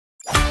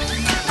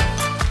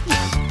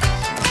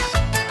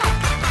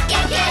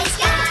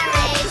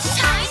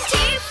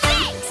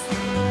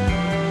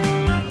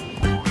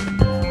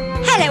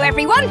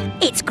everyone!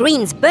 It's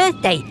Green's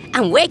birthday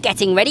and we're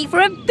getting ready for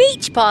a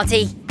beach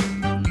party.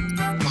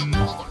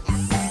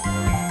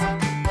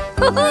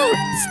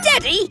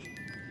 Steady!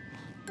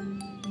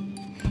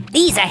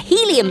 These are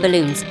helium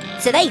balloons,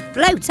 so they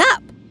float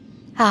up.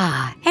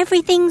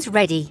 Everything's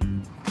ready.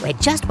 We're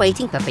just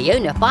waiting for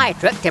Fiona Fire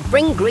Truck to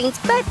bring Green's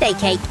birthday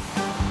cake.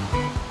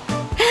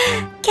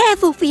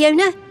 Careful,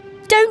 Fiona.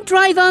 Don't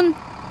drive on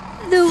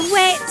the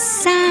wet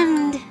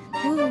sand.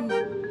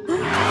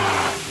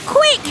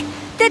 Quick!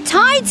 The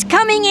tide's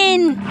coming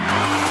in!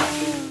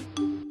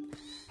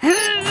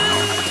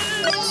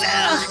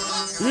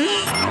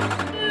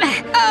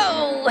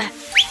 Oh!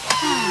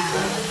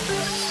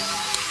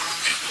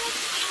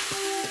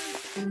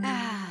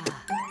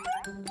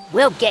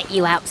 We'll get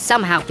you out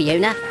somehow,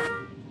 Fiona.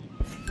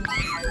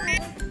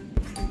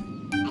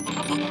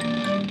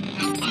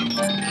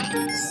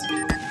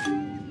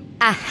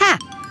 Aha!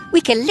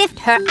 We can lift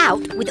her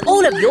out with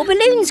all of your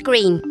balloons,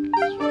 Green.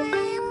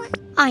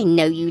 I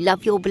know you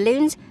love your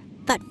balloons,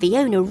 but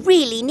Fiona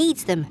really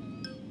needs them.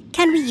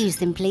 Can we use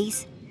them,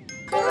 please?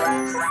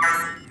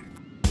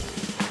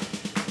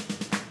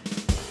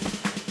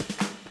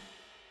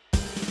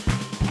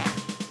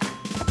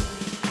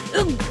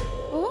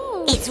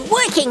 It's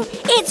working!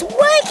 It's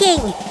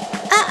working!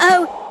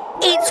 Uh-oh!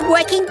 It's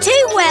working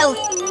too well!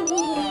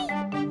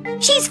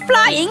 She's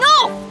flying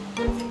off!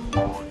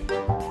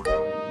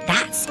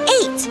 That's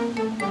it!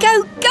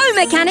 Go, go,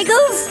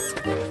 Mechanicals!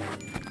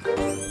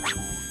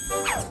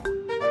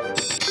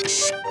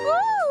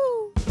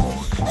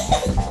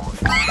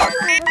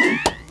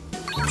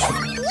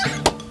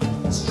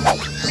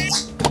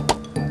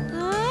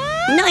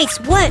 Nice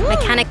work,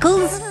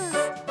 Mechanicals!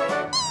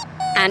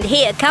 And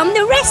here come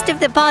the rest of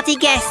the party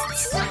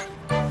guests.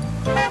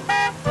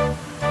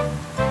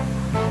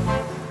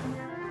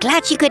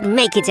 Glad you could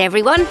make it,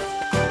 everyone.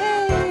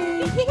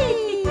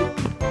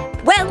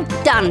 Well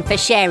done for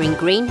sharing,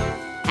 Green.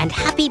 And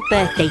happy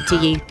birthday to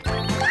you.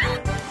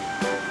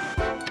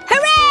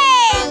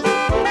 Hooray!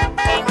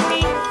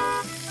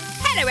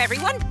 Hello,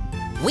 everyone.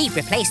 We've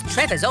replaced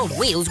Trevor's old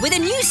wheels with a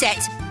new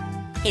set.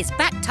 His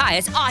back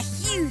tyres are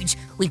huge,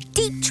 with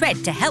deep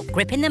tread to help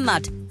grip in the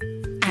mud.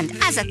 And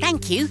as a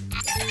thank you,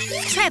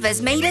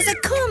 Trevor's made us a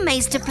corn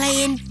maze to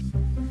play in.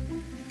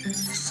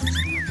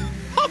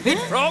 Hop it,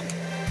 Frog.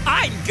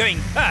 I'm going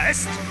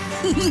first.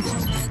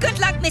 Good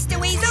luck, Mr.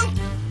 Weasel.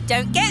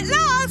 Don't get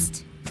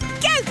lost.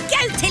 Go,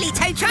 go, Tilly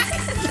Tow Truck.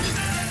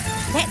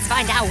 Let's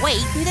find our way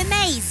through the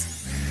maze.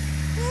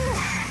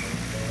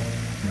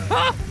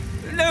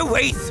 No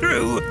way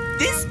through.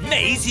 This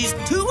maze is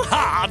too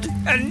hard,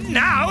 and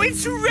now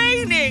it's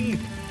raining.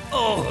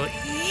 Oh,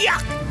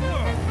 yuck.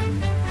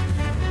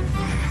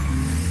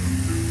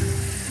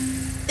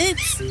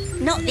 Oops,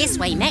 not this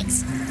way,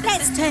 Mex.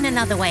 Let's turn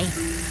another way.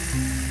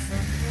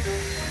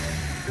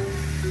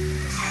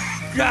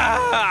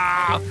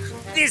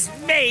 This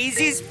maze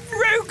is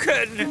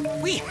broken.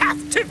 We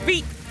have to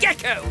beat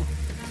Gecko.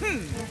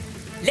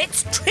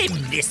 Let's trim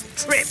this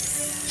trip.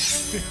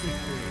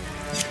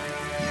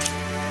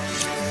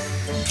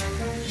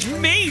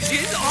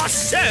 Mazes are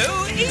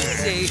so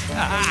easy.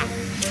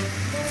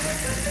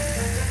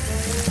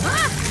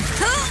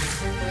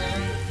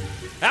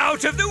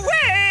 Out of the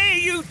way,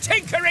 you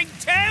tinkering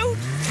toad!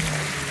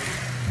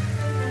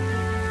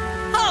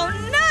 Oh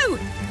no!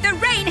 The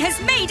rain has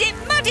made it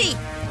muddy,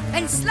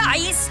 and Sly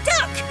is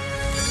stuck.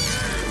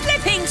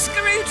 Flipping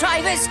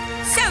screwdrivers,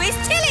 so is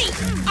Tilly.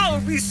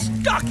 I'll be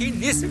stuck in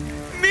this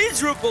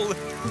miserable,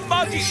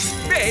 muddy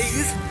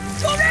maze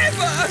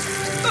forever.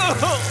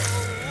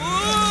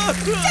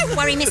 Don't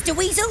worry, Mr.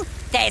 Weasel.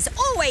 There's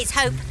always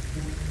hope.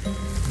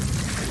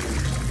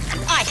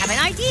 I have an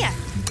idea.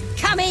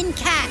 Come in,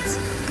 Cat.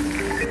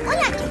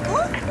 Hola,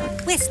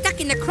 Gecko. We're stuck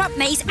in the crop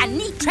maze and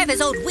need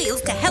Trevor's old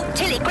wheels to help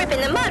Tilly grip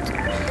in the mud.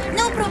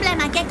 No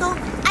problema, Gecko.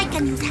 I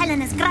can use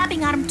Helena's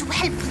grabbing arm to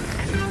help.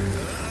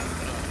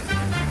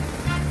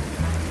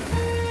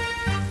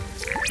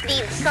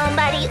 Did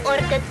somebody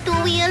order 2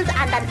 wheels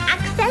and an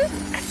axle?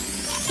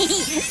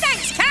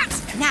 Thanks,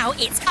 Cat. Now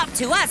it's up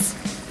to us.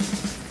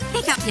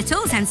 Pick up your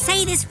tools and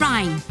say this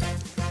rhyme.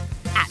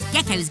 At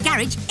Gecko's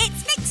garage,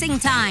 it's mixing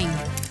time.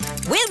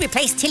 We'll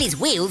replace Tilly's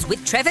wheels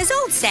with Trevor's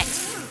old set,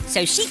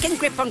 so she can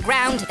grip on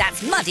ground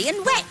that's muddy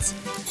and wet.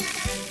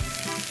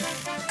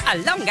 A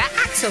longer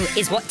axle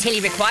is what Tilly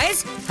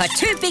requires for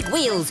 2 big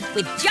wheels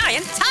with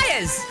giant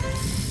tyres.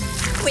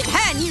 With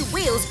her new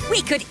wheels,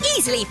 we could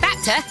easily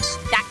factor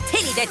that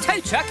Tilly the tow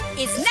truck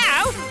is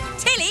now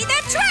Tilly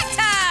the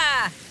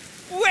tractor!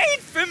 Wait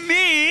for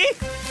me!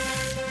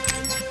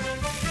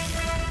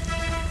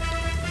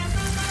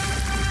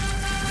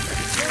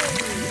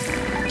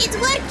 It's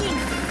working!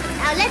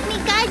 Now let me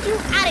guide you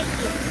out of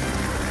here.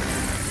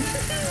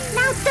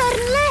 Now turn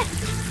left.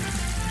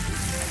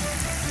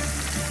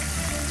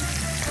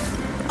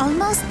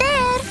 Almost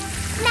there.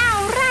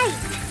 Now right.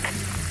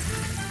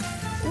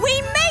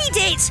 We made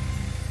it!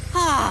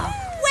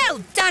 Well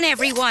done,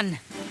 everyone.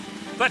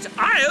 But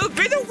I'll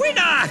be the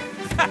winner!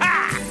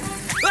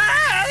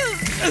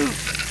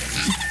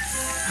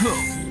 Oh,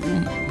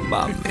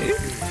 Mummy.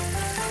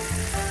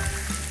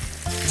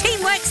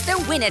 Teamwork's the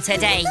winner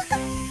today.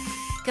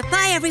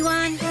 Goodbye,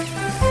 everyone.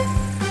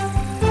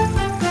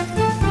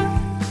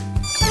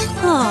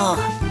 Oh,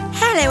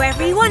 hello,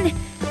 everyone.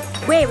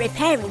 We're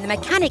repairing the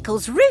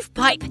mechanical's roof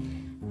pipe.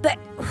 But,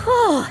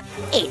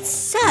 it's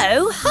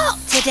so hot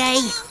today.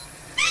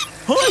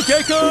 Hi,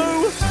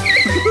 Gecko!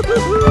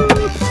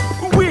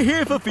 We're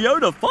here for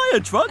Fiona fire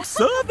truck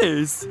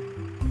service.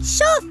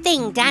 Sure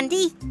thing,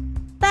 Dandy.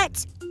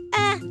 But,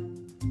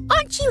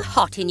 aren't you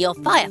hot in your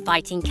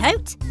firefighting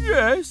coat?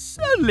 Yes,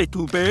 a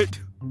little bit.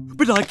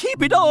 But I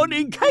keep it on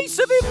in case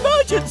of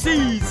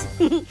emergencies.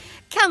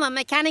 Come on,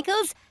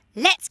 mechanicals.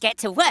 Let's get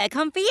to work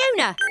on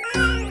Fiona.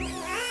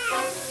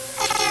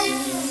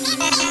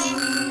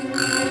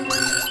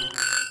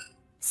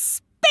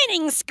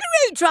 Spinning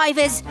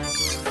screwdrivers!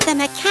 The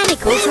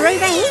mechanicals are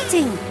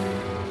overheating.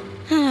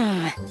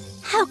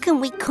 How can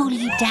we cool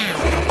you down?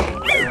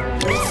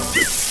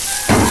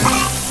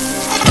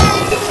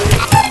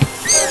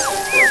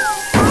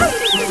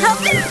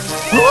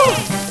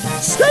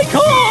 Stay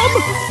calm!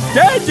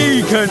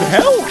 Daddy can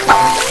help!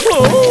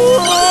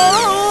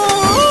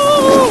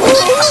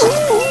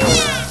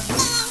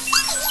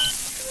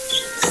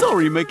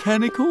 Sorry,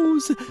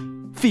 mechanicals.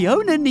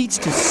 Fiona needs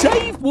to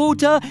save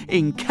water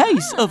in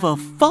case of a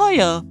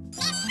fire.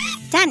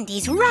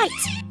 Dandy's right.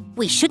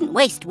 We shouldn't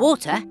waste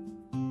water.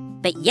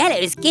 But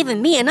Yellow's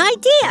given me an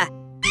idea.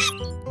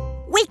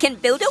 We can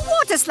build a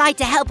water slide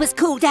to help us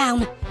cool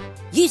down,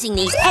 using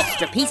these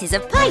extra pieces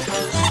of pipe.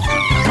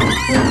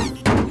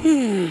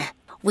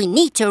 We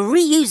need to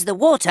reuse the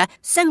water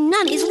so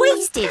none is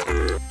wasted.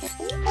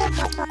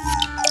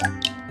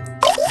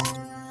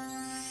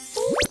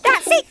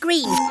 That's it,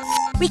 Green.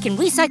 We can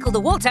recycle the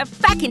water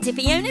back into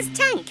Fiona's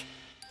tank.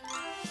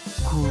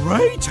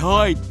 Great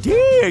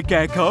idea,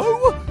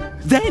 Gecko.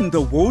 Then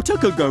the water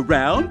could go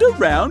round,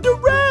 around,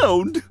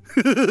 around.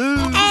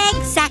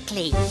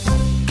 Exactly.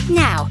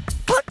 Now,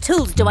 what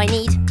tools do I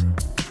need?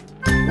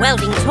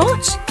 Welding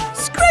torch,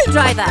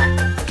 screwdriver.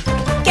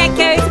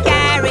 Gecko's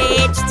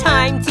garage,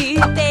 time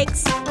to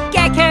fix.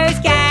 Gecko's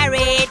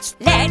garage,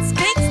 let's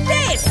fix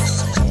this.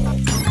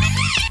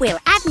 We'll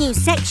add new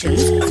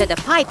sections so the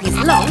pipe is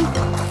long,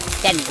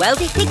 then weld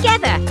it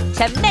together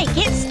to make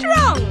it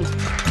strong.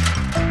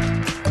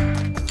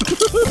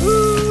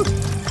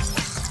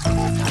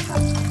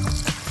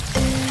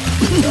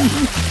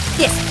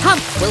 This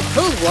pump will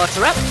pull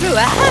water up through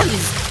a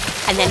hose,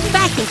 and then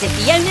back into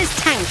Fiona's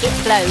tank it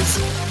flows.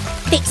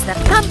 Fix the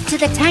pump to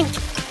the tank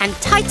and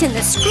tighten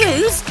the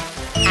screws,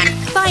 and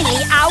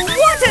finally our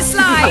water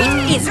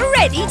slide is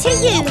ready to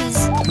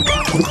use.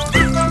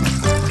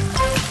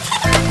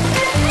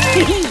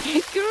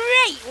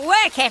 Great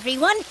work,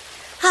 everyone.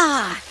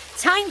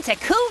 Time to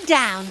cool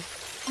down.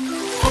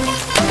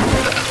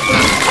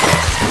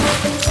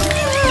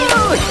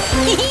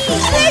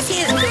 This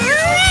is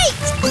great!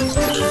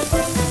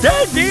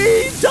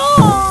 Daddy,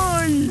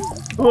 die!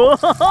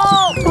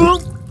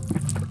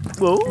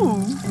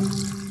 Whoa.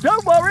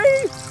 Don't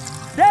worry,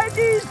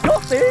 Daddy's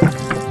got this.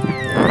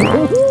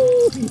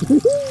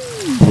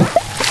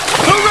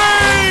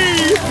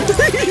 Hooray!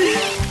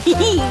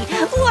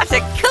 What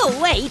a cool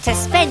way to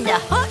spend a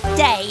hot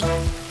day.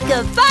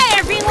 Goodbye,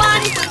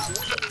 everyone.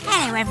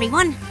 Hello,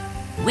 everyone.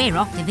 We're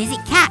off to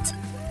visit Kat.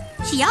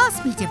 She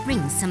asked me to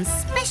bring some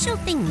special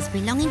things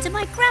belonging to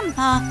my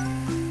grandpa.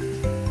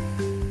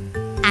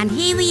 And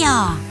here we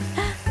are.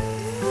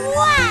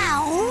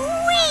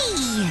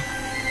 Wow-wee!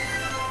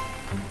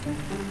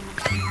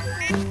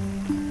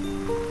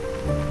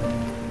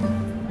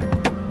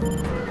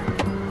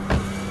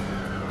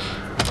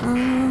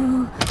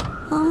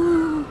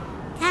 Oh,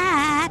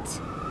 Kat.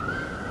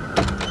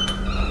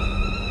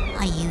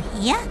 Are you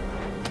here?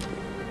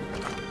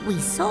 We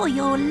saw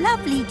your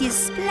lovely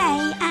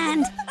display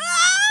and...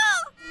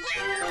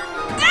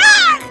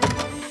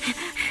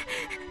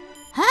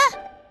 Huh?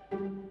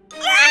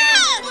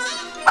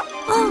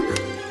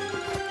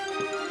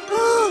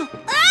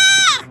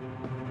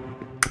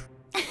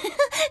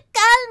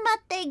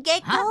 Cálmate,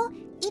 Gecko. Huh?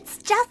 It's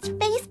just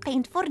face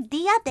paint for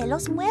Dia de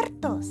los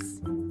Muertos.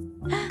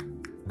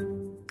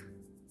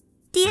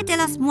 Dia de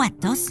los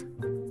Muertos?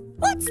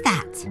 What's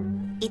that?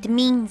 It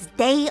means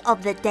Day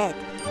of the Dead.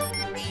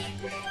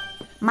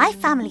 My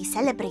family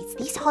celebrates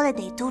this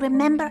holiday to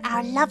remember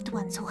our loved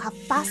ones who have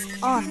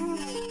passed on.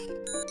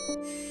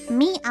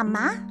 Mi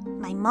ama,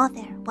 my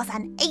mother, was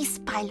an ace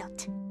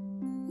pilot.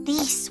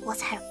 This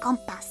was her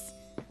compass.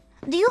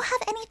 Do you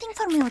have anything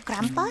for me,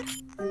 Grandpa?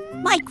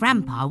 My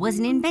grandpa was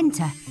an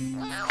inventor.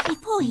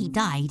 Before he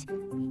died,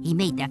 he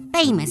made the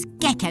famous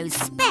Gecko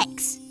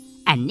specs,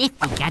 a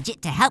nifty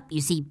gadget to help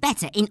you see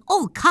better in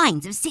all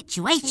kinds of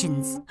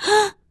situations.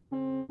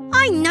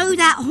 I know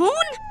that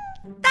horn!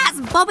 That's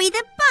Bobby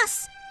the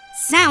Bus!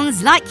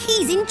 Sounds like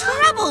he's in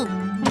trouble!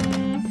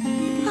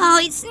 Oh,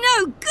 it's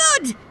no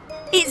good!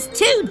 It's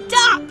too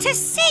dark to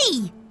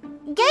see!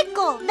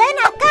 Gecko, ven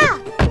acá!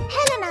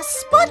 Helena's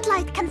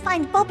spotlight can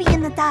find Bobby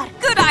in the dark.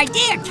 Good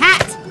idea,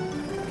 Cat!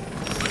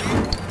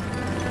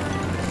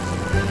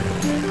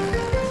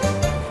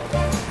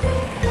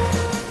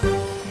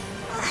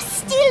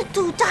 Still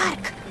too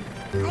dark.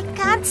 I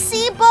can't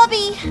see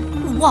Bobby.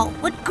 What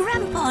would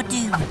Grandpa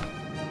do?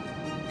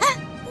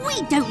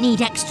 We don't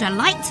need extra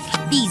light.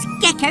 These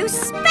Gecko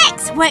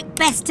specs work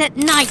best at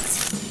night.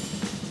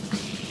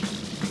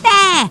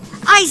 There!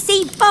 I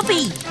see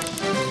Bobby.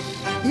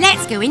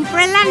 Let's go in for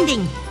a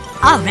landing.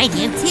 I'll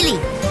radio Tilly.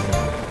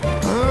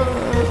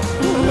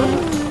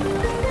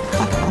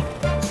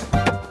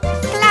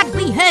 Glad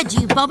we heard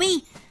you,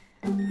 Bobby.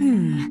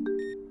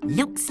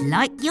 Looks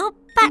like your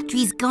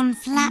battery's gone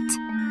flat.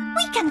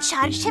 We can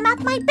charge him at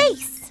my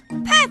base.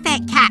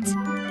 Perfect, Cat.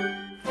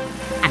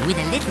 And with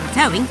a little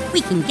towing,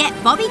 we can get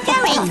Bobby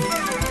going.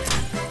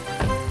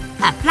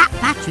 A flat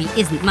battery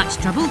isn't much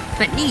trouble,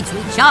 but needs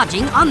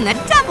recharging on the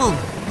double.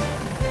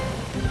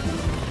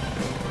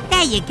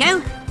 There you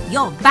go.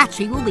 Your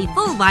battery will be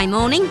full by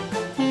morning.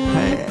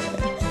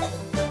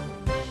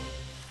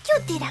 You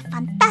did a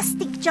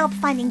fantastic job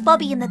finding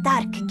Bobby in the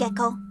dark,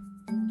 Gecko.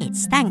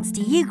 It's thanks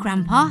to you,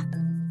 Grandpa.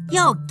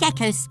 Your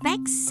Gecko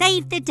specs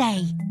saved the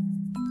day.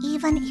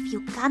 Even if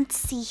you can't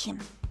see him,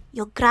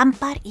 your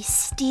grandpa is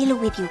still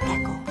with you,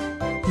 Gecko.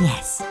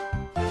 Yes,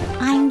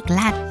 I'm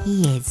glad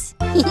he is.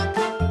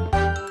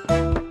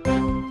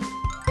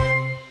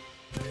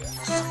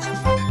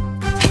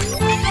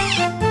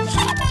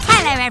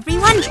 Hello,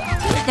 everyone.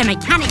 The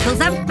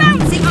mechanicals are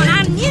bouncing on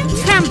our new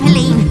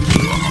trampoline.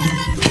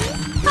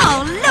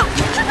 Oh, look!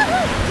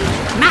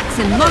 Max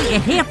and Molly are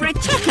here for a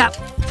checkup.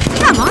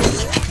 Come on,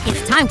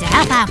 it's time to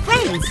help our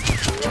friends.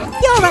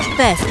 You're up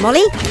first,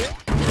 Molly.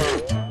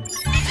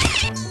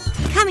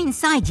 Come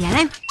inside,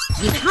 Yellow.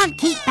 You can't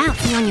keep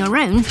bouncing on your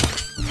own.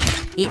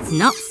 It's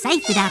not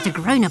safe without a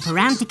grown-up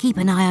around to keep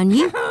an eye on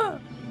you.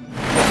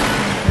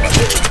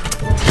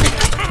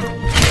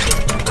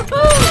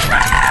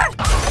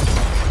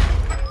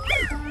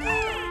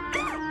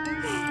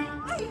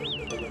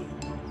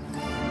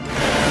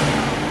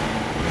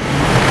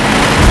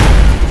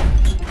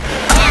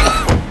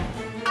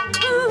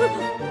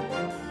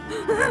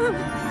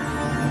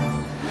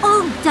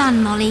 All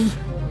done, Molly.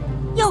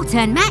 Your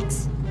turn,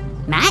 Max.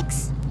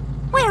 Max,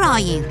 where are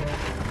you?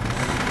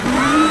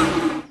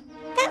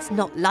 That's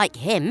not like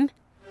him.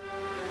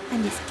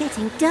 And it's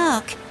getting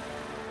dark.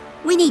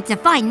 We need to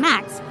find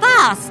Max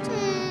fast.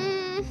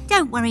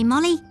 Don't worry,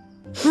 Molly.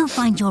 We'll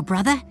find your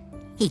brother.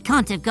 He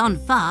can't have gone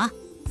far.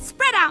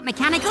 Spread out,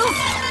 mechanicals.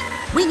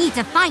 We need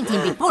to find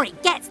him before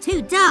it gets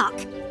too dark.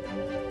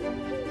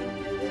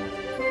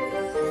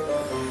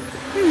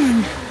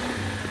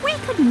 Where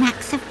could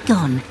Max have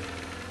gone?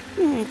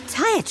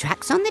 Tyre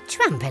tracks on the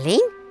trampoline?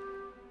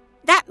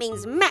 That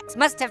means Max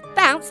must have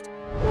bounced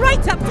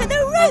right up to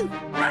the roof.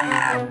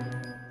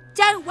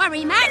 Don't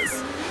worry,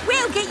 Max.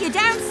 We'll get you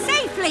down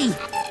safely.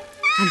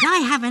 And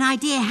I have an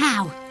idea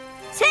how.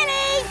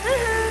 Tilly!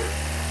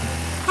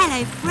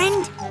 Hello,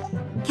 friend.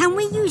 Can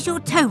we use your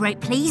tow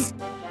rope, please?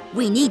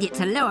 We need it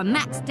to lower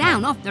Max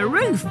down off the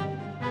roof.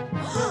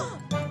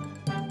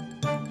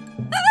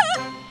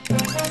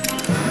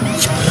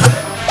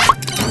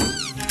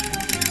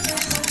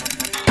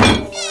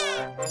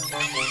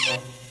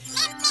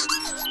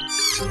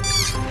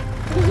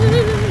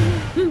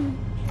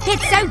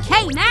 It's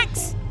okay,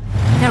 Max.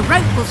 The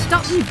rope will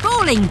stop you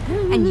falling,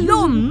 and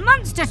your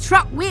monster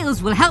truck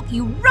wheels will help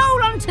you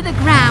roll onto the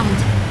ground.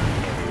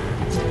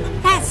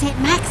 That's it,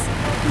 Max.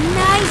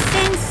 Nice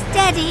and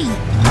steady.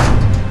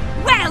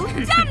 Well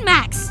done,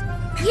 Max.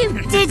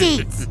 You did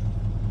it.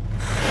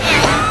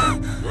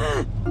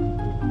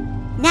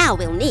 Now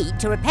we'll need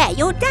to repair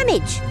your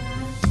damage.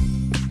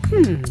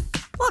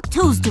 What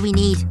tools do we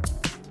need?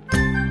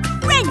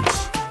 Wrench.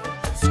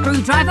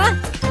 Screwdriver.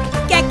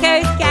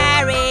 Gecko's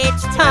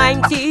garage,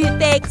 time to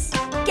fix.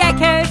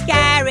 Gecko's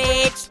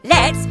garage,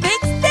 let's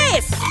fix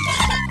this.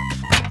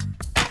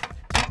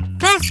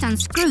 First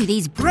unscrew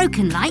these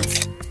broken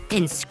lights,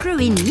 then screw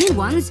in new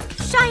ones,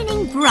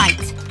 shining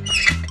bright.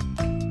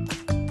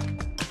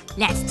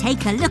 Let's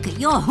take a look at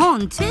your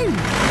horn too.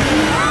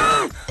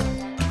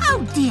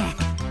 Oh dear,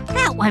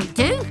 that won't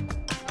do.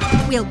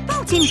 We'll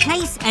bolt in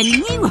place a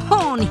new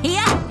horn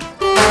here.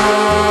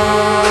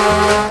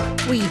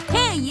 We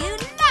hear you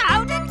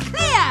loud and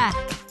clear.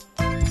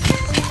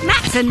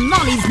 Max and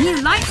Molly's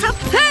new lights are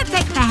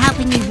perfect for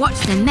helping you watch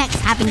the mechs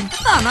having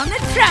fun on the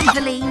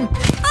trampoline.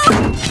 Oh,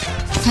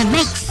 to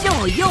make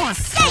sure you're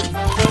safe.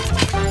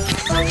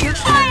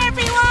 Goodbye,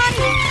 everyone.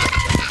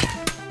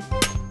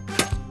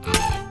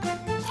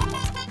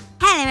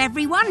 Hello,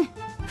 everyone.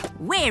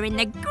 We're in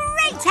the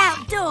great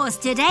outdoors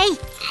today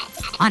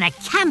on a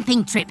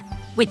camping trip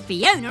with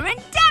Fiona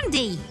and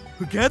Dandy.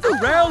 Gather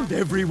round,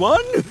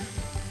 everyone.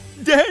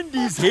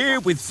 Dandy's here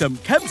with some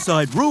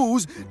campsite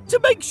rules to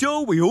make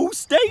sure we all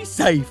stay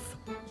safe.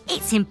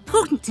 It's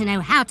important to know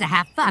how to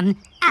have fun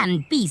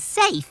and be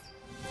safe.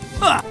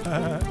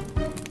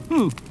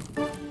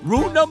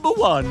 Rule number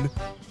 1,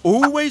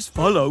 always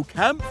follow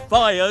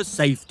campfire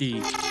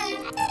safety.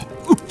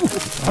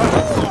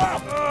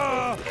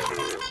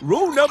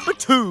 Rule number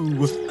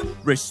 2,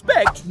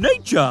 respect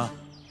nature.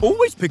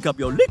 Always pick up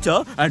your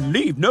litter and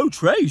leave no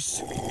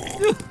trace.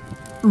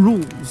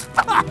 Rules.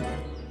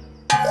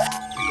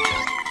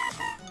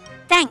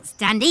 Thanks,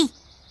 Dandy.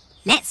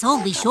 Let's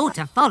all be sure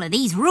to follow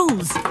these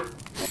rules.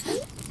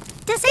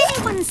 Does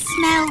anyone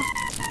smell...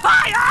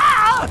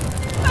 Fire!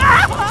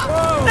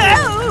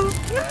 No!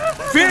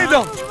 Fear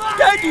not!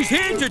 Daddy's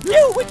here to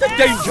deal with the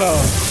danger!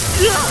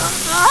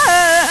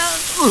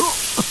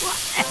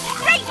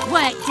 Great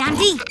work,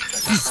 Dandy.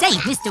 You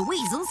saved Mr.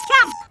 Weasel's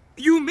cap.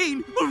 You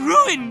mean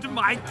ruined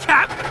my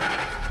cap?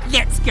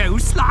 Let's go,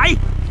 Sly.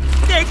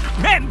 They're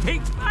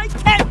cramping my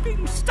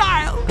camping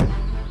style.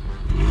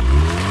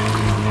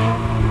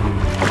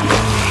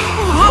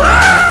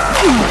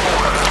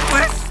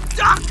 We're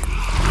stuck.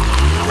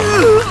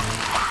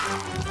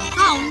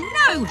 Oh,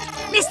 no!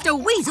 Mr.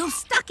 Weasel's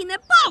stuck in the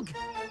bog.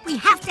 We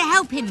have to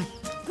help him.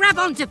 Grab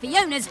onto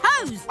Fiona's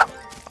hose.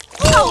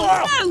 Oh,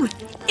 no!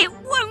 It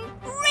won't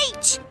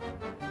reach.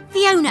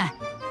 Fiona,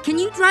 can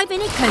you drive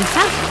any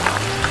closer?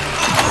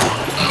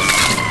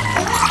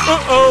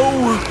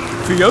 Uh-oh!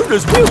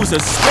 Fiona's wheels are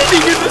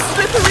spinning in the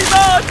slippery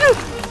mud!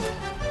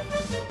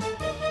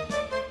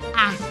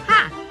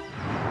 Aha!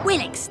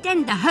 We'll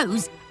extend the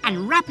hose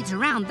and wrap it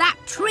around that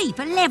tree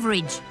for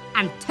leverage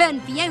and turn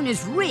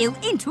Fiona's reel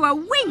into a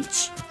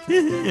winch.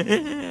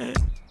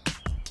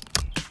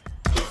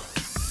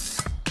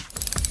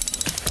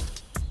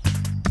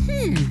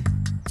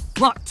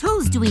 What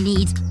tools do we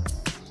need?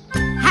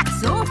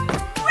 Hacksaw,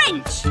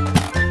 wrench.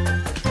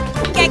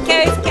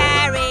 Gecko's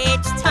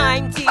garage,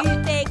 time to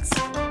fix.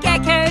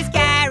 Gecko's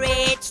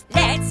garage,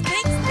 let's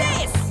fix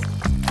this.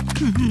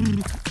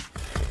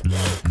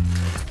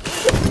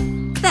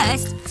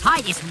 First,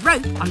 tie this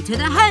rope onto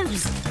the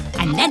hose,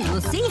 and then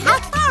we'll see how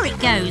far it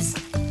goes.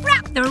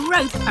 Wrap the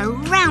rope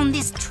around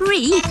this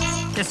tree,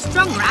 the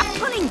stronger our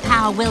pulling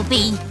power will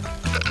be.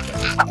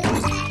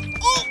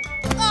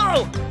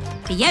 Oh!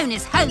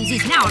 Fiona's hose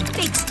is now a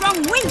big,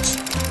 strong winch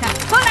to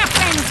pull our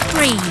friends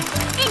free,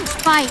 inch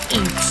by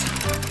inch.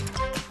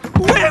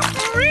 We're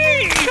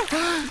free!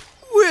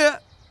 We're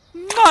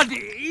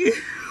muddy.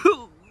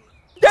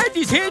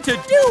 Daddy's here to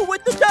deal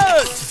with the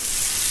dirt!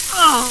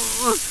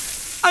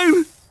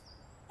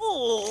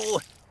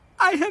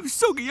 I have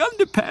soggy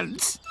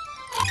underpants.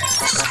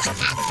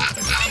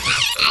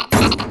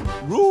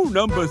 Rule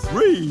number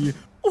 3.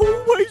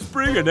 Always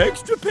bring an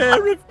extra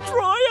pair of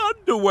dry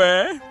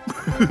underwear.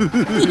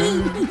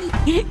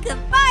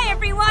 Goodbye,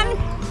 everyone.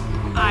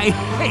 I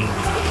hate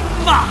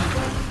mud.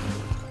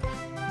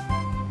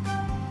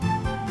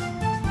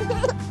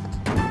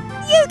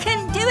 You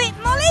can do it,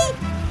 Molly.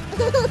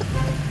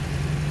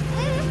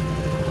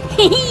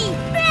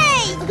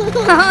 Hooray!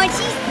 Oh,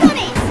 she's done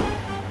it.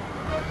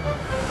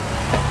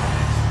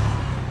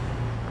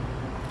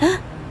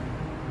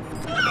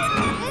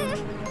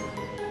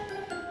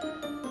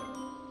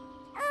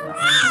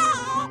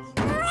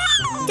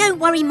 Don't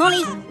worry,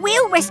 Molly.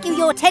 We'll rescue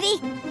your teddy.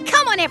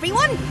 Come on,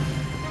 everyone.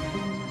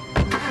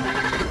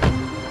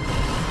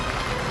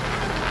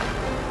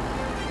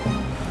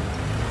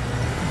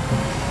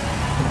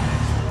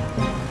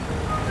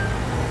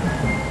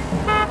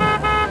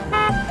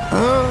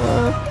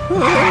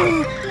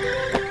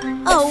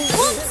 Oh,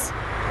 whoops!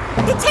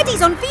 The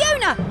teddy's on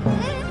Fiona.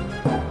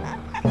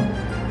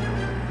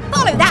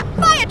 Follow that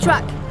fire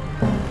truck.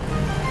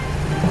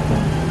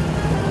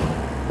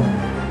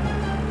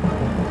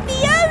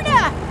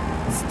 Fiona!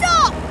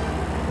 Stop!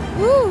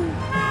 Ooh,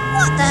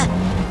 what the?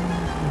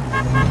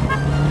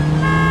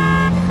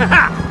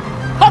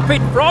 Hop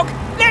it, Frog.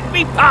 Let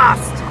me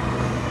past.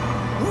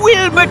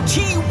 Wilma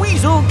T.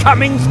 Weasel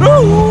coming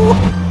through.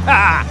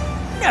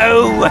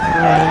 No.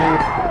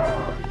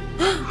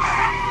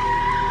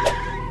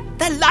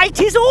 The light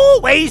is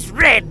always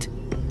red.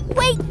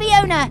 Wait,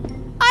 Fiona.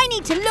 I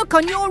need to look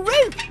on your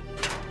roof.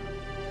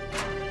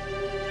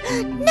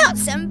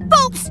 Nuts and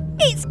bolts,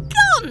 it's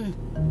gone.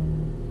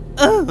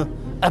 Oh,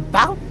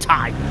 about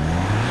time.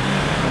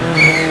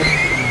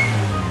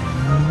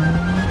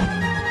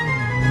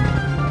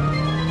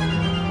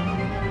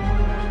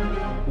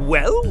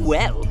 Well,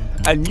 well,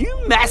 a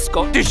new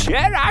mascot to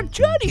share our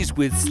journeys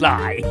with,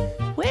 Sly.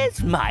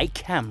 Where's my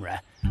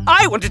camera?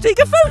 I want to take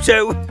a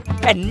photo.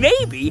 And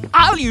maybe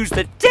I'll use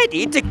the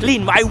teddy to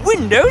clean my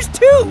windows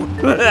too.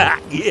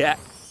 Yeah.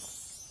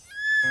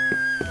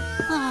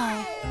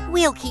 Oh,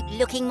 we'll keep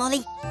looking,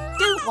 Molly.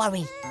 Don't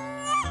worry.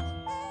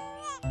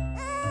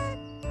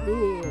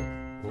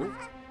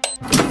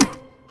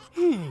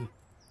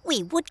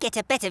 We would get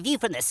a better view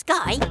from the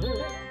sky.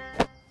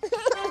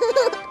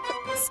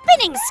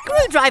 Spinning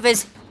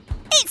screwdrivers!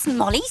 It's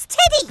Molly's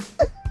teddy!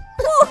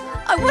 Oh,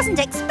 I wasn't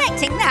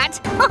expecting that.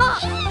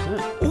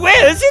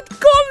 Where's it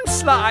gone,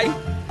 Sly?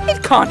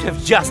 It can't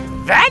have just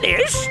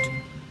vanished.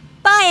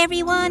 Bye,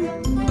 everyone.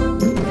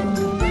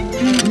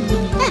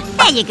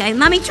 There you go,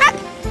 Mummy Truck.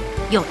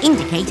 Your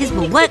indicators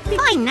will work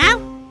fine now.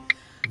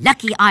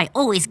 Lucky I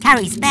always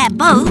carry spare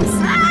bulbs.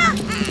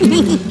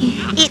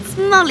 It's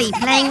Molly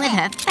playing with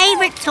her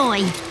favourite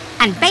toy.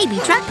 And Baby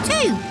Truck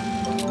too.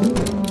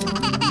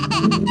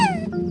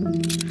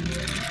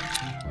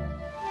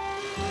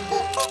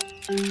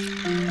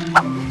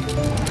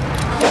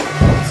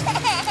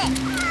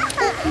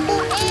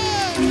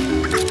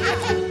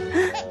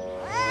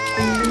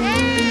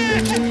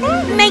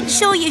 Make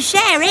sure you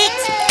share it.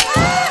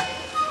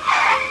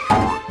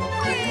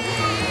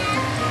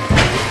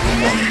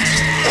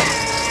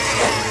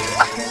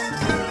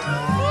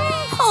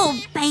 Poor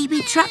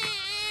baby truck.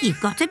 You've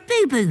got a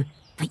boo-boo,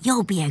 but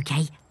you'll be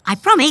okay, I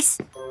promise.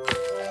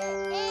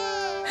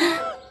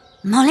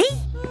 Molly?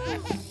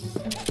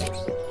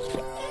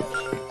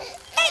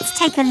 Let's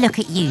take a look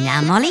at you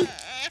now, Molly.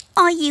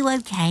 Are you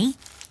okay?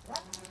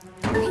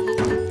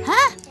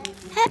 Huh?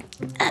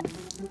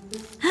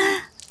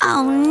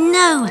 Oh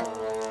no!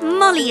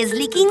 Molly is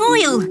leaking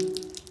oil.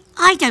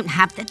 I don't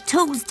have the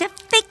tools to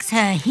fix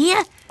her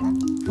here.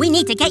 We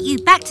need to get you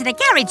back to the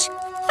garage.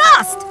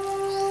 Fast!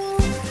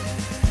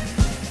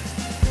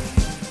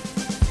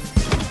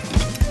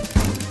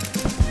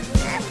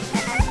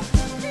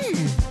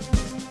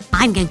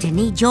 I'm going to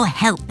need your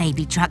help,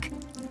 baby truck.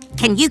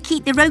 Can you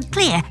keep the road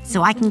clear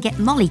so I can get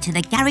Molly to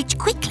the garage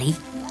quickly?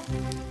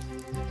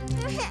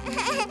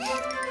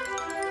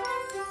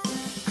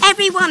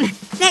 Everyone,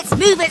 let's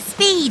move at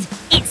speed.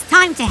 It's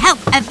time to help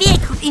a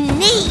vehicle in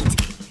need.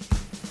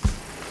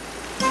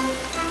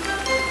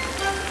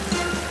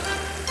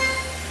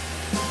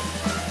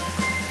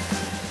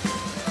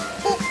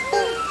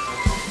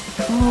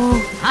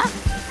 Huh?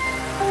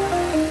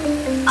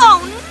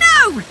 Oh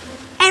no!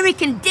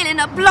 Eric and Dylan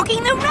are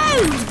blocking the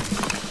road.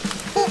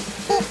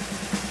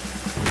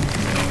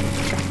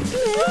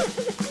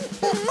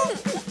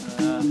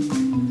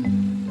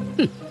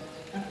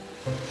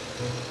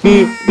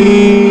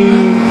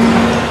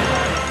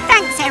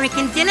 Thanks, Eric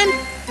and Dylan.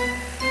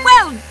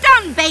 Well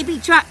done, baby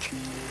truck.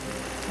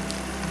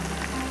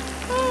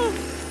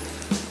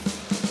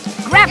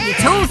 Grab your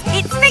tools,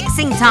 it's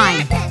fixing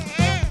time.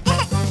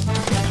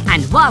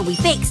 And while we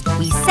fix,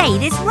 we say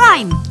this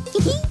rhyme.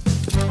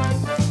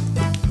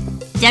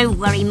 Don't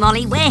worry,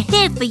 Molly, we're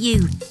here for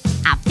you.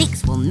 Our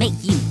fix will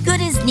make you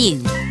good as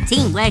new.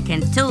 Teamwork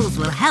and tools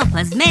will help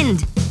us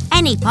mend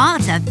any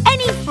part of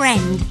any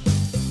friend.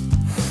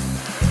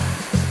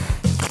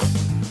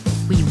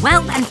 We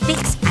weld and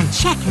fix and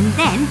check and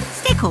then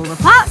stick all the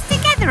parts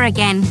together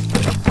again.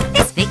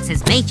 This fix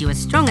has made you as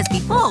strong as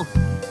before,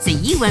 so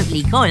you won't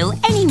leak oil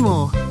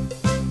anymore.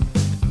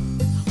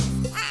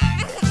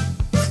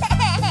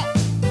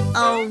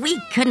 Oh, we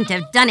couldn't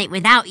have done it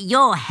without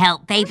your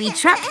help, baby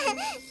truck.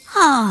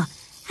 Oh,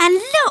 and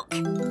look!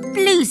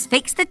 Blue's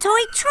fixed the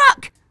toy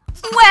truck.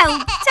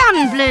 Well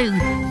done, Blue.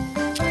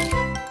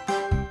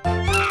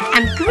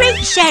 And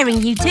great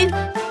sharing, you two.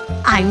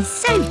 I'm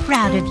so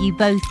proud of you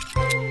both.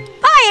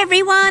 Bye,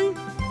 everyone.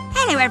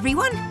 Hello,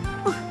 everyone.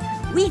 Oh,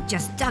 we've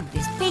just dug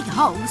this big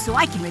hole so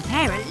I can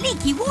repair a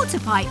leaky water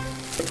pipe.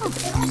 Oh.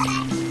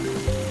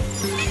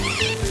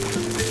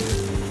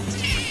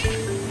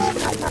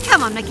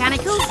 Come on,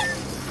 Mechanicals.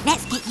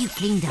 Let's get you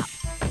cleaned up.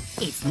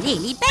 It's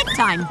nearly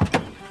bedtime.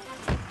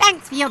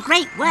 Thanks for your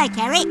great work,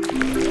 Eric.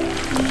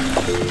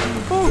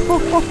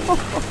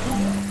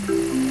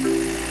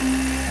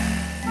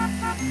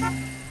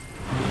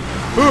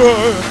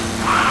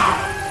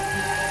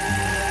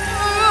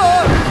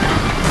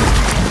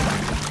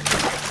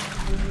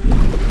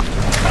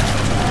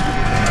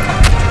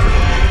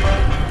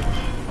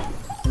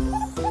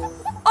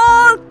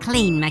 All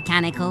clean,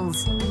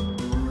 Mechanicals.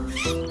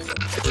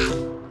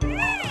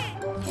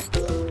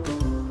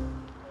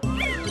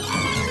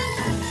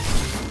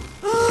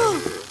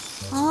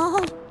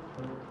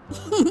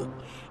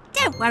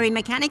 Don't worry,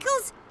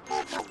 Mechanicals.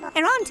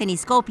 There aren't any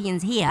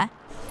scorpions here.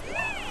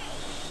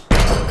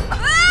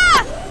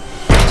 Ah!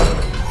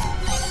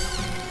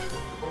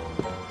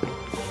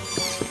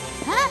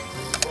 Huh?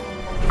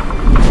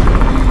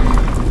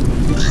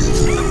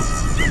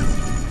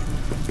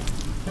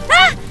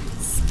 Ah!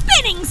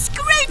 Spinning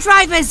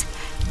screwdrivers!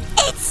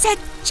 It's a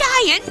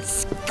giant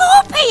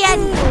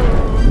scorpion!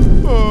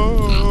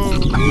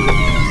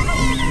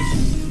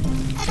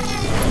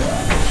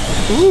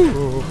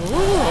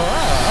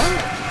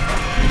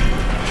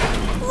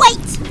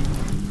 Wait!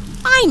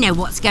 I know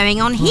what's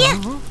going on here.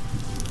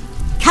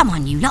 Come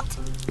on, you lot.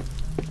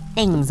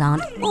 Things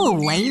aren't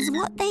always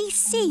what they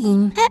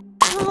seem.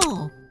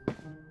 Oh.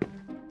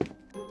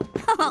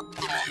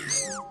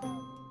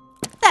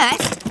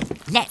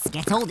 First, let's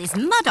get all this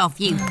mud off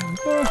you.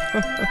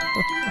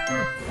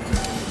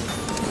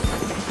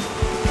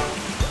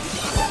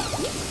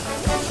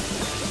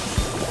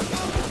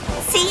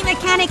 See,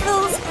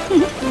 Mechanicals?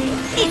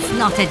 It's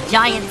not a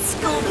giant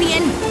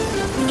scorpion.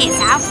 It's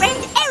our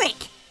friend Eric.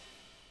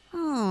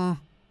 Oh.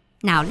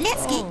 Now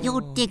let's get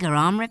your digger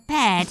arm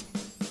repaired.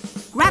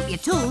 Grab your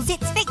tools,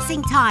 it's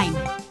fixing time.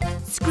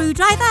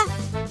 Screwdriver,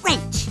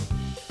 wrench.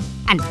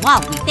 And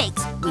while we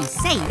fix, we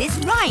say this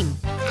rhyme.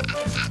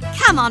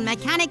 Come on,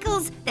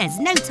 Mechanicals, there's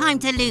no time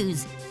to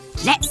lose.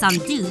 Let's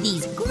undo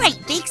these great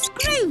big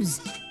screws.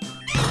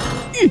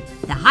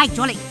 The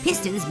hydraulic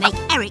pistons make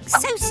Eric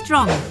so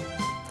strong.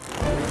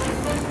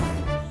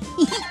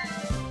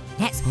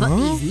 Let's put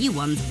these new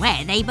ones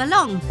where they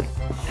belong.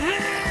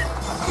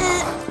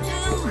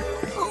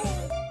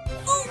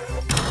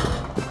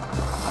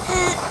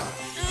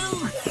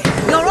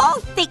 You're all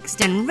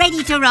fixed and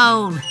ready to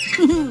roll.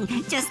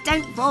 Just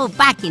don't fall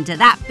back into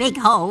that big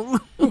hole.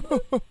 Great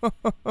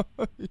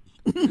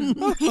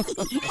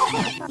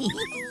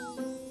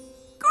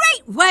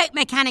work,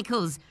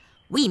 Mechanicals!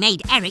 We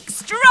made Eric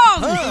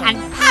strong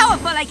and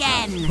powerful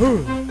again!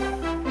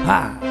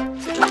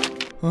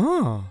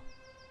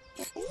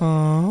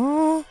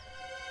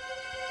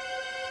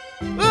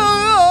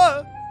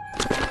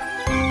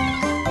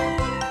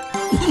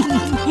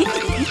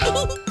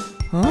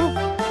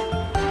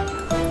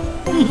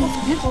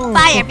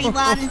 Bye,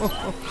 everyone!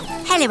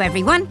 Hello,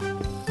 everyone!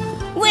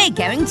 We're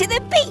going to the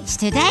beach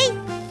today!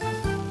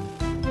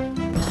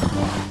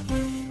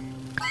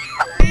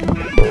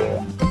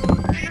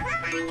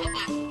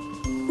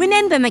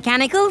 Remember,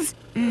 Mechanicals,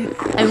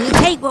 only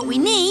take what we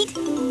need.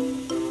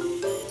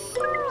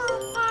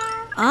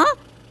 Huh?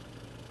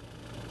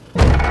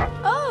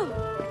 Oh!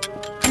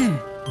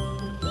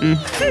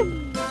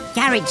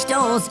 Garage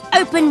doors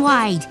open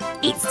wide.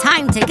 It's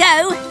time to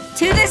go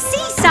to the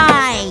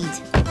seaside.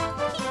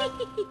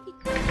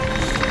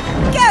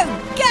 Go,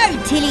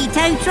 Tilly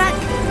Tow Truck.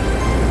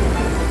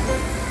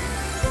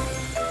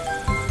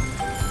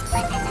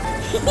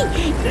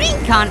 Green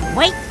can't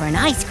wait for an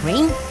ice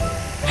cream.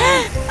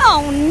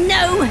 Oh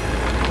no!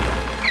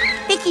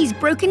 Vicky's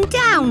broken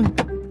down.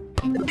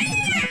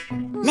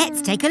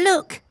 Let's take a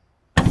look.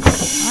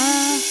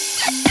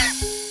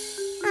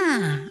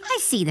 I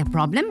see the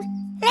problem.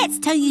 Let's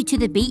tow you to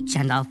the beach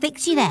and I'll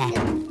fix you there.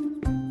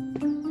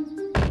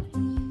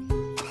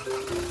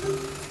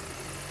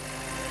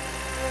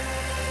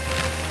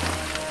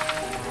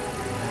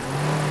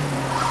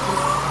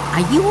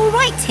 Are you all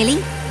right,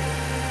 Tilly?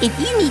 If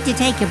you need to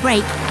take a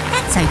break,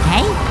 that's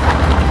okay.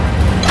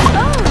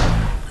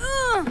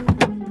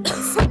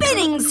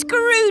 Spinning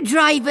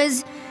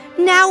screwdrivers!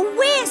 Now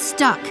we're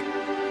stuck.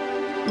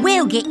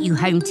 We'll get you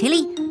home,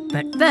 Tilly,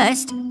 but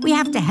first we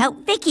have to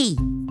help Vicky.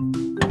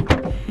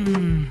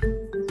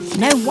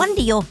 No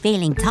wonder you're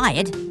feeling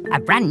tired. A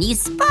brand new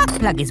spark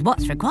plug is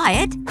what's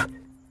required.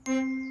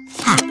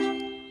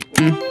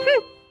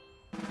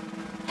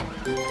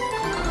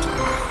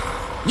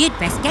 You'd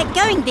best get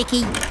going,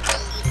 Vicky.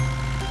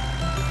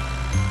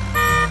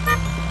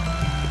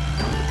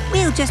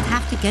 We'll just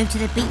have to go to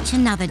the beach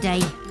another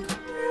day.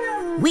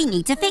 We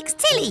need to fix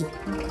Tilly.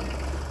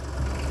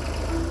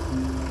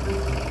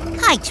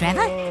 Hi,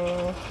 Trevor.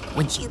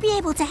 Would you be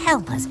able to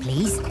help us,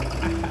 please?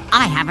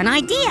 I have an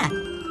idea.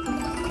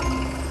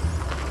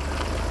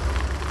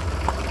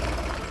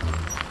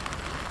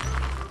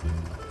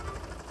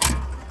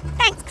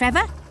 Thanks,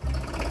 Trevor.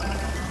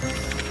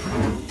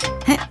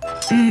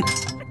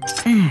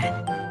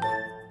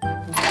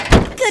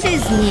 Good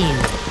as new.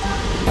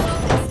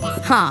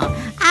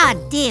 Our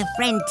dear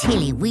friend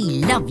Tilly, we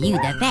love you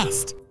the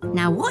best.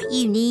 Now what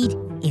you need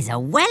is a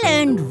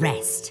well-earned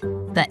rest.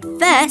 But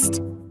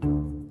first,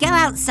 go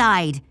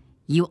outside.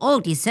 You all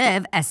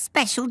deserve a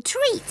special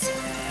treat.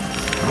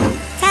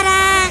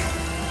 Ta-da!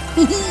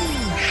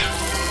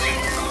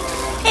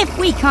 If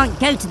we can't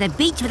go to the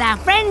beach with our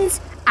friends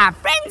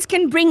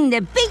can bring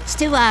the beach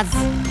to us.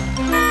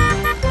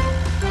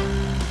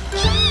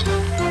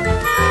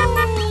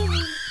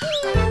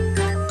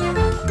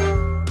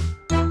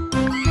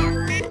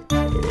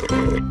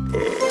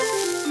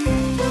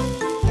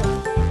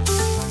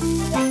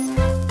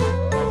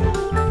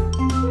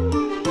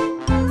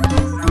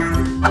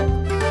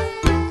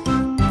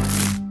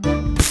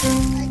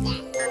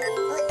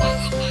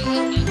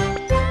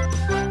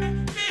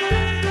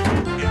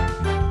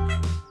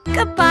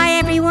 Goodbye,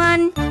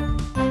 everyone.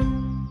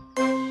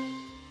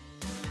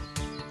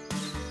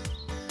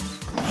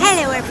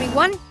 Hello,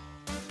 everyone.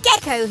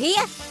 Gecko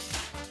here.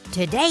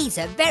 Today's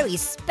a very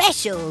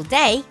special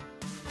day.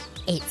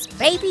 It's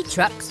Baby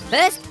Truck's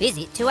first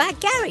visit to our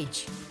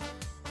garage.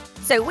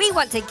 So we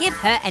want to give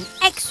her an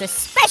extra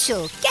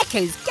special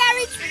Gecko's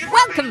Garage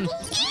welcome.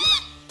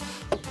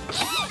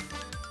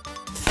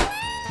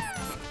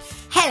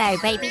 Hello,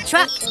 Baby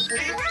Truck.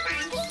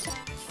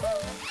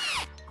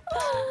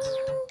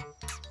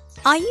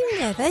 Are you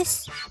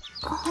nervous?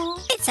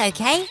 It's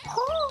okay.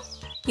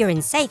 You're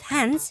in safe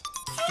hands.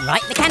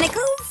 Right,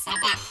 Mechanicals?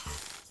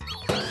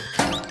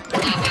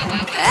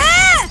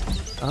 Ah!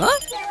 Huh?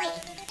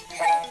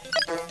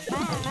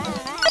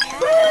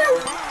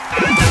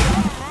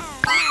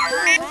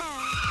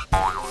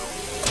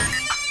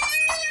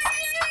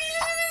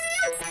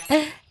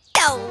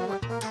 No!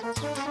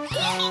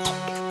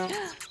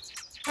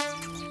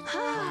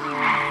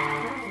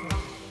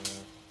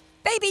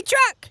 Baby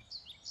Truck!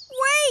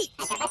 Wait!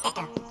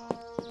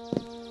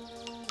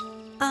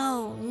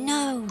 Oh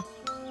no!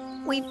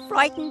 We've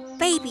frightened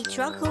Baby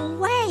Truck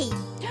away!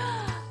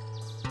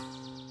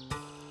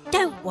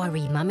 Don't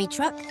worry, Mummy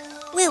Truck.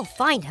 We'll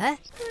find her.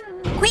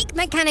 Quick,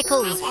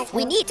 Mechanicals!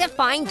 We need to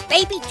find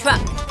Baby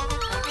Truck!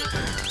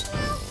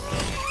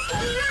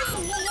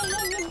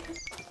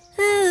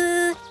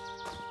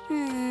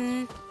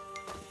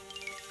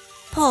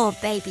 Poor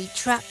Baby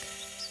Truck.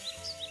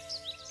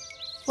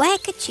 Where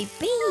could she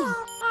be?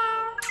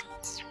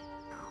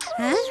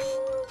 Huh?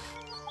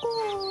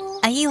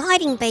 Are you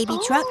hiding, Baby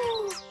Truck?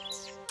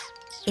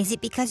 Is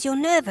it because you're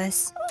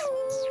nervous?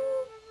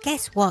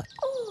 Guess what?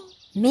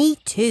 Me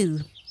too.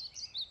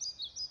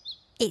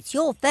 It's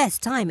your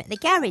first time at the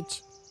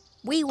garage.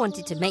 We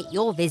wanted to make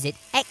your visit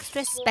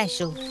extra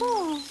special.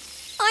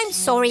 I'm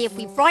sorry if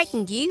we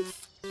frightened you,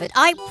 but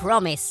I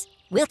promise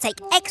we'll take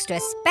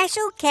extra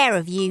special care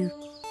of you.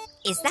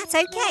 Is that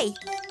okay?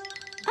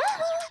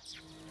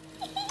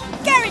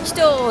 Garage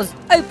doors,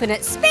 open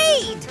at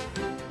speed.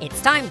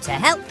 It's time to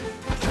help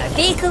a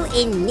vehicle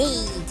in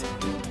need.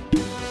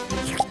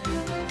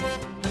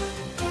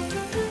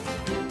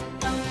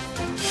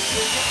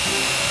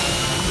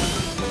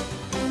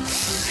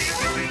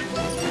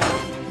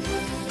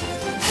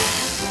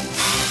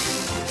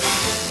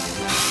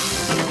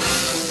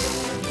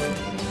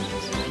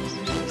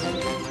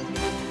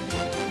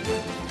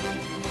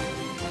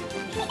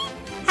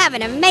 Have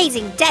an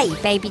amazing day,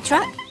 baby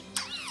truck.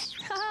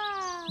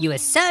 You are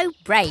so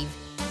brave.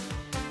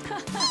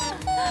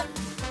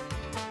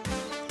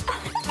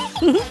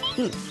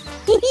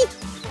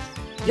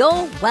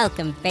 You're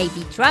welcome,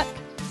 baby truck.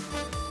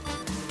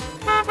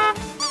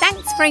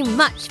 Thanks very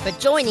much for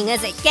joining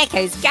us at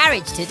Gecko's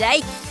garage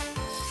today.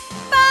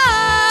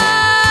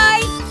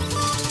 Bye!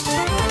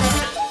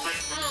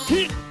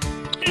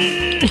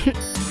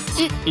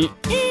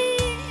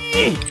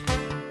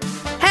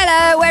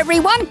 Hello,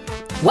 everyone.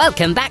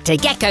 Welcome back to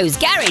Gecko's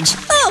garage.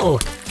 Oh,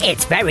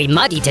 it's very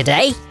muddy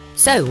today,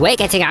 so we're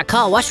getting our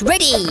car wash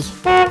ready.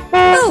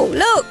 Oh,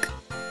 look.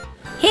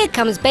 Here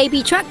comes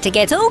baby truck to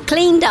get all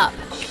cleaned up.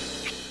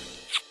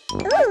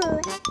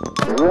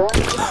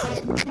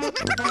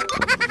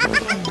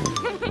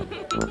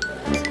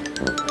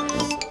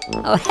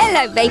 Oh,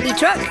 hello, baby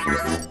truck.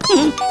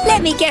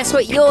 Let me guess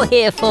what you're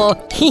here for.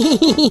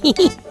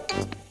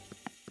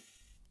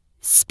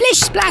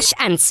 Splish, splash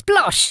and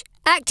splosh.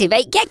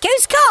 Activate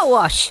Gecko's car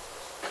wash.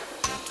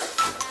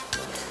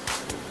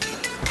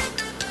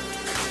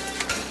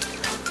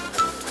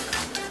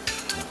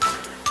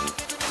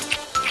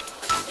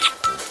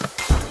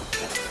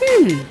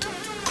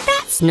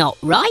 That's not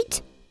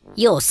right.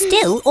 You're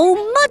still all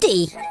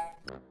muddy.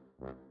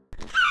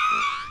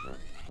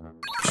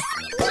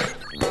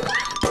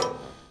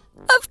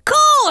 Of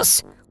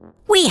course!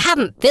 We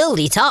haven't filled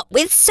it up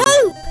with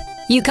soap.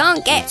 You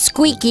can't get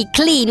squeaky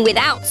clean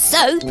without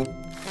soap.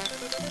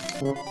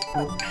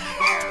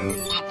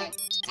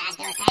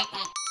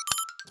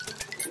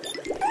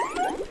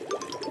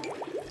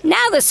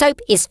 Now the soap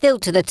is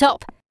filled to the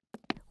top.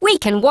 We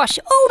can wash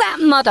all that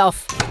mud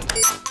off.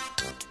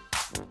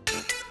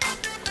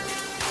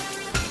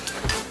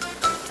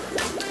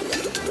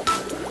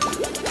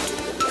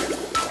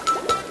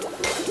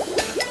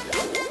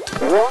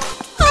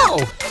 Oh!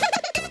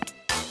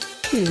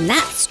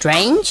 That's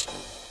strange.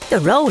 The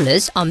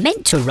rollers are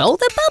meant to roll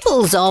the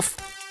bubbles off.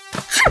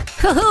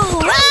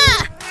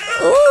 Ah!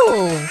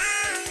 Ooh!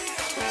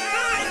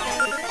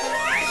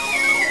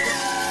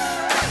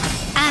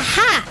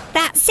 Aha!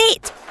 That's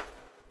it!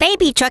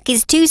 Baby truck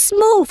is too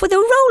small for the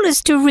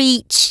rollers to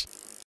reach.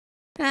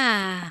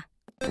 Ah.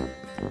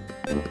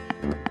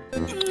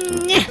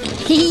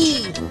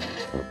 Hee.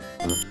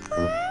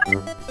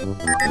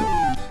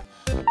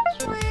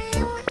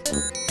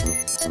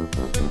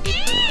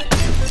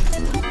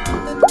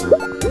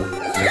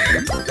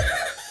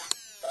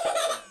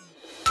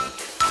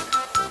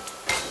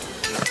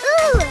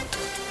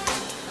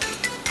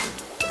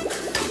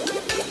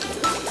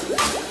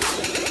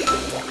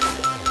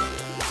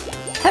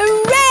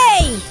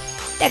 Hooray!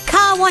 The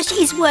car wash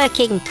is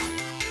working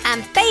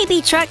and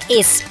baby truck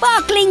is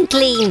sparkling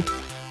clean.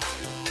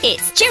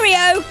 It's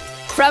cheerio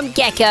from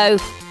Gecko.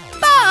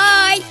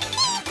 Bye!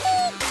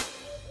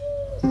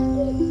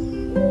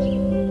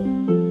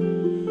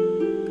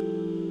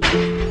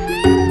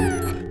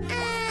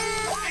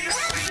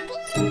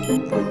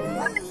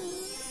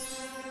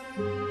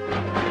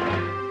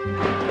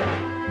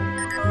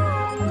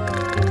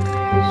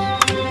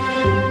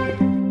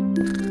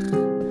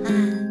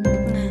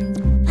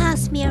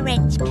 Pass me a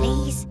wrench,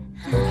 please.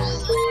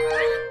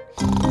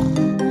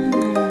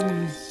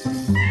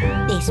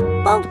 This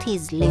bolt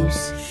is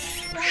loose.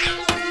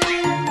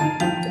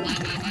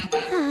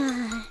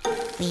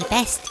 We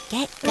best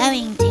get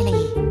going,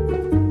 Tilly.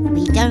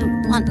 We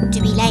don't want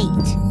to be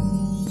late.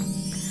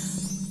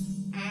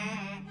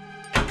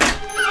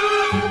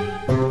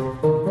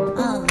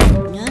 Oh,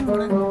 no.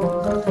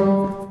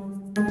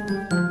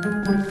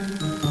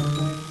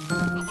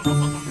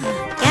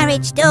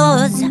 Garage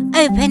doors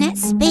open at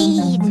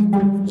speed.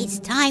 It's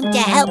time to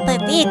help a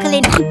vehicle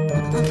in...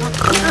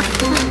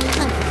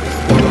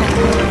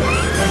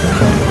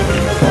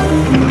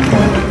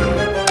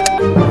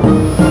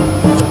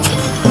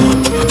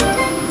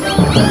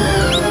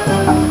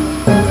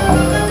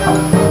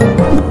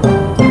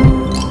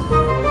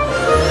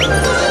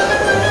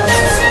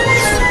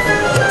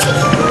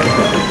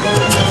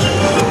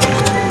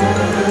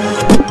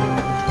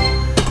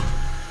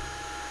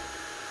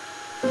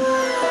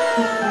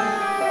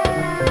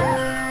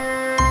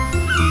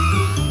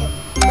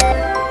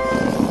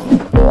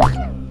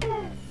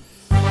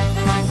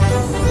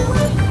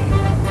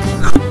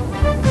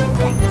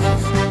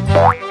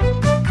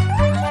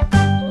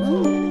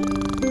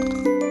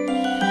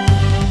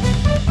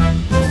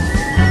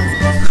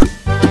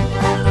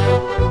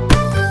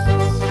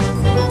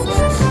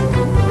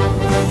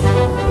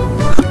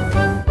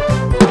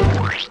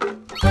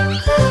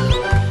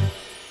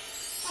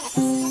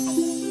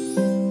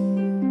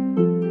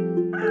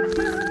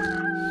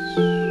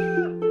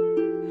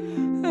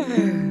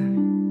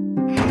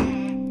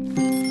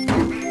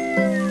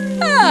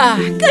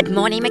 Good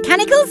morning,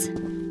 Mechanicals.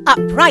 Up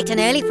bright and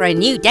early for a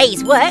new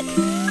day's work.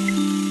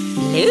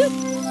 Blue?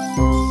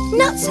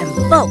 Nuts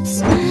and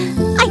bolts.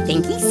 I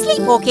think he's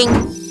sleepwalking.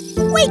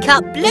 Wake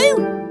up, Blue.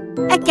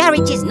 A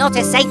garage is not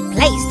a safe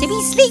place to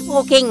be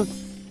sleepwalking.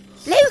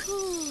 Blue?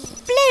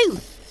 Blue?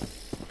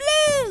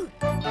 Blue?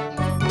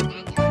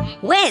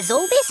 Where's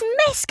all this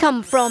mess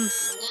come from?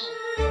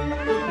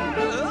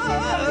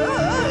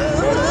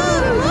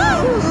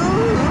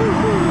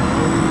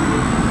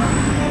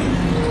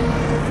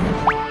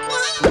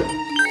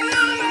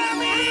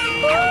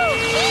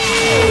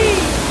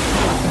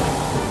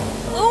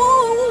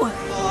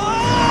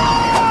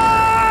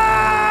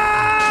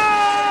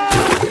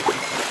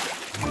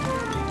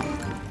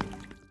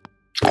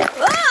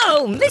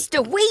 Oh,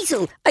 Mr.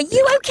 Weasel, are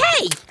you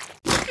okay?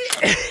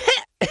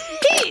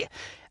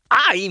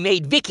 I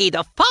made Vicky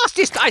the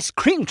fastest ice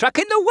cream truck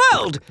in the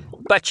world,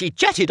 but she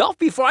jetted off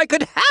before I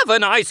could have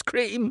an ice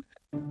cream.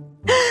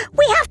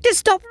 We have to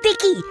stop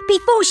Vicky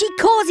before she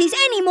causes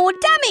any more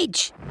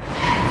damage.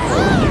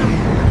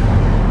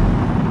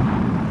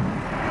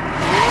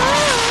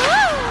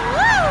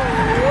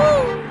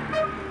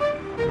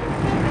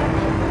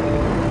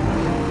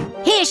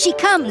 Here she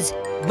comes.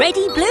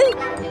 Ready, Blue?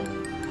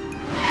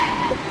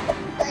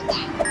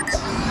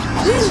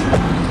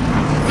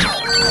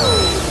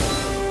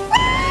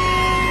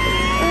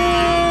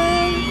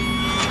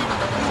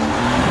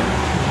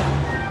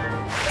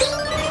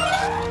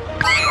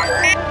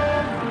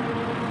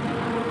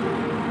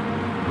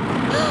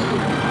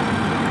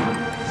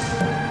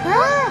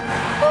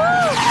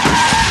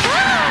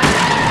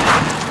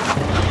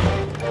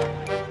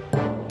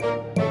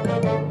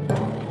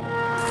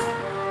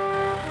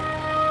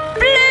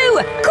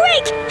 Blue,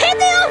 quick, hit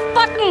the off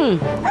button.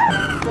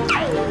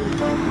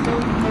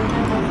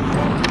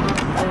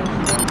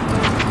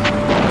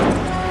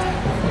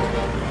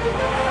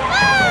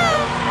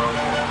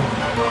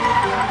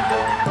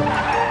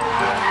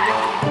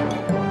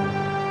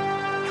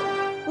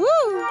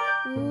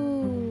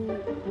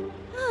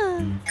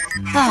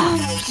 Oh,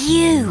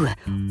 phew!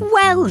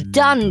 Well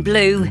done,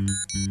 Blue.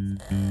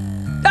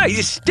 I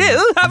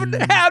still haven't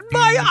had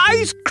my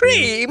ice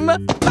cream.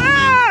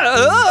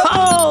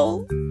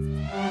 Oh!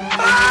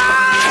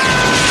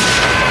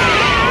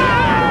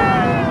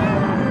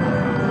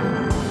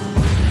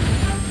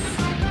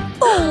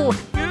 Oh!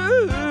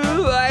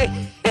 I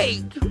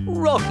hate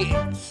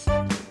rockets.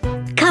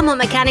 Come on,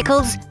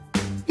 Mechanicals.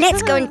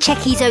 Let's go and check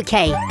he's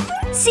okay.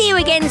 See you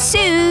again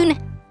soon.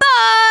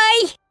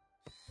 Bye!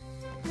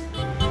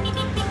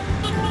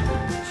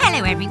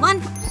 Hello,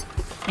 everyone.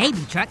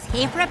 Baby Truck's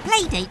here for a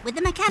play date with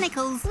the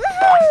Mechanicals.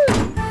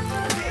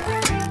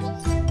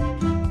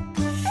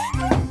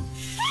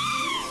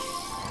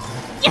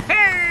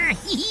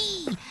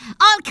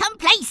 I'll come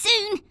play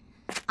soon.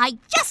 I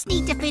just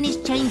need to finish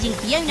changing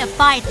Fiona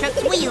Fire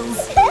Truck's wheels.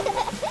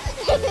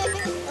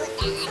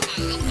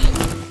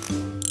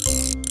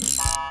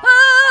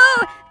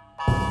 Oh!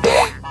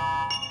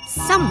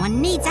 Someone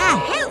needs our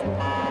help.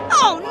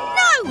 Oh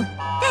no!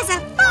 There's a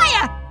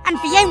fire and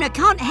Fiona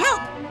can't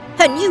help.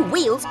 Her new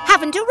wheels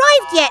haven't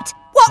arrived yet.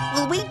 What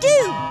will we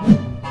do?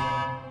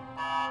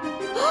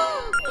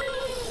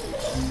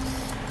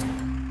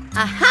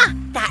 Aha!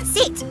 That's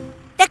it!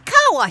 The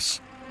car wash!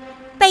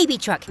 Baby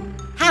Truck,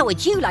 how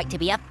would you like to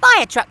be a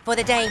fire truck for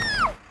the day?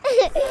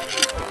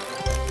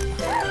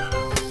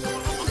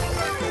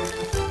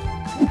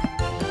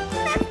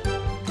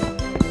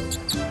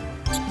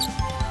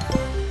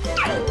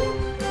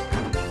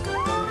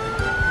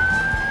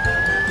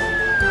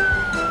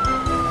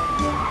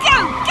 Go,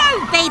 go,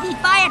 baby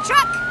fire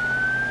truck!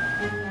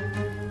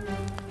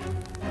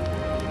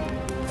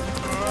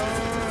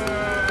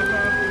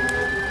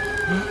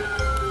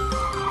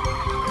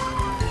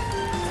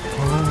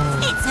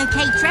 It's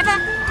okay, Trevor.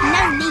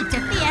 No need to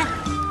fear.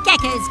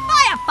 Gecko's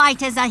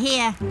firefighters are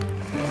here.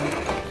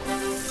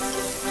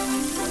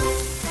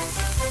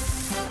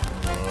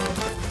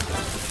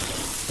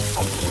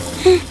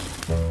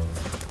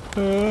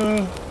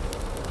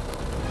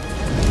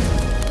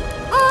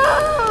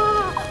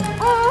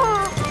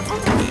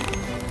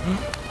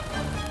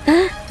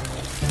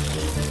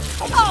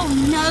 Oh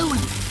no!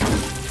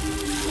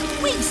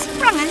 We've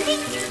sprung a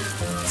leak!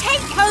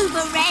 Take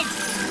over, Red!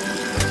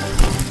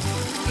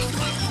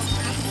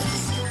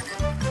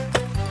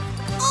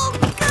 Oh,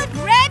 good,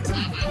 Red!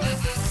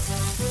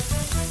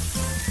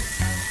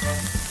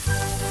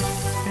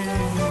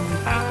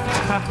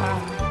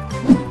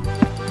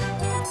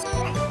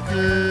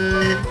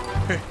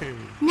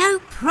 No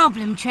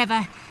problem,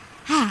 Trevor.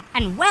 Ah,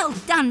 and well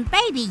done,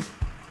 baby.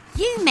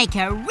 You make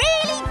a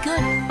really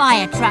good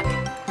fire truck.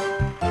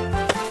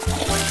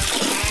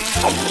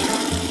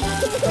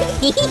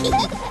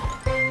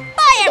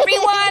 Bye,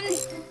 everyone!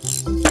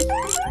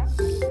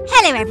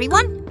 Hello,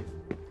 everyone.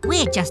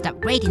 We're just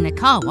upgrading the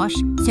car wash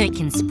so it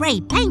can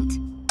spray paint.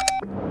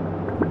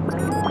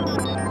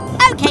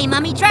 OK,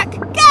 Mummy Truck,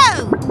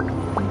 go!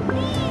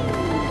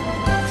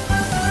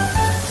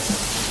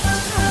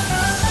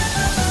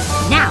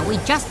 Now we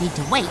just need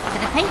to wait for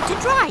the paint to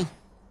dry.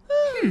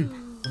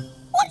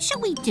 What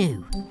shall we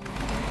do?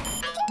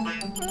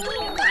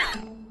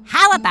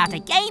 How about a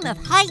game of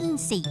hide and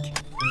seek?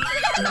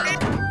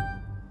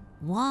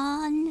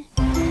 1,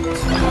 2, 3,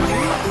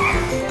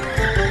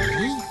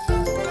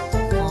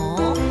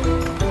 4,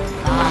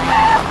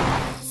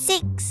 5,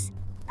 6,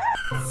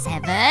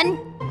 7,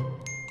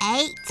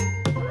 8,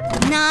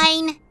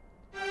 9,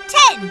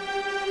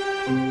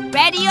 10.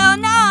 Ready or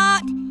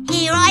not,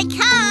 here I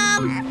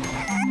come.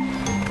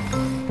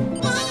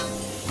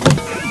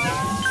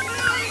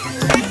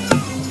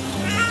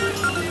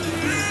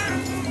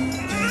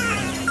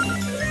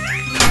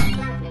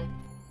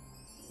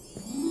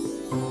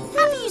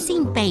 Have you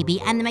seen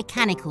Baby and the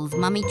Mechanicals,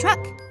 Mummy Truck?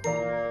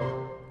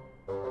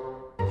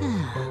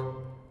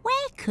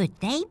 Where could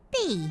they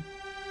be?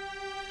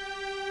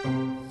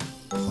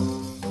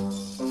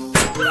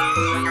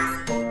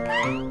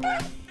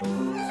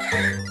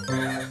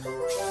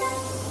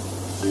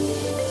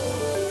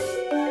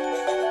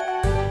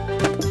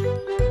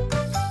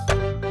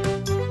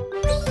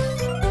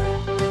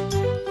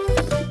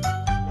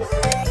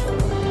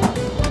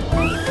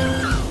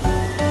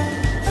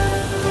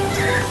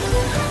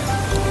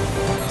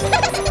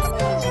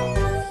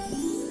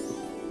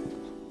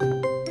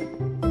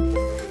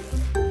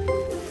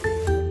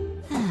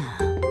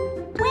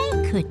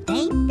 Could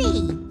they be?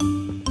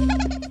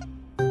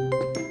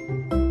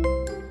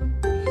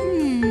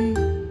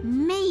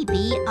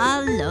 Maybe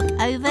I'll look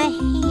over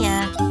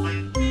here.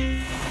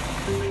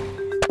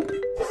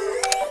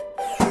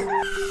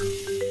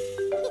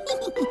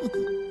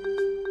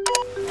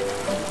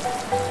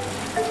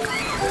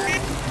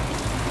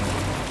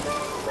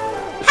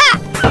 Ha!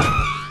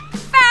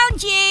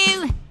 Found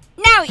you!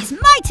 Now it's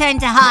my turn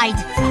to hide.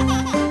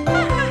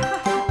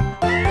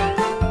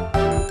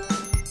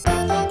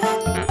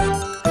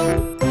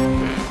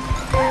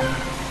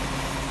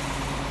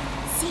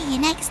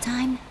 Next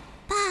time.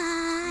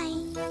 Bye.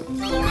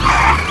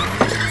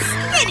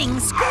 Spinning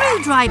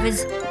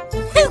screwdrivers.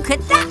 Who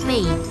could that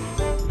be?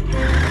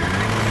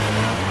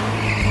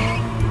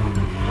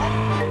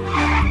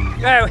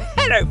 Oh,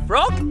 hello,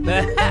 Frog.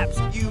 Perhaps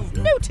you've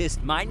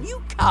noticed my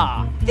new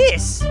car.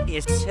 This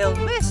is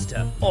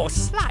Sylvester, or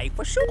Sly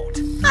for short.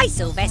 Hi,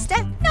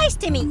 Sylvester. Nice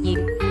to meet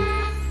you.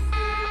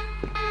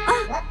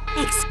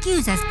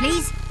 Excuse us,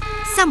 please.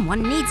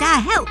 Someone needs our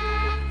help.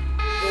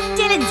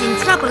 Dylan's in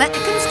trouble at the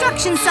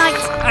construction site.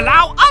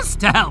 Allow us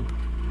to help.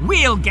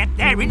 We'll get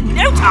there in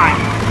no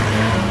time.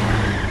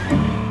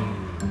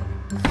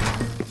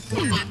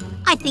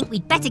 I think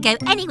we'd better go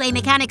anyway,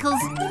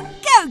 Mechanicals.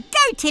 Go,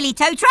 Tilly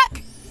Tow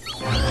Truck.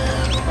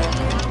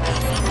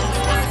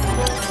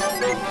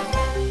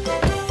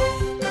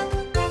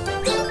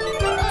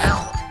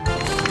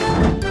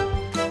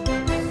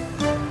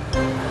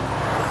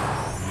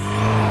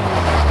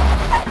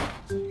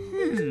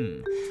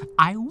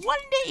 I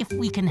wonder if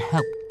we can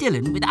help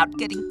Dylan without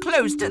getting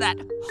close to that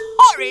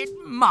horrid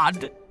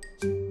mud.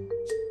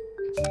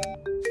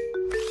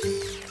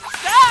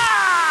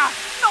 Ah!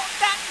 Not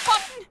that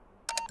button!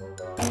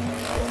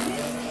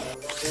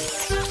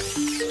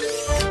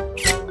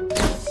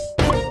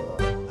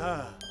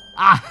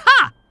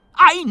 Aha!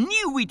 I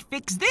knew we'd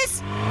fix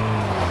this!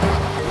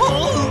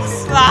 Pull,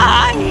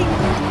 Sly!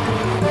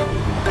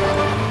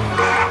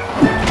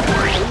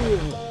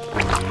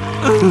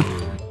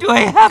 Do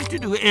I have to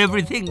do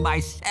everything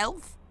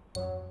myself?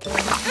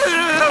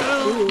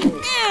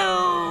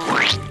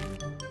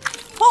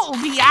 Pull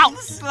me out,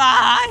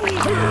 Sly!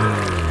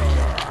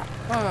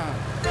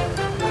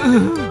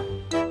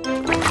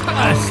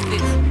 Curse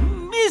this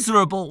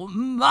miserable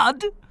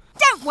mud!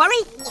 Don't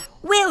worry,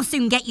 we'll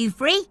soon get you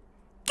free.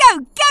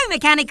 Go,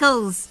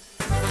 Mechanicals!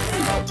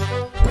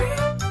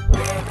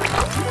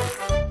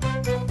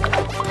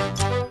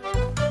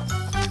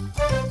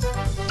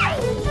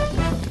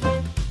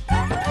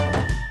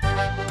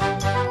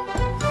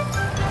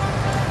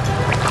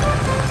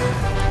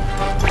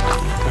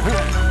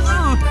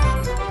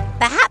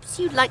 Perhaps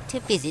you'd like to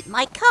visit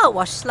my car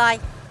wash, Sly.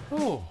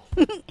 Oh.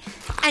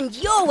 And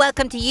you're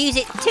welcome to use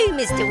it too,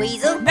 Mr.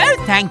 Weasel. No,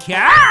 thank you.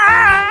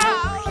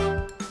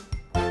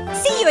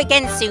 See you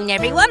again soon,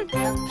 everyone.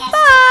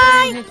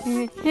 Bye!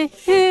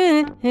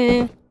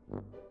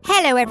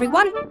 Hello,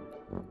 everyone.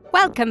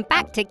 Welcome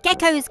back to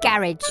Gecko's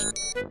Garage.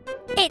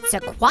 It's a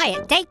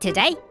quiet day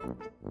today.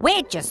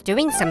 We're just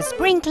doing some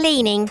spring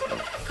cleaning.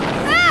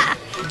 Ah!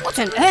 What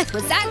on earth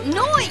was that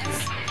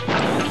noise?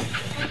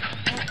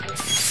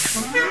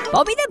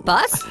 Bobby the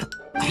Bus?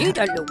 You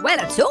don't look well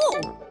at all.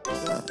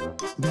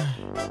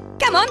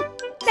 Come on,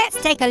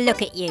 let's take a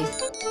look at you.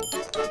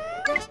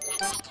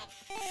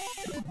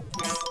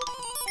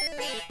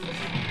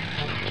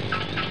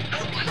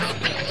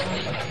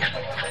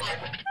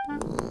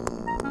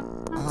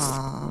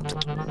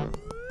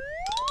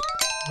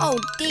 Oh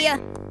dear,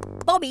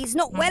 Bobby's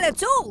not well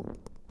at all.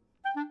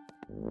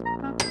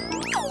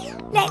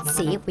 Let's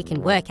see if we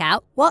can work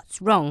out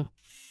what's wrong.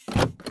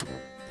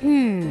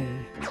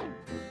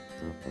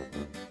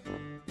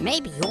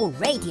 Maybe your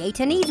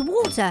radiator needs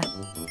water.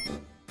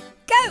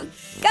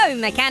 Go,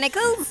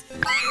 Mechanicals!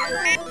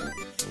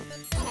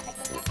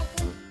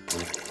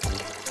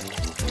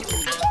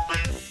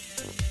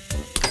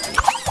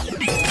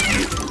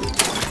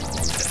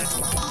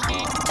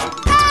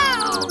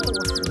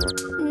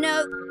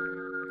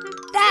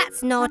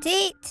 That's not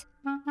it.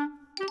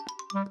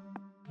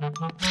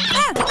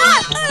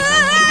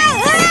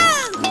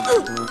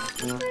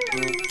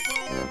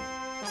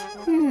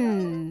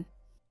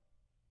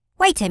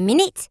 Wait a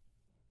minute.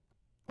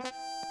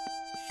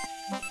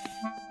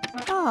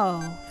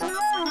 Oh.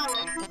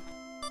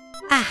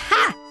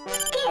 Aha!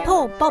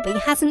 Poor Bobby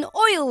has an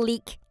oil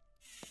leak.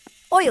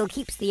 Oil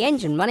keeps the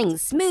engine running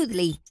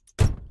smoothly.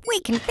 We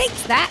can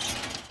fix that.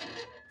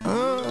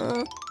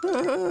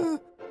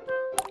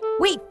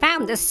 We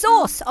found the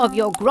source of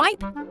your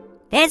gripe.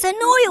 There's an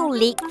oil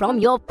leak from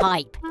your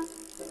pipe.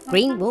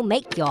 Green will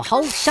make your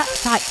hole shut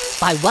tight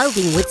by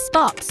welding with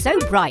sparks so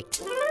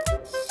bright.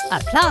 A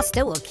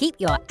plaster will keep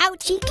your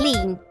ouchie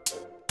clean.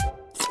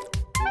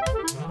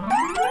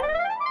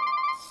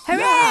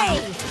 Hooray!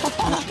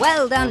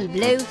 Well done,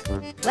 Blue.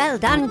 Well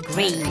done,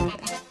 Green.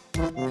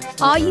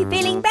 Are you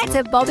feeling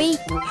better, Bobby?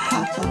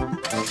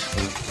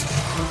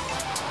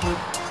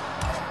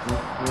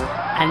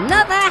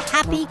 Another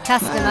happy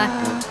customer.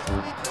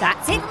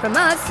 That's it from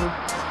us.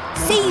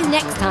 See you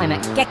next time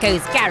at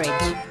Gecko's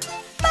Garage.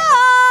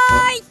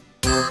 Bye!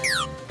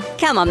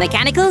 Come on,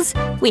 mechanicals.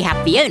 We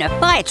have Fiona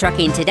fire truck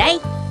in today.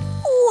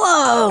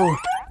 Whoa!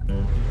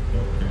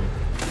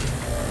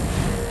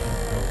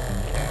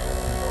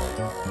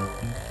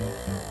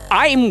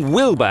 I'm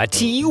Wilbur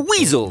T.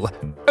 Weasel,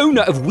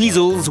 owner of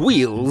Weasel's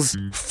Wheels,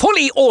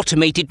 fully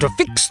automated to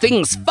fix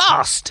things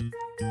fast.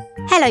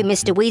 Hello,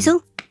 Mr.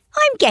 Weasel.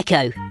 I'm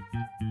Gecko.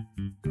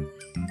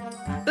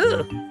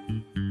 Ugh.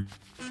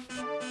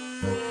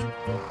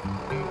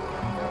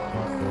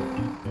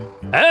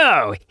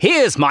 Oh,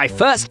 here's my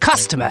first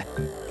customer.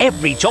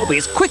 Every job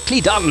is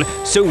quickly done,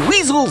 so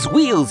Weasel's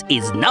Wheels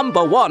is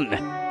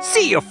 #1.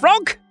 See you,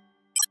 Frog.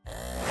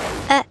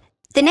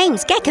 The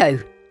name's Gecko.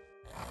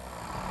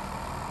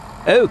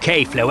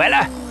 OK,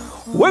 Floella.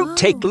 Won't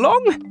take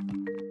long.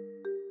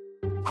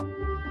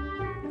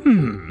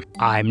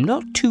 I'm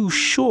not too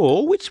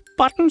sure which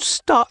button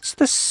starts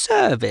the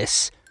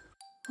service.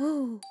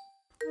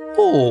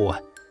 Oh,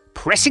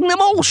 pressing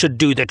them all should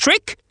do the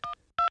trick.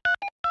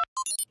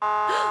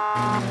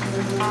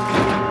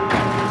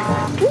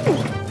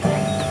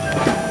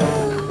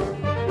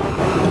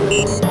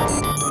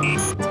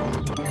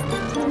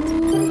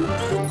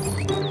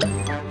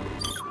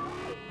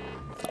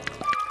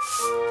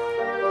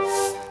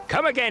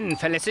 Come again,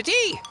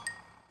 Felicity.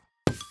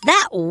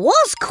 That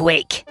was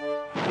quick.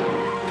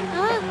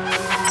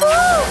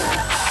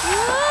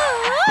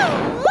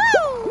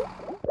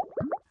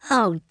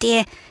 Oh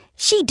dear,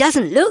 she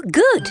doesn't look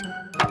good.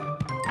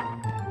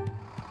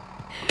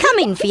 Come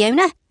in,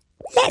 Fiona.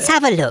 Let's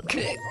have a look.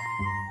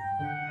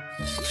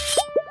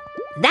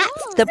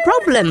 That's the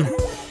problem.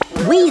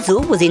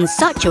 Weasel was in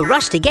such a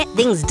rush to get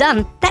things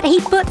done that he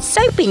put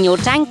soap in your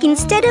tank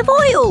instead of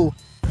oil.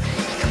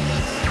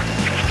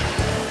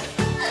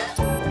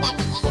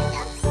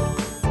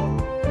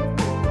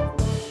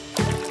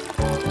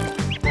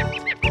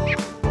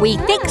 We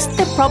fixed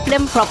the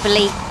problem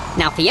properly.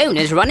 Now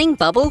Fiona's running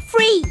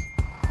bubble-free.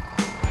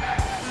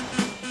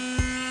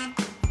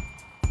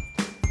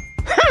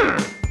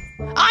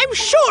 I'm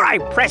sure I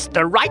pressed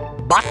the right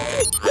button.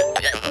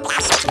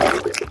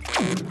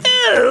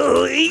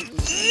 Oh,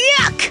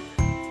 yuck!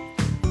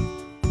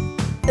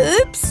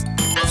 Oops.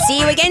 See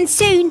you again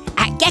soon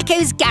at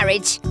Gecko's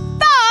Garage.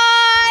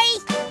 Bye!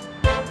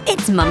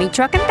 It's Mummy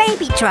Truck and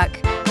Baby Truck.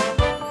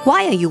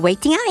 Why are you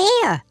waiting out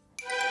here?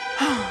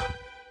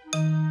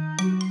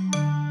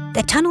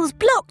 The tunnel's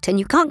blocked and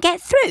you can't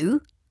get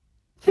through?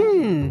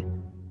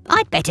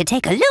 I'd better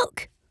take a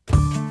look.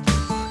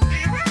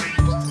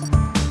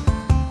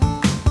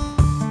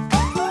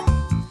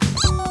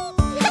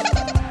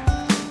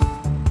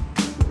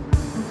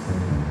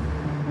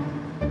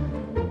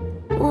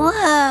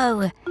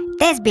 Whoa!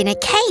 There's been a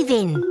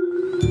cave-in.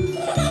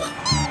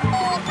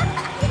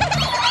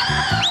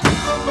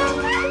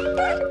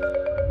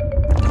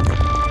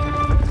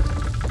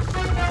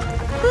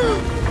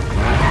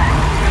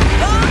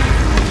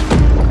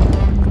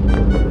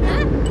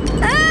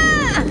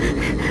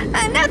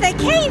 Another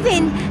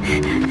cave-in!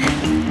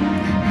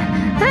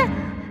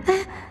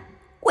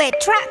 We're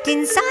trapped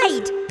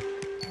inside.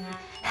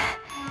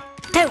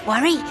 Don't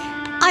worry,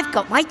 I've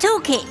got my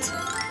toolkit.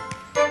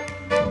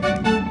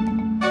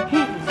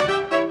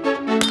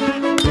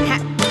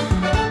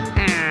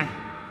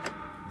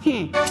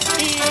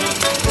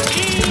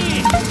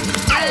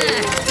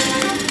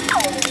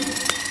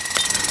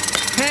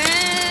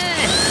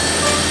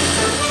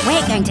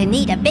 We're going to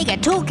need a bigger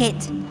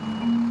toolkit.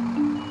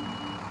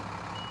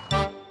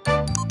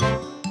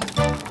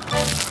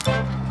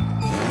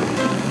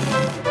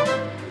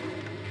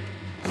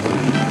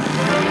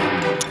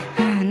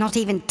 Not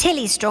even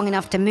Tilly's strong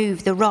enough to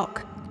move the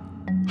rock.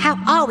 How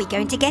are we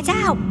going to get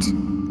out?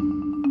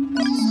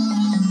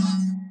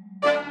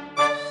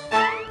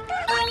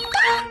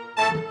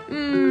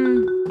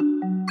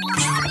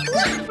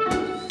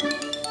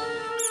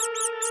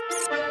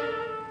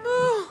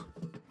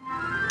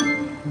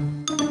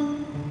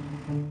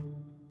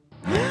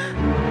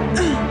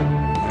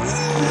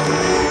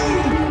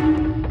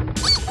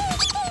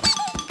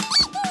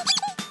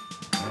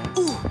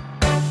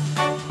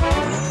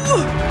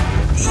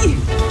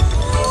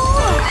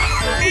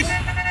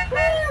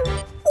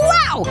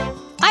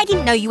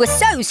 know you were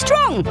so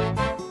strong.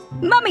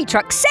 Mummy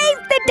Truck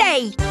saved the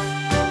day.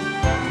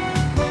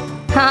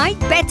 I'd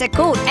better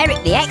call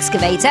Eric the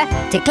excavator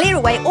to clear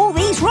away all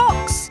these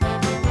rocks.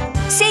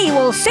 See you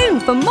all soon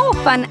for more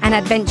fun and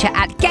adventure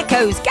at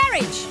Gecko's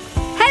garage.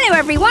 Hello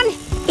everyone,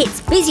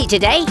 it's busy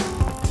today.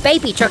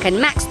 Baby Truck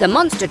and Max the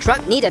monster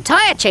truck need a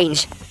tyre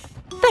change.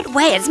 But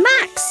where's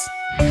Max?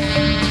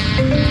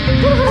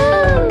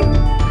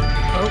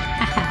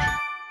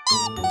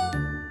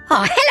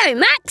 Oh, hello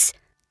Max.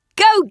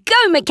 Go,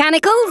 go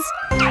mechanicals.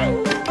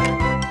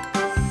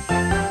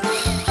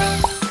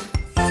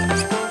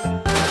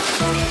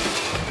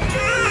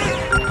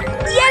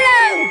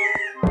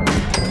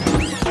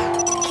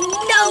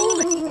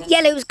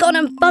 Yellow's gone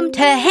and bumped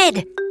her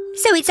head.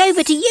 So it's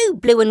over to you,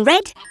 Blue and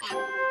Red.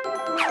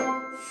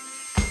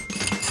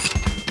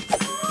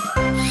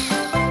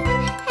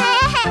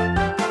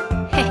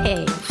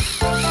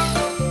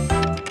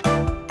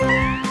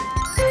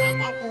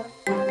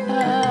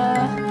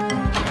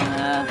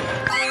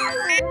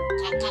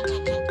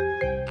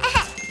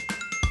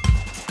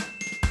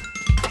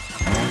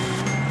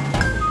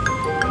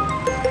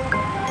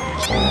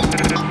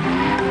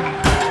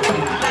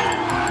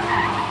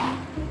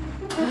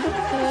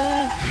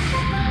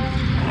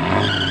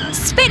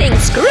 Spinning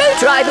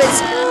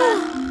screwdrivers!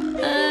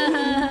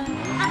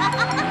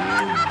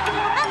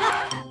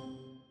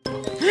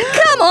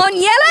 Come on,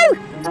 Yellow!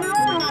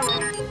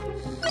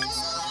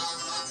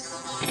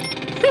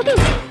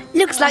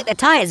 Looks like the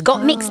tyres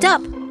got mixed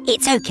up.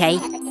 It's okay.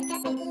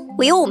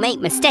 We all make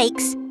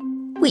mistakes.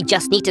 We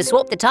just need to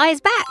swap the tyres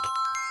back.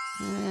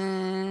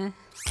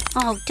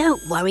 Oh,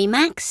 don't worry,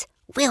 Max.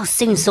 We'll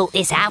soon sort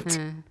this out.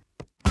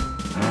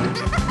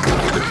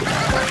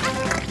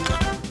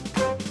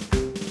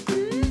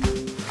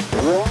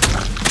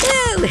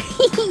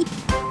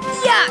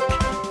 Yuck!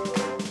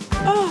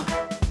 Oh.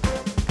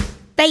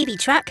 Baby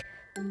Truck,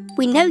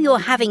 we know you're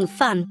having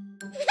fun,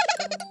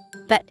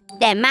 but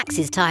they're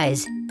Max's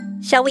tyres.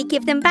 Shall we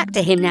give them back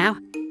to him now?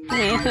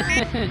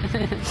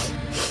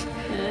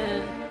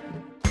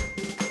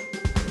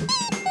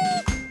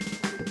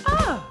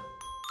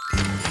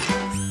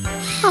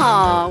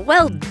 Oh,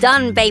 well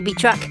done, Baby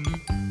Truck.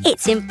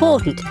 It's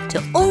important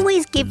to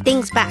always give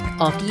things back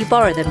after you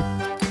borrow them.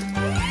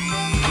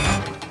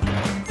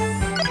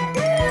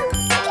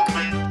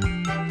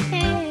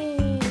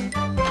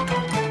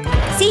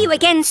 See you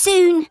again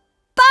soon.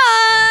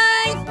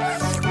 Bye!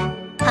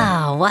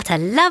 Oh, what a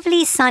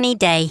lovely sunny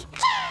day.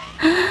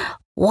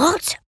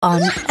 What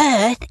on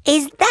earth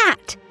is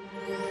that?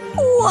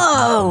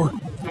 Whoa!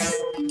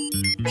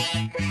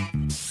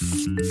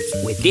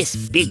 With this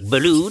big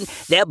balloon,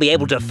 they'll be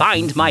able to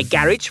find my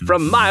garage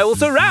from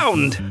miles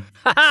around.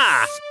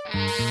 Ha-ha!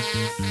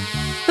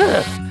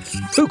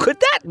 Who could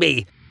that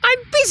be? I'm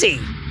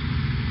busy.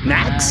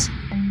 Max?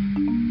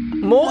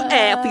 More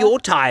air for your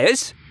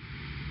tyres?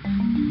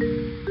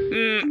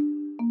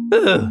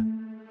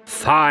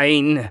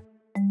 Fine.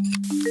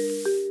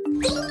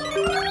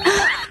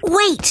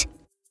 Wait!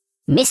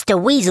 Mr.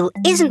 Weasel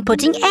isn't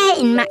putting air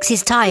in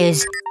Max's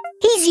tyres.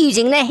 He's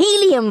using the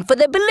helium for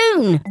the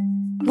balloon.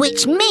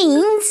 Which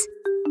means...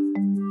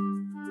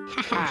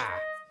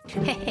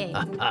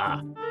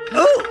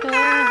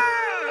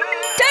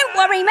 Don't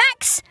worry,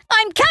 Max.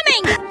 I'm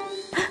coming.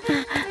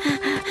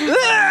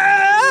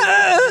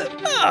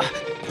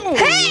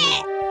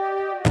 Hey!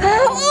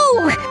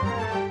 Oh!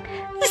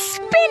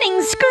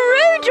 Spinning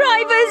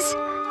screwdrivers!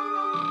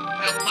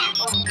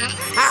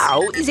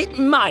 How is it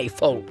my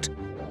fault?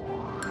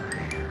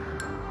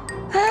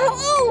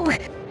 Oh!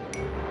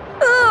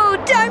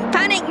 Oh, don't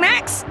panic,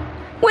 Max.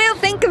 We'll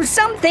think of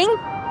something.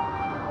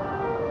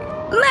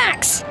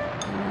 Max!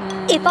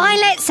 If I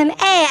let some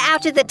air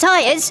out of the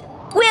tyres,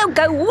 we'll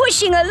go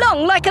whooshing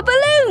along like a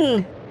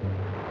balloon.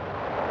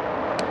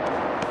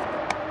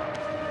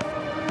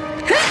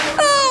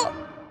 Oh!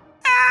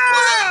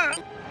 Ah!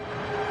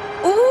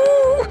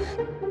 Ooh!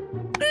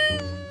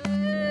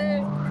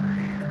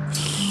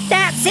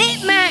 That's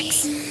it,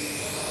 Max.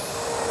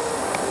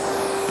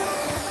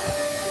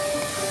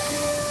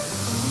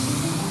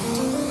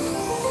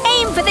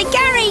 Aim for the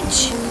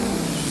garage.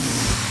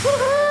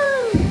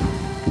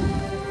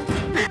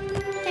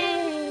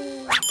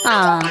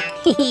 Ah,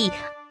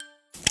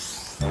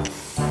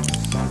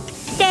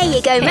 there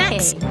you go,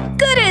 Max.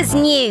 Good as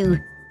new.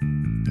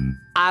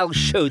 I'll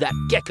show that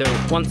Gecko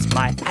once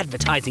my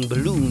advertising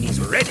balloon is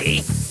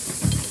ready.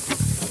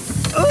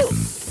 Oh!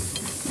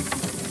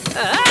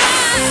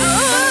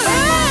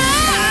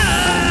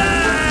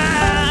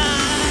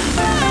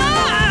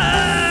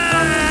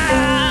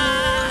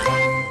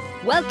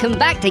 Welcome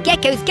back to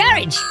Gecko's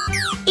garage.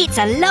 It's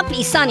a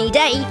lovely sunny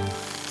day,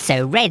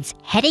 so Red's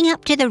heading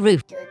up to the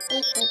roof.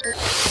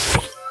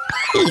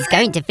 He's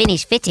going to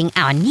finish fitting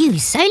our new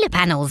solar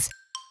panels.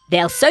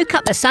 They'll soak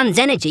up the sun's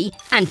energy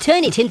and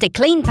turn it into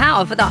clean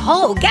power for the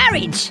whole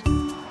garage.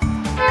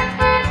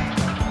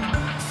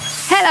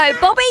 Hello,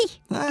 Bobby.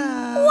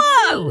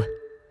 Whoa!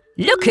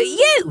 Look at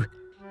you.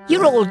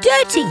 You're all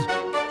dirty,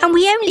 and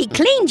we only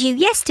cleaned you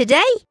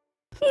yesterday.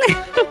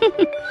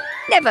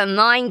 Never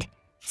mind.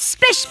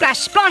 Splish,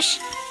 splash, splosh!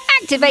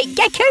 Activate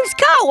Gecko's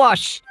car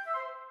wash!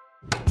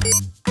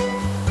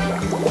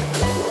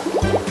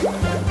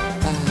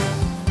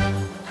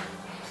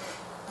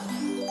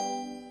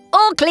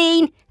 All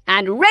clean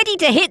and ready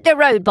to hit the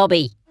road,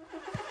 Bobby.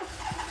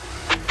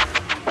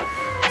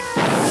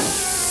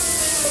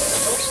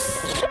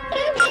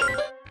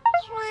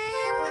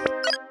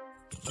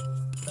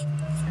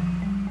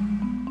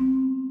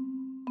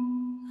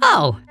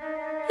 Oh,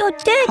 you're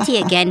dirty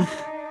again.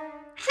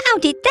 How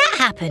did that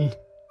happen?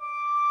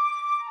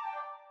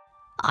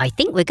 I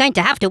think we're going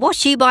to have to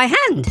wash you by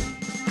hand.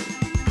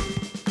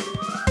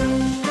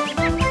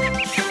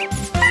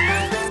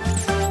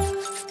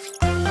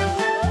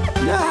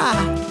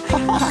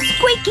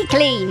 Squeaky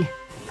clean.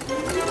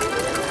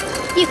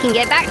 You can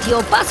get back to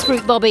your bus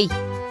route, Bobby.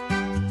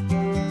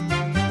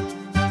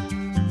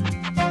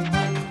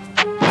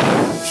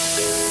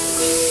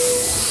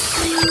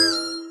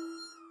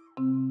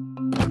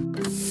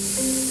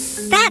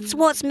 That's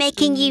what's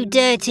making you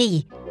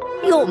dirty.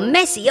 Your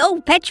messy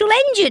old petrol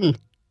engine.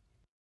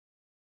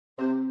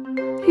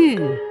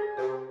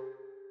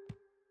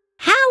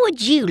 How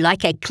would you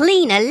like a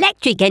clean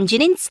electric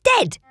engine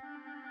instead?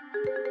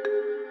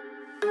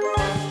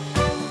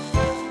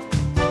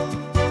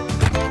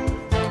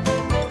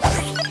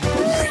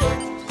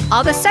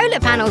 Are the solar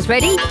panels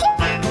ready?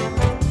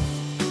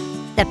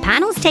 The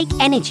panels take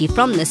energy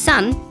from the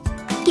sun,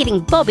 giving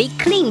Bobby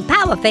clean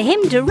power for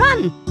him to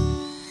run.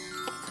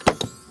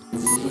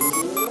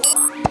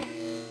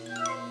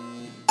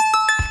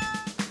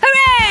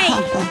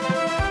 Hooray!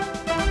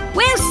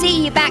 We'll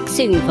see you back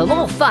soon for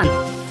more fun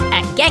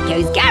at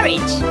Gecko's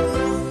garage.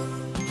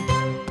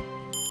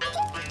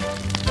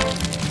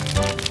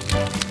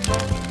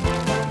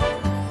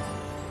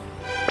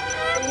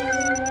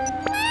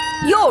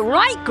 You're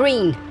right,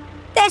 Green.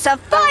 There's a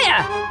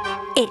fire.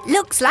 It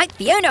looks like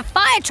Fiona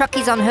fire truck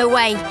is on her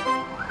way.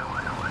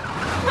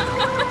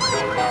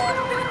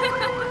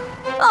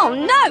 Oh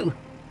no!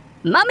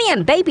 Mummy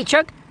and Baby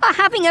Truck are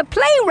having a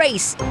play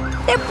race.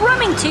 They're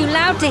brumming too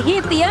loud to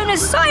hear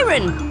Fiona's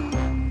siren.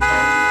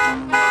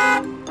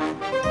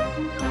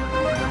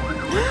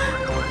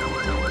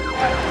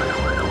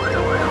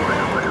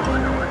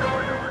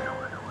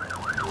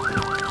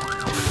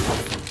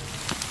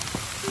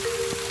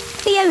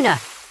 Fiona,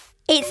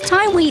 it's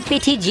time we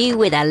fitted you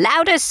with a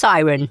louder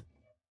siren.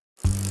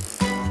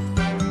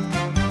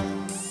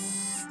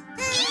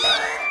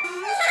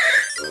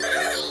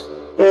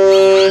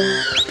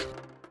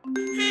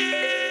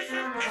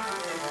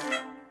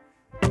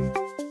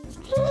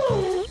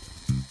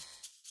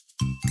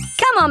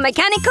 Come on,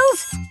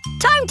 mechanicals!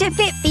 Time to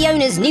fit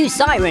Fiona's new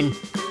siren.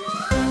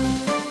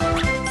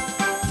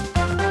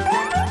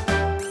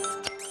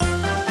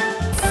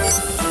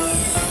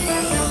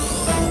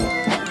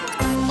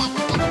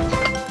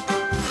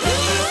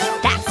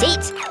 That's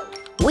it!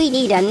 We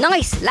need a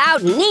nice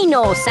loud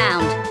nee-naw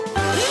sound.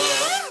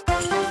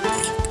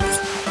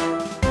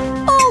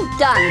 All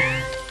done!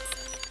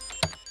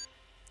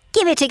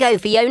 Give it a go,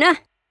 Fiona.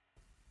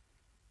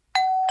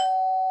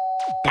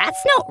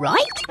 That's not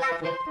right.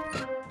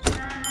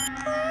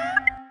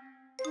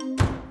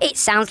 It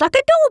sounds like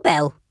a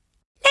doorbell.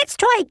 Let's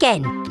try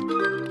again.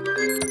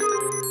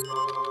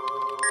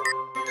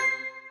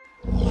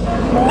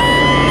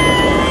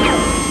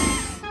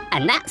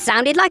 And that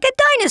sounded like a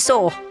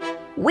dinosaur.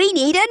 We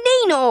need a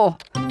nee-naw.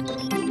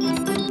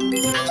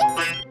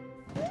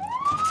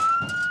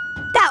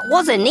 That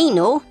was a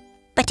nee-naw,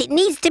 but it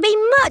needs to be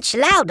much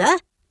louder.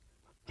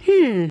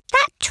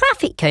 That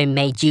traffic cone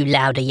made you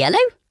louder, Yellow.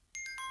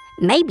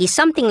 Maybe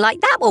something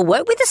like that will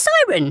work with the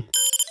siren.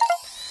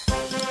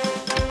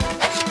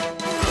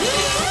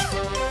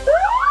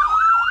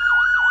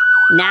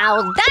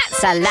 Now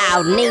that's a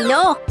loud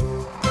nee-naw.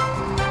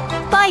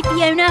 Bye,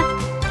 Fiona.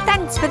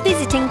 Thanks for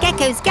visiting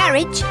Gecko's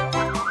garage.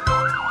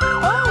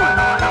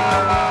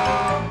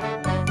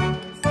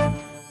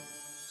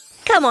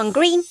 Come on,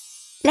 Green.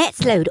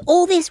 Let's load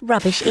all this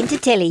rubbish into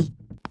Tilly.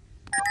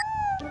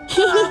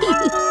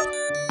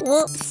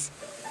 Whoops.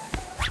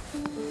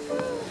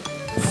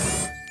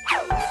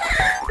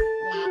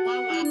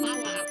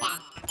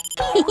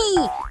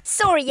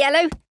 Sorry,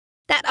 Yellow.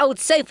 That old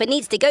sofa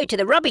needs to go to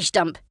the rubbish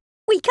dump.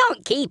 We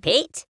can't keep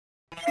it.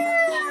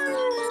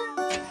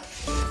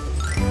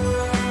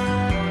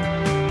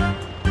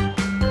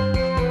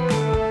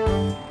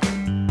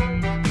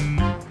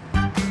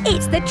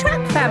 It's the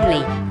Truck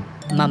family.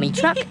 Mummy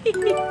Truck,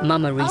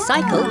 Mama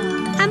Recycle,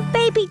 and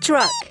Baby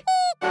Truck.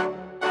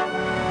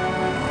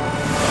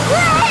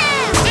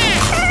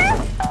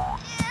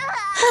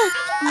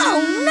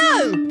 Oh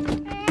no!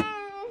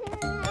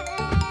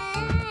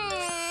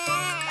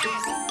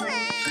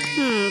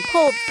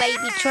 Poor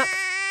Baby Truck.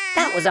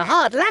 That was a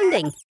hard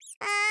landing.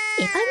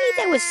 If only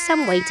there was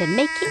some way to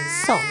make it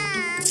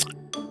soft.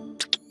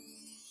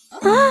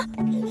 Huh?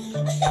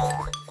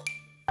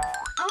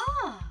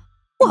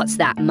 What's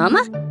that,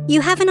 Mama?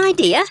 You have an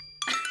idea?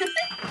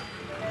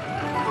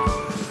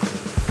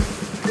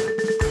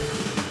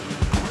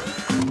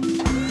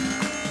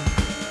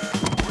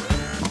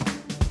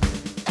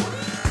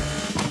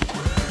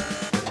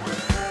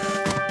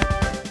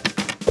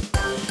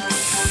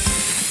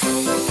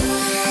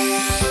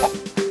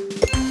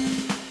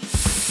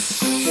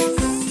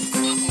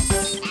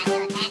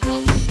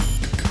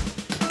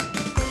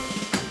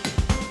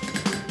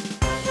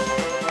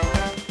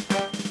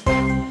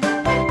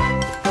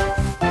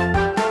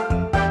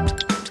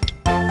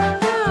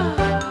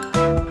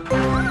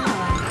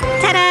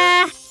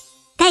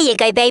 you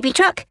go, baby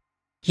truck.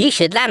 You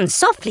should land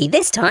softly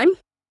this time.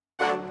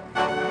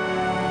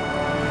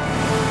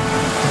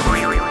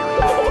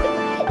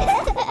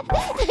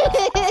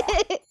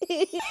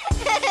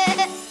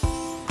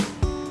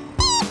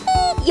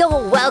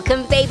 You're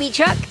welcome, baby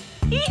truck.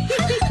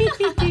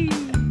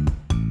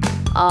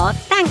 Aw,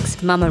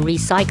 thanks, Mama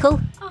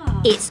Recycle.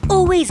 It's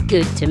always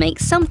good to make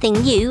something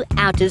new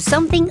out of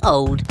something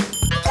old.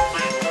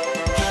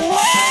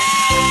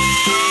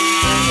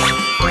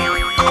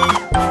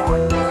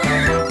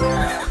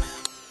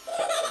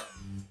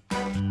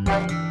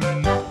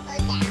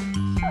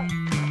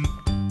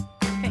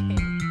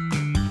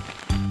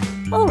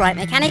 All right,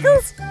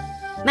 Mechanicals.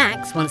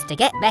 Max wants to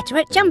get better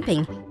at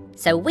jumping,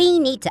 so we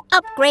need to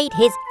upgrade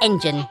his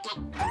engine.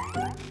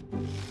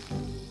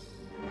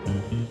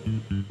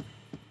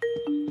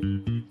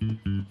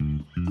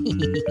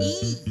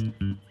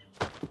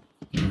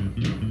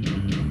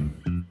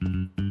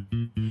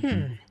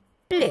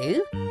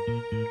 Blue,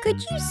 could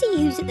you see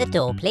who's at the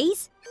door,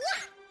 please?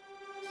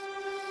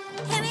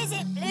 Who is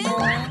it,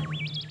 Blue?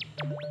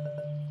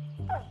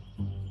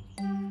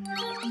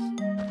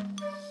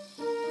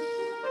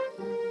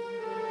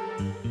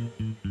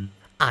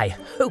 I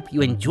hope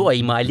you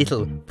enjoy my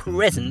little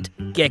present,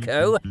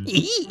 Gecko.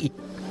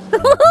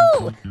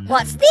 Ooh,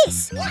 what's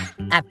this?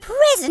 A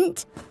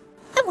present?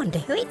 I wonder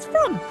who it's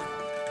from.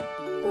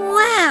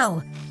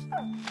 Wow!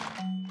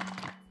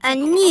 A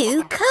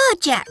new car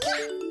jack.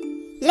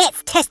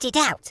 Let's test it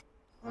out.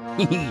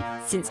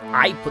 Since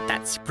I put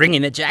that spring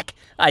in the jack,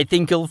 I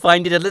think you'll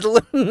find it a little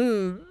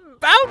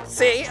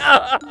bouncy.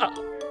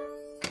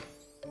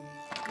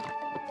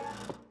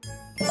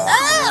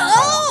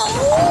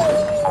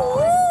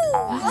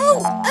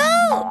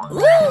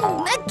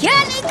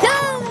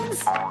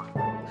 Mechanicals!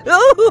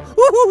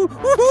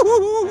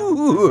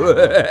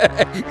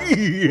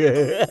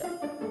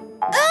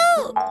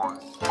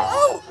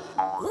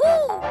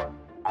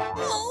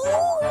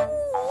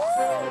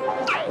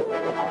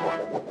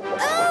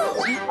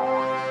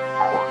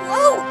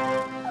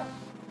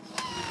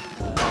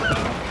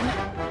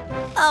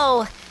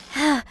 Oh,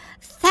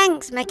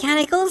 thanks,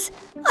 Mechanicals.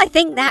 I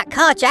think that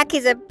car jack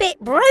is a bit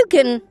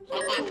broken.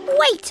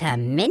 Wait a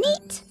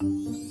minute.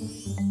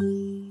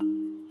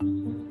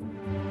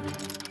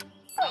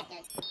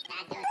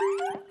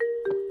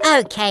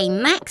 Okay,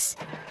 Max,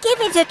 give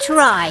it a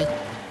try.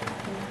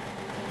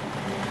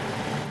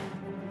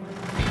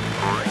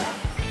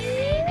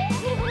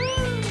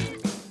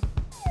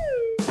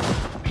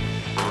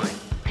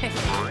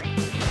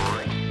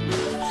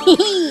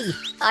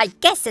 I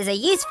guess there's a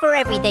use for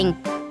everything.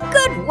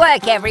 Good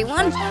work,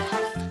 everyone.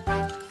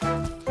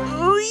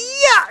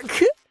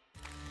 Yuck!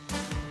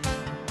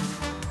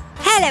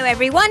 Hello,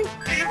 everyone.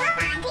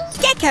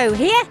 Gecko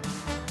here.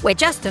 We're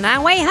just on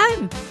our way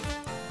home.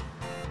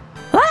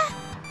 What?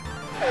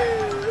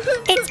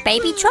 It's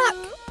Baby Truck.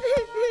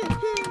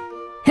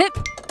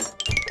 Hup.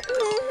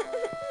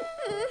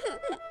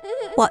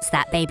 What's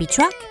that, Baby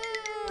Truck?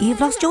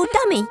 You've lost your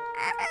dummy.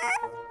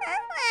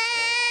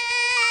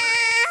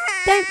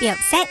 Don't be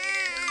upset.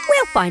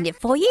 We'll find it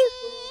for you.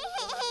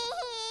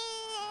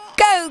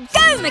 Go,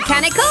 go,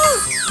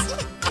 Mechanicals!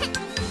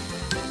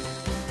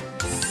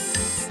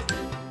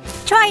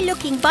 Try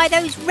looking by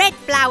those red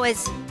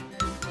flowers.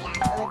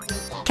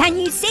 Can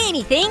you see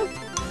anything?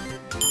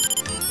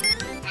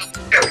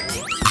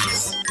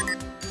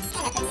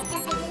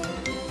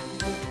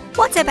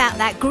 What about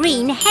that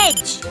green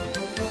hedge?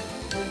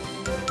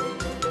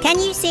 Can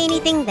you see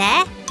anything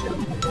there?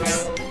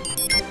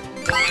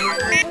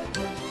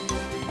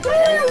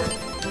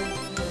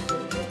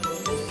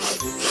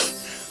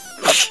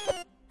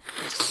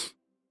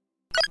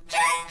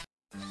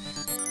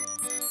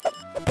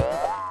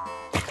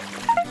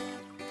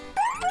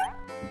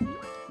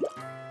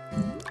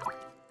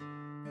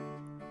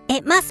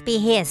 It must be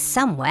here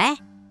somewhere.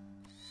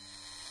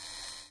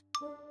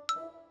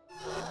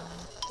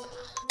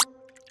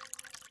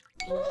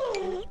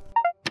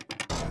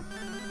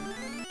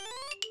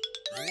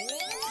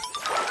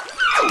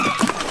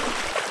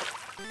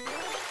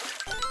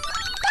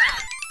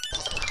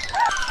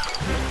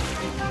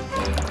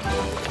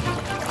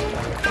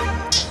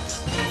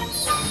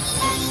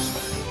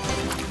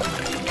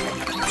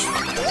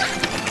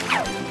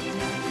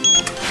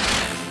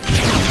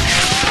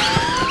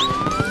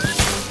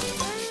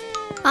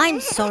 I'm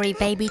sorry,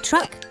 Baby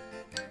Truck.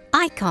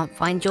 I can't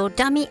find your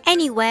dummy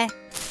anywhere.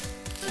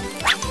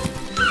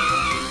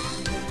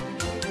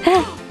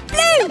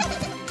 Blue!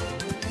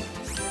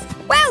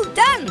 Well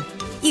done!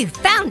 You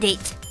found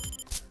it!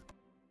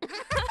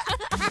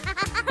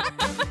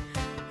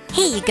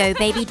 Here you go,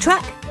 Baby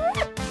Truck.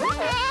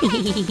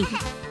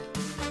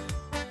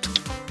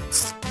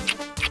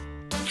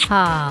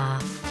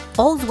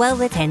 All's well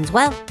that ends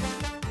well.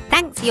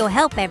 Thanks for your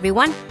help,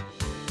 everyone.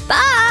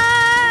 Bye!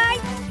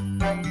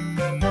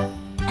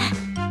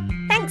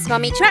 Thanks,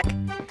 Mummy Truck.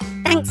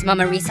 Thanks,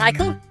 Mama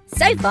Recycle.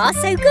 So far,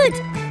 so good.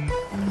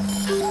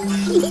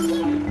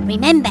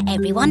 Remember,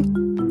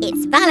 everyone,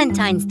 it's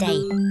Valentine's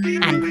Day,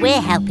 and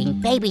we're helping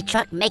Baby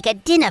Truck make a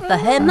dinner for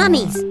her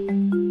mummies.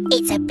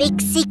 It's a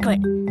big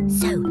secret,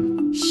 so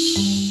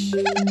Shh.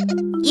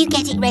 You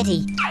get it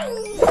ready.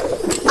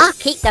 I'll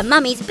keep the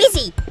mummies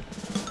busy.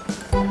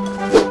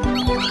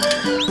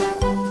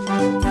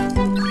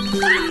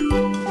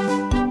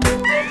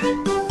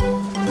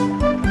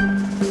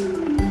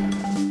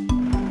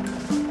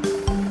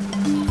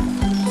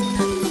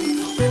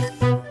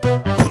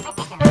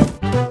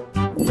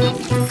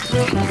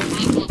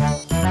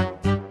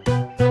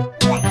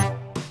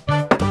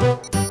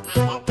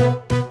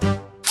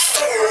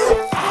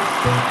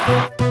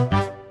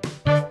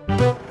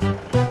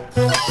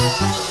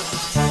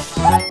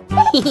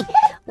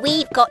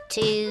 We've got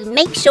to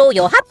make sure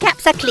your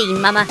hubcaps are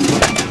clean, Mama.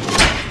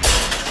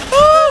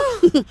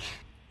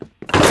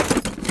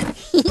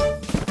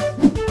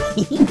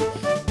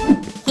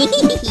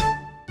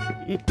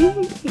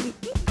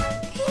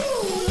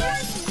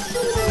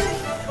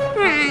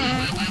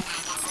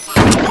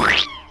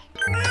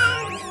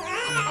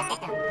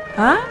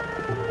 Huh?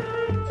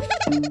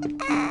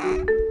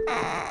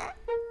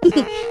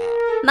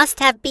 Must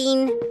have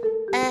been,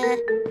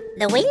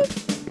 the wind?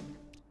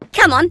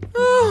 Come on,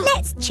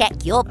 let's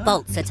check your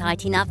bolts are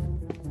tight enough.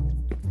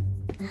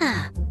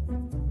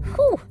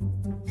 Whew.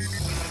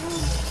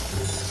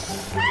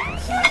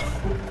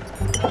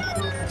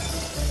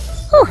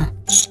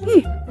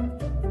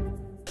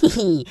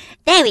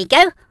 There we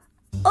go.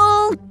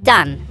 All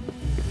done.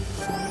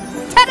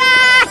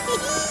 Ta-da!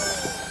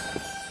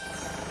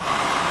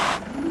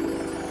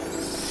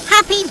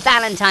 Happy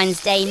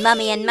Valentine's Day,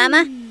 Mummy and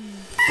Mama.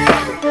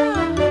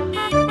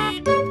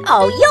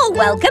 Oh, you're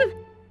welcome.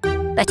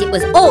 But it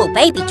was all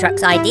Baby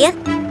Truck's idea.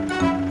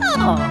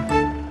 Oh.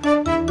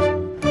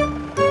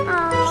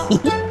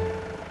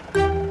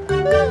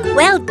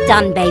 Well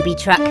done, Baby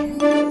Truck.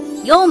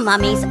 Your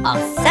mummies are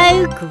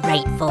so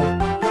grateful.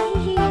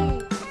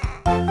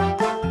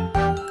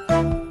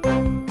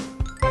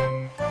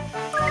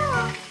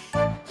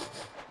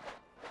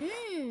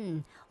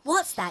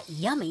 What's that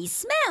yummy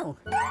smell?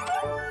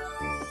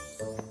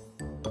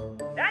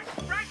 That's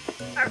right,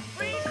 a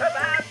free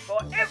kebab for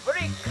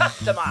every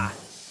customer.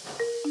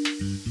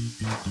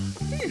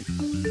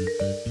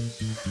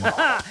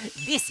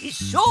 This is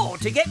sure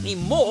to get me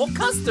more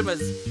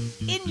customers.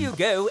 In you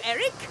go,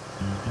 Eric.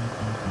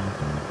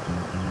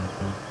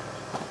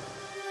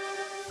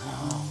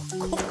 Oh,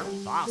 cook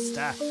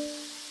faster.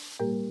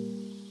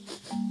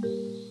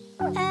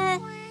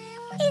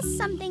 Is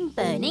something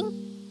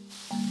burning?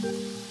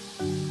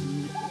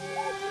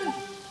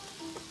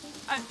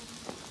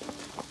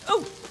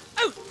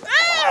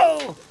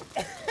 Ow!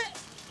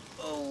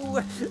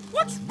 Oh,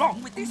 what's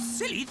wrong with this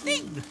silly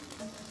thing?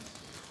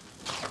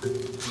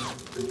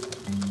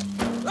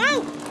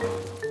 Oh!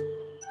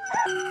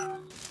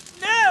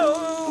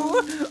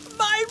 No!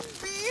 My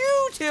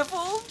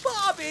beautiful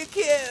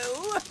barbecue!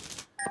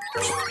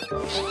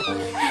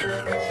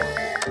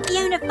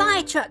 Fiona,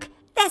 fire truck!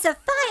 There's a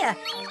fire!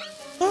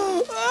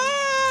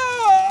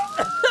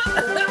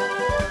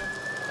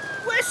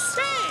 We're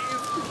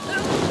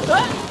saved!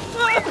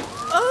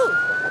 Oh!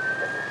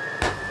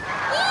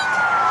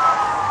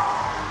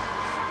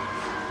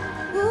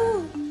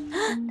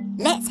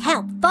 Let's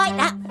help fight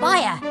that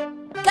fire!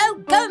 Go,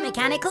 go,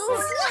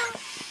 mechanicals!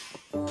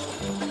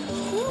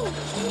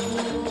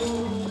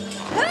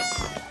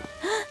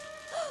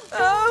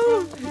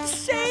 Oh!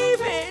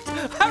 Save it!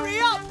 Hurry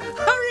up!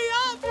 Hurry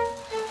up!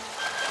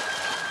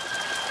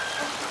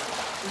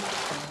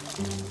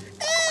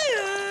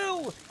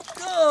 Ew!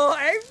 Oh,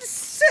 I'm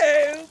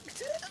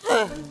soaked!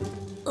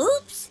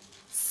 Oops!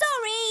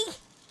 Sorry!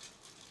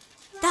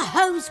 The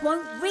hose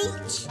won't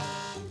reach.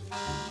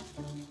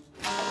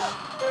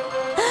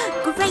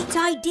 Great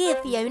idea,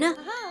 Fiona.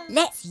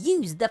 Let's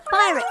use the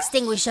fire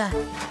extinguisher.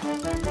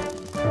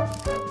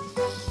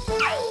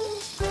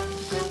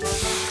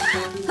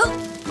 Oh,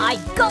 I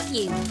got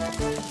you.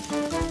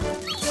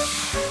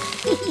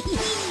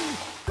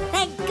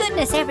 Thank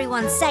goodness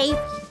everyone's safe.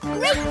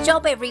 Great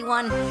job,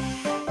 everyone.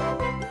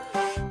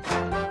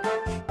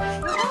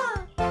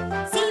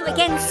 See you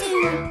again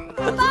soon.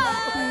 Bye.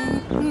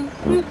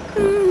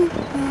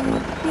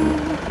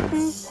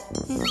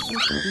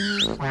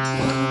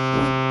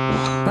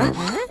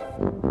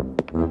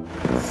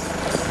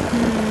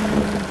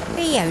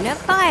 Fiona,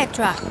 fire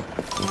truck.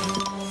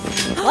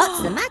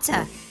 What's the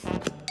matter?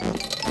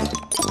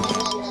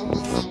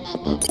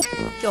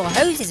 Your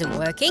hose isn't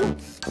working.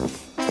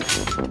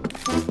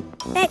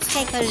 Let's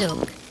take a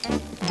look.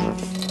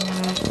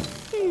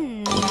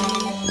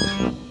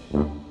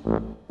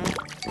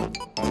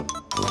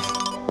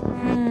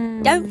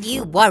 Don't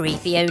you worry,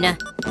 Fiona.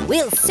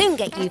 We'll soon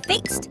get you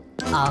fixed.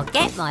 I'll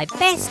get my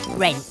best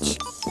wrench.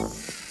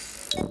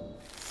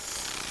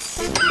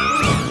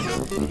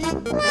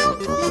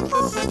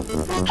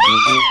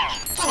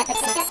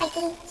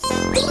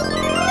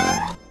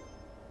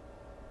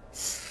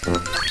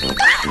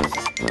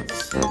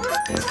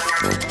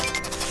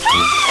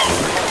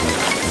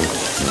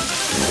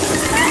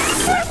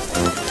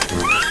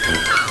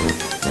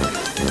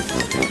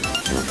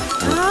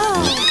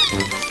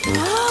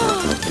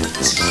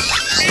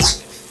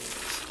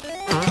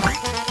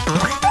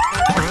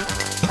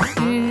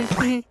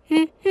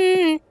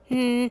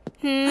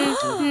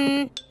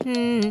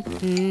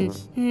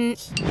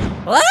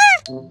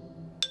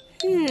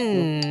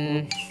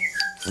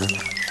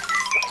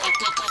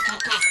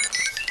 Come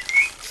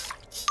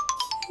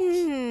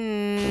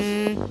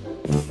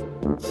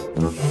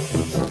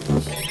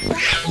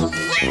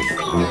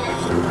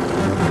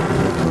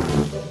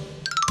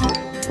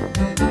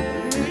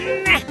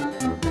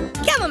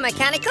on,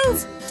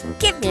 Mechanicals.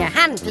 Give me a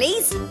hand,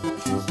 please.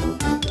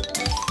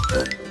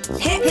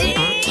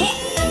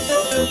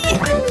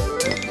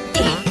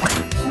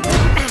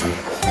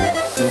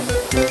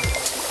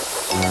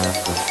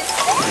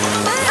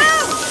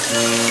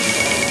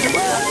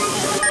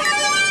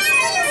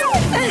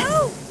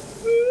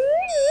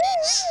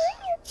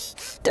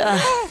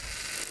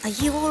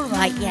 Are you all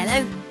right,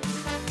 Yellow?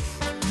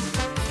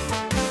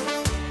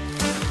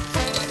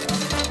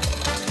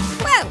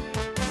 Well,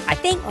 I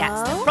think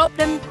that's the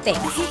problem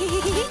fixed.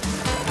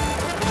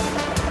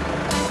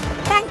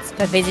 Thanks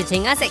for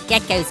visiting us at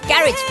Gecko's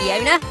garage,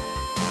 Fiona.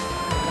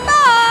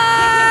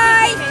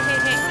 Bye!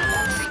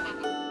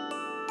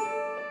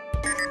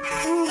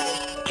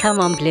 Come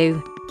on,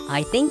 Blue.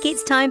 I think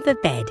it's time for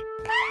bed.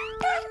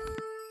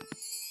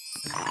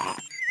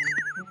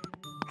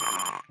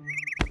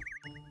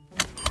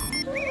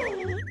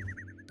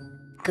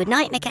 Good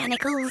night,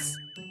 Mechanicals.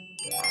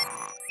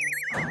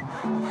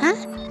 Huh?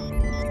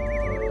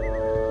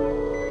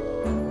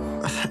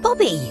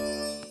 Bobby,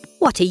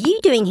 what are you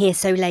doing here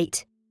so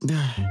late?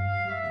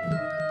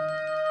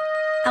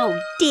 Oh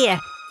dear,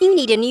 you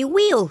need a new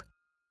wheel.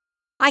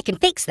 I can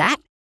fix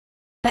that,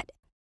 but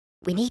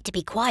we need to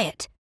be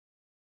quiet.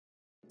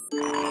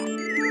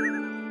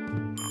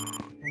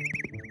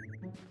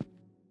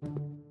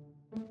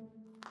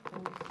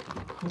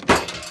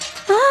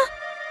 Huh?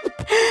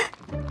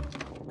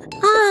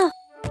 Ah!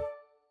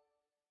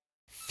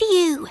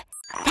 Phew!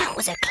 That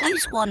was a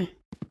close one.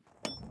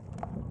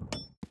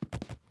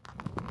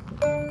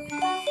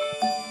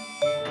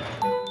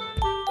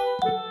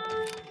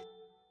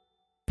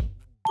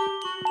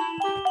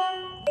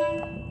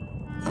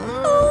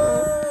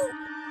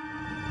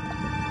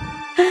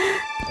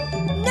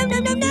 No, no,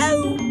 no,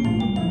 no!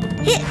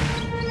 Hit!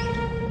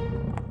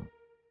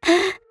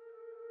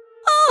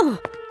 Oh!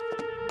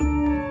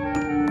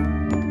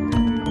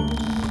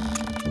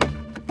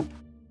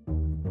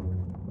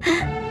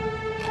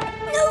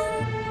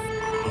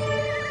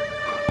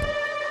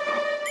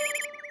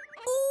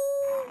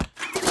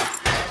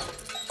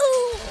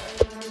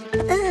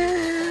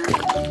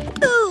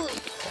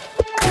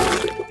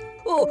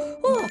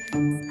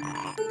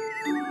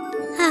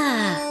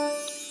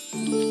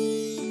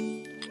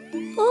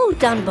 All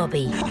done,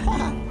 Bobby.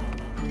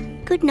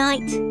 Good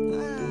night.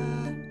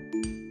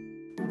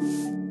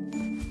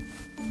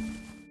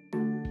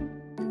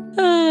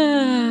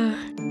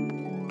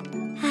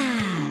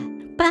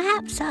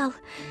 Perhaps I'll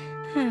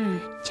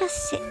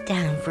just sit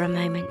down for a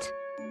moment.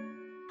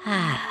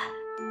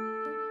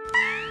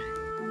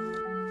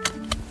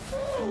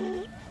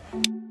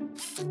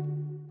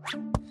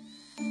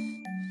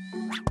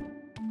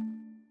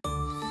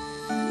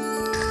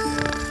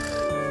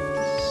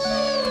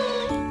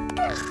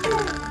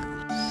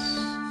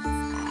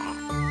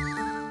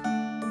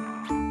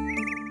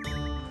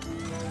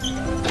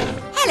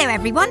 Hello,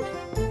 everyone.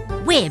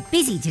 We're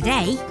busy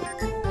today.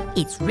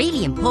 It's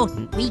really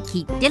important we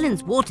keep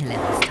Dylan's water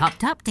levels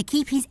topped up to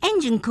keep his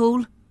engine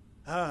cool.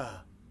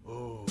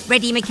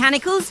 Ready,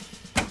 Mechanicals?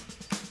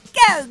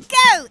 Go,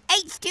 go,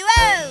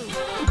 H2O!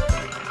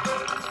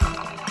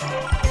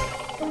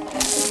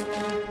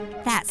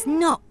 That's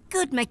not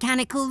good,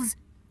 Mechanicals.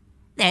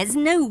 There's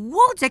no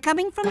water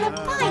coming from the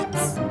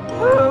pipes.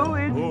 Oh,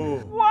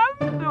 it's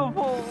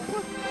wonderful.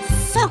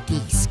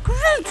 Soggy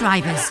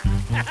screwdrivers.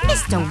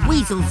 Mr.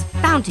 Weasel's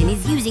fountain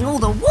is using all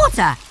the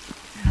water.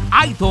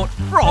 I thought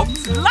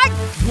frogs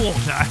liked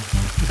water.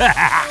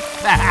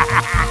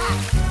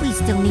 We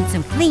still need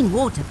some clean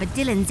water for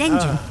Dylan's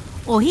engine,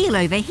 or he'll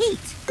overheat.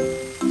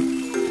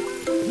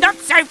 Not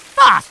so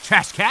fast,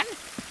 trash can.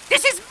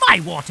 This is my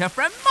water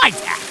from my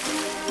tap.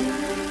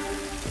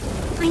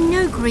 I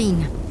know,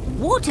 Green.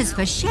 Water's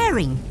for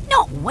sharing,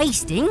 not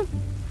wasting.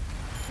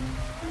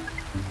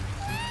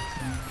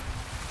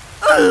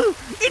 Oh,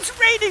 it's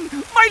raining.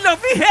 My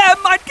lovely hair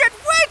might get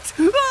wet.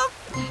 Oh.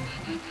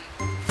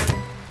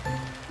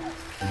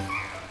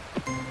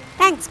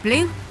 Thanks,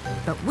 Blue.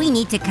 But we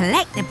need to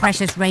collect the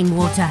precious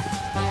rainwater.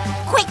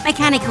 Quick,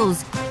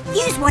 Mechanicals!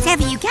 Use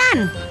whatever you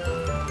can!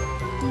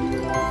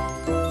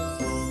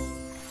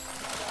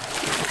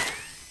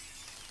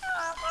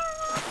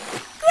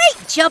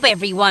 Great job,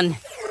 everyone!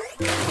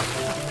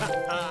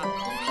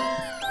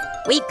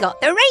 We've got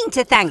the rain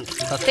to thank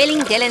for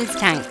filling Dylan's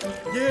tank.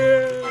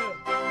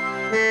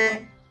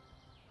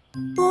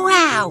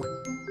 Wow!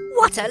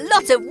 What a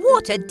lot of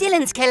water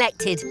Dylan's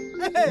collected.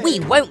 We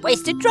won't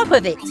waste a drop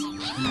of it.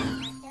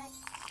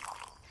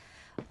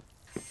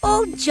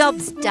 All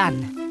jobs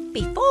done.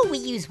 Before we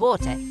use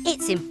water,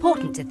 it's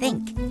important to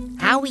think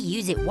how we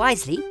use it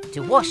wisely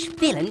to wash,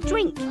 fill and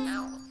drink.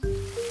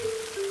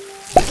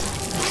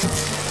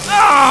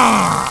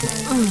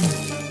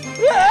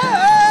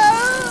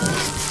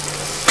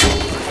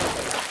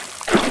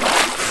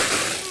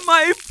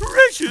 My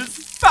precious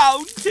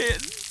fountain.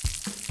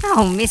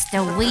 Oh,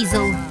 Mr.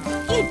 Weasel,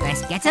 you'd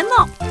best get a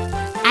mop.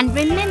 And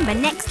remember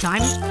next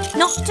time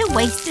not to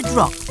waste a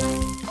drop.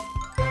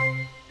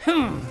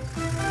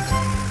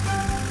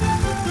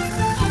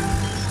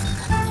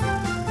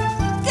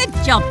 Good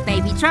job,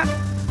 baby truck.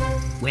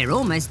 We're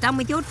almost done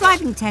with your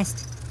driving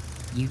test.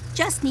 You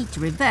just need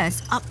to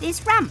reverse up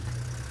this ramp.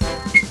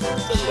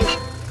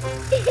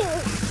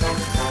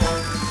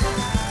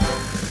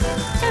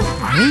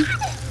 Don't worry.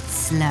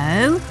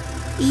 Slow.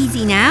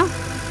 Easy now.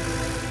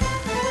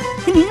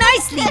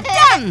 Nicely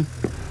done!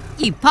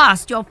 You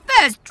passed your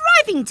first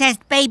driving test,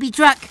 baby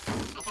truck.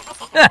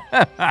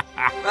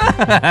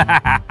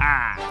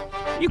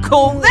 You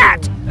call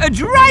that a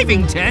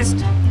driving test?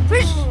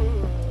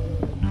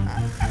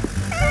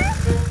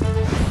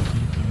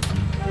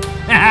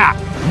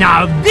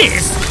 Now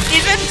this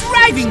is a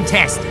driving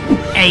test.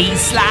 Eh,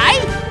 Sly?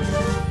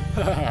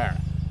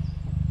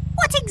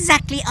 What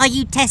exactly are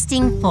you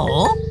testing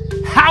for?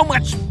 How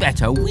much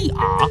better we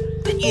are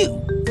than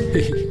you.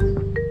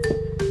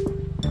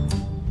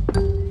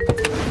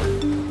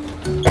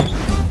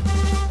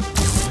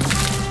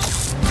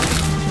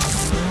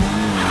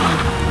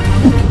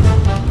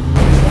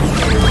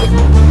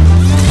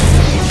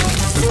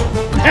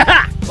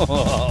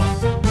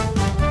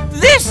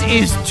 This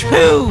is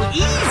too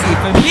easy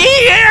for me.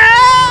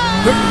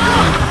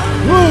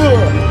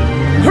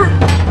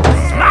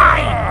 Sly,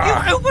 you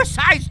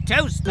oversized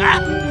toaster.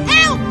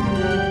 Help!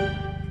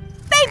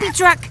 Baby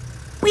truck,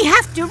 we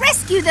have to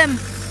rescue them.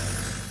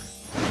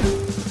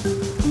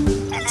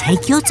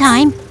 Take your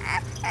time.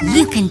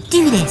 You can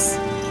do this.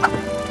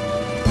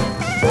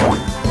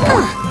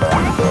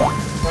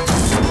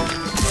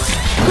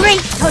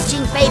 Great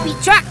touching, baby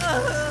truck.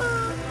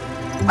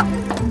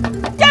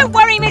 Don't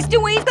worry, Mr.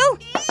 Weasel.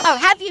 I'll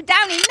have you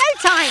down in no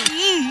time.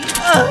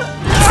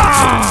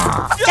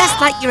 Just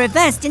like you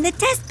reversed in the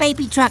test,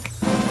 baby truck.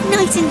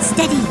 Nice and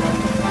steady.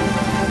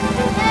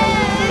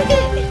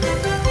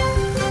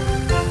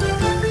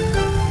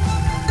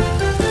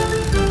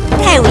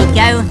 There we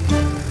go.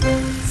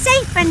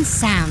 Safe and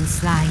sound,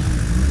 Sly.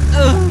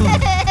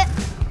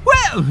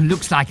 Well,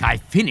 looks like I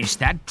finished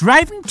that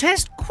driving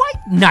test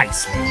quite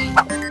nicely.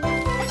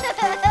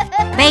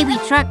 Baby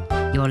truck,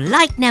 you're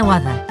like no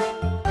other.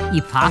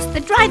 You passed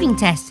the driving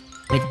test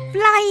with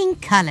flying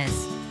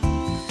colours.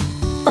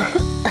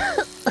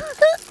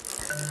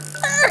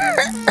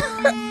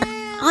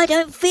 I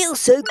don't feel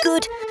so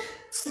good.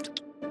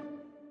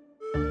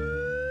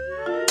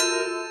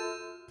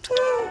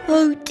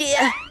 Oh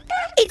dear,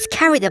 it's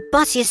carry the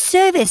bus's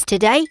service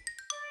today.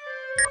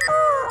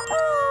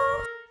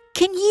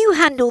 Can you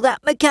handle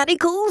that,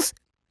 mechanicals?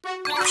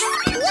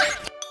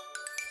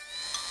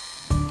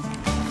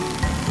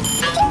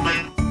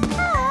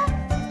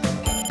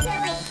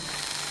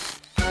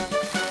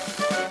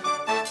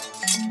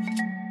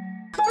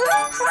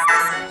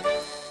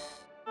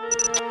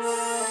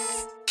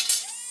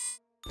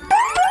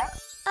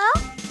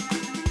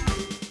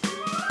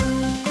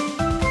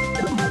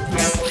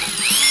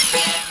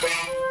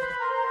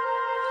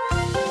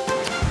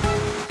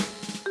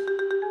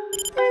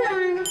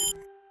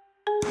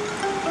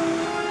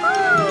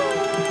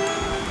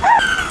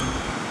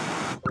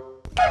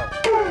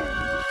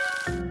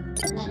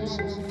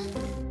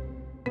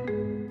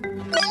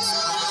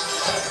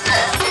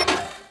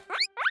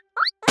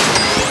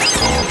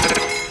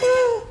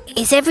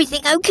 Is everything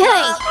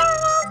okay?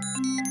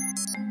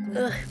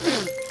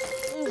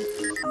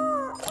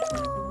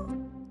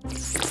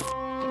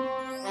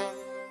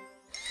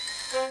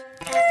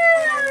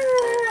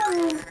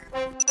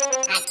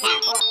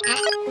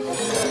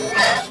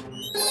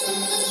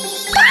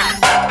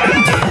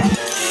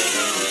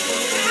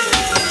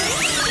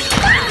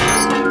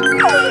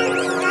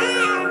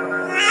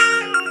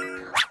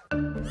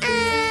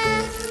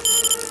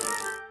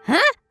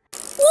 Huh?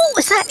 What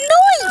was that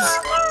noise?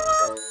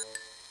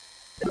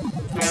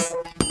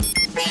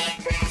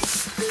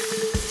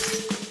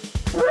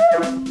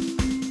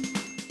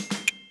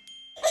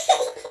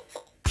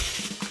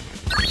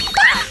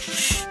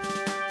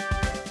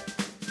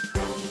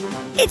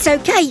 It's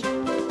okay.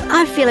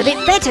 I feel a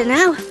bit better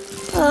now.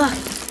 Huh?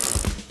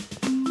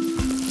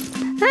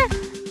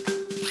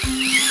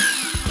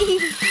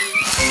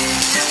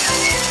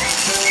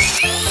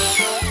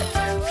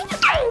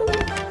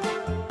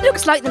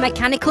 Looks like the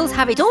mechanicals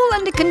have it all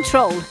under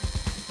control.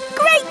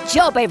 Great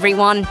job,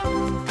 everyone.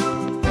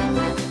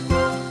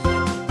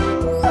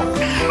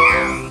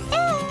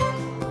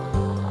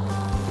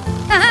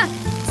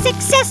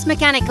 Success,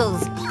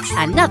 mechanicals.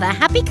 Another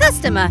happy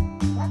customer.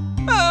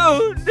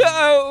 Oh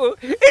no!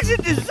 It's a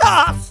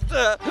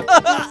disaster!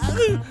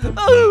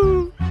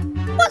 Oh.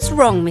 What's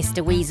wrong,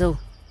 Mr. Weasel?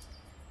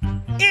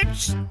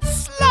 It's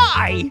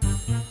Sly!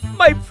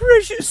 My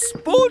precious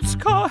sports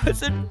car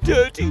has a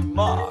dirty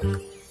mark.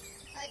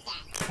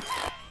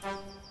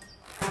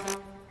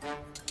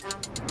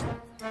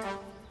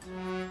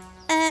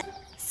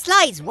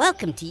 Sly's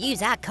welcome to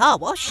use our car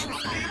wash.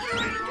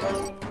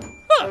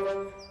 Huh.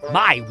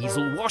 My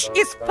weasel wash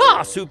is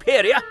far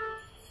superior.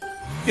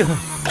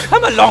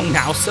 Come along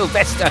now,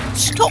 Sylvester.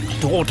 Stop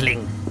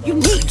dawdling. You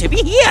need to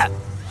be here.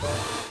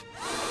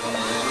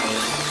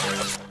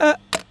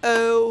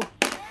 Uh-oh.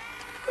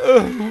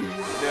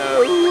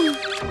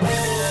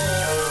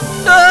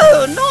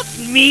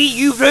 me,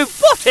 you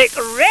robotic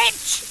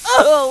wretch!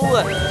 Oh!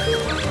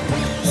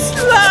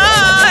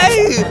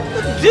 Sly!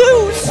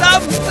 Do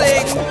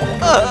something!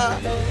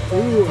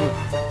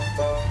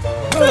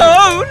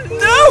 Oh,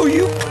 no,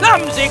 you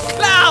clumsy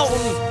clown!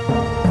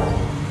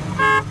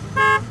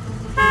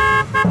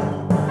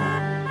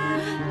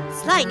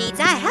 Sly needs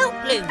our help,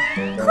 Blue.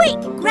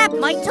 Quick, grab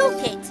my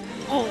toolkit.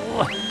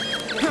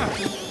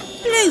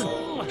 Blue,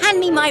 hand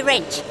me my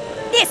wrench.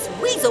 This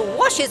weasel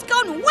washer's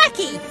gone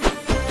wacky.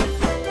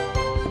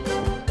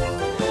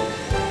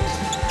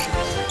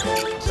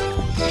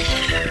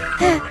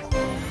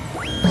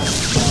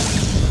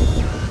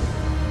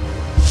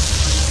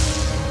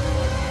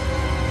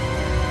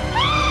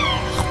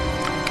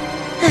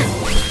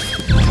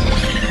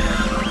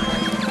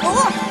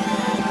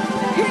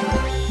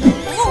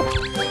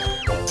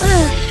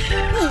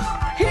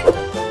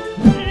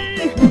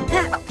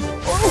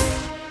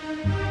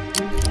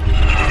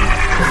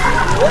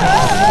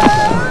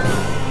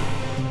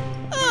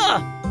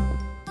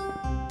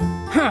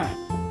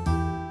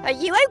 Are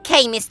you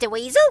okay, Mr.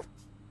 Weasel?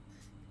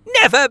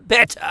 Never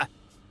better.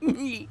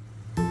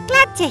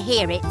 Glad to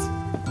hear it.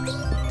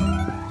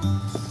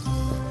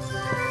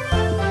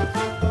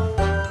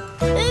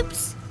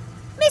 Oops,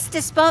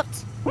 Mr. Spot.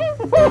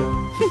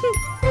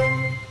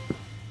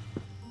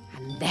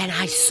 And then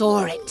I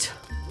saw it,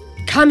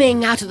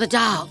 coming out of the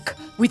dark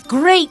with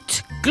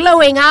great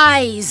glowing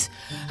eyes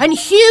and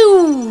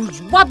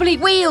huge wobbly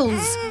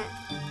wheels.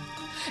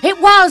 It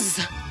was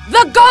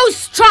the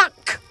ghost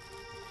truck!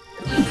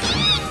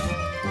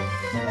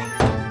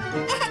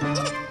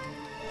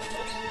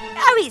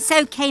 Oh, it's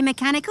okay,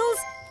 Mechanicals.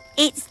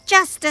 It's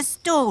just a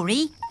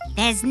story.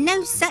 There's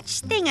no such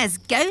thing as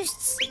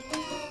ghosts.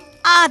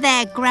 Are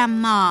there,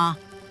 Grandma?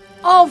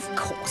 Of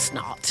course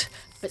not.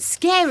 But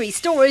scary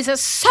stories are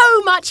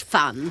so much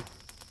fun.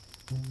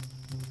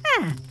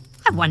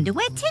 I wonder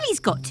where Tilly's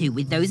got to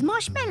with those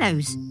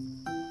marshmallows.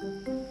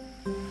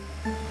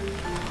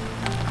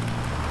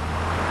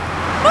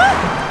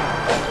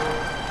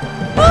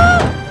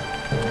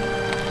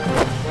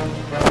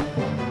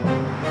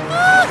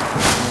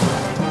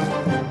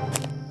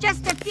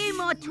 Just a few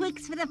more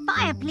twigs for the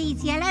fire,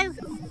 please, Yellow.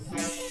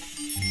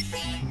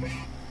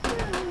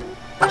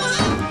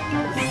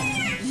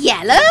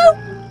 Yellow?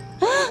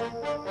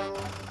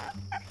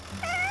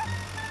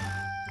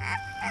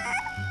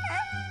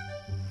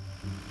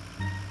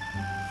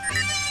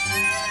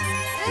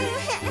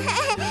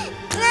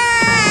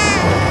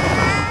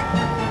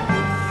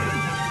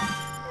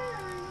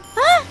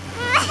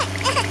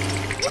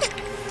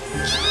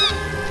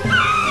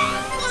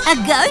 A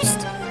ghost?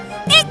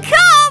 It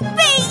can't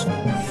be!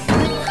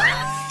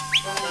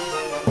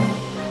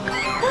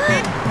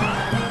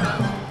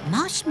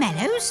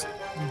 Marshmallows?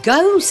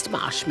 Ghost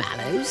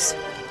marshmallows?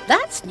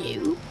 That's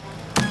new.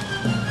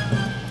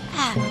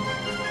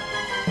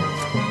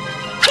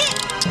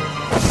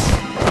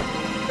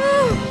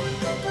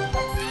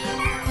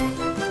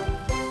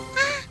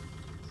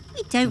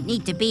 We don't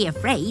need to be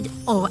afraid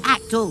or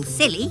act all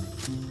silly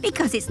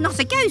because it's not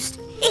a ghost.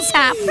 It's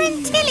our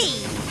friend Tilly.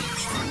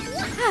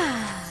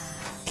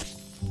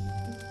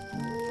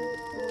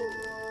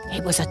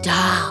 It was a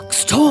dark,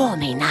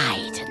 stormy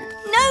night and...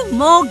 No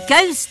more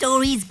ghost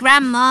stories,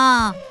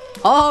 Grandma.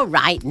 All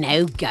right,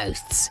 no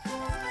ghosts.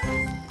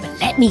 But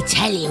let me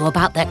tell you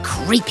about the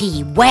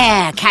creepy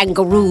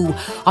were-kangaroo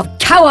of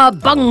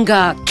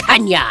Cowabunga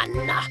Canyon.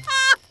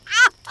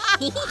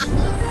 Here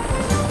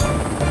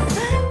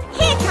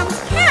comes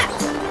Cat.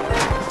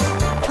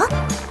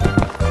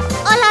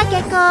 Hola,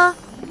 Gecko.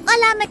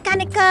 Hola,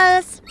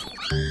 Mechanicals.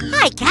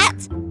 Hi,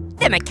 Cat.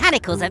 The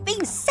Mechanicals have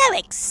been so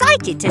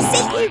excited to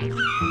see you.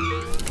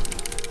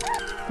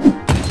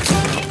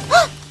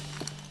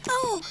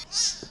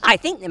 I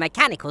think the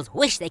Mechanicals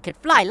wish they could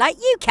fly like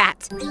you,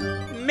 Cat.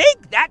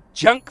 Make that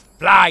junk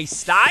fly,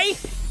 Sly.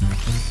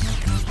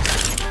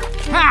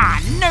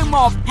 No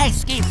more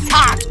pesky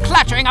cars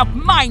cluttering up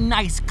my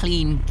nice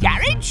clean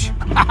garage.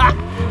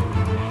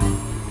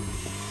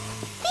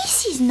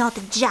 This is not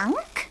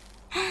junk.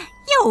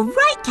 You're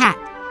right, Cat.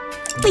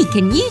 We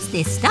can use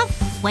this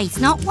stuff.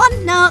 Waste not,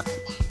 want not.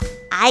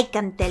 I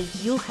can tell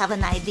you have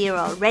an idea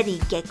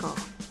already, Gecko.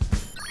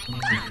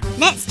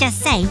 Let's just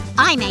say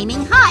I'm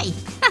aiming high.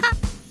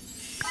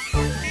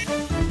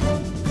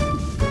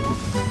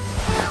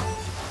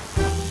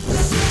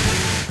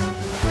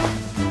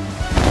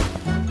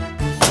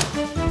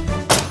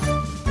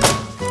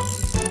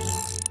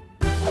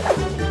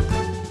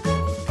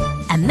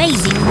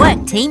 Amazing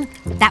work, team.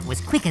 That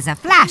was quick as a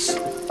flash.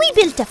 We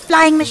built a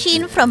flying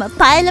machine from a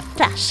pile of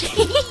trash.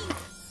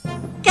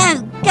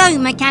 Go, go,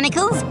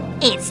 Mechanicals.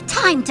 It's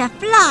time to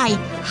fly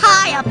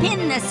high up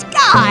in the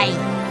sky.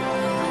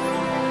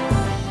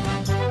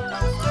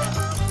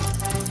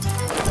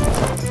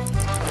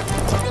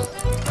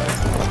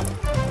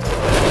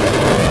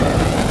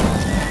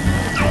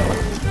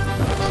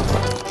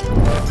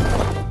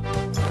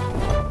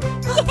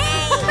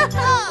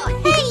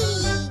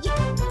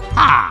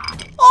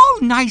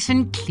 All nice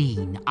and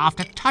clean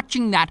after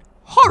touching that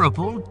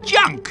horrible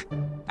junk.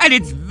 and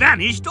it's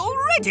vanished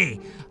already.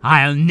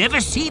 I'll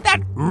never see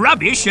that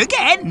rubbish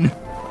again.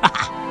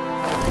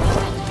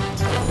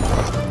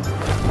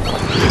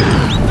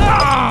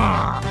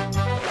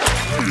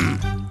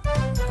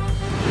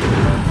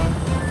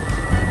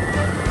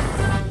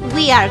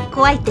 We are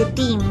quite a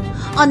team,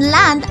 on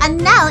land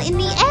and now in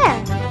the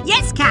air.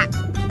 Yes, Cat,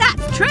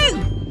 that's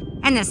true.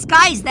 And the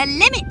sky's the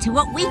limit to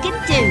what we can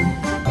do.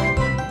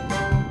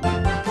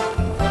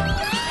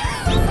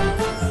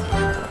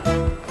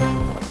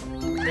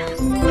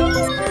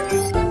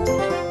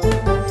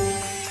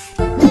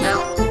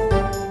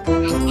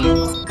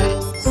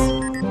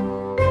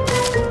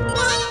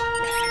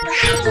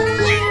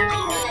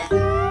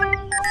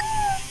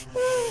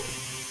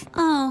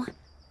 Oh,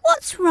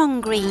 what's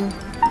wrong, Green?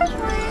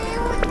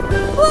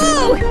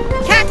 Whoa!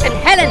 Cat and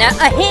Helena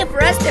are here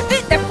for us to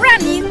fit the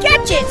brand new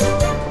gadget.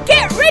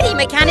 Get ready,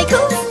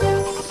 Mechanicals.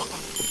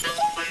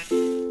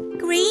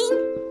 Green?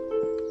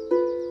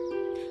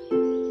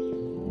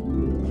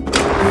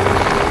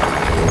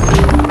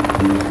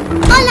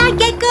 Hola,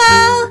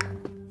 Gecko!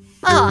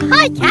 Oh,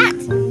 hi, Cat.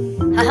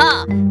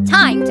 Haha,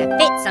 time to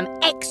fit some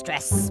extra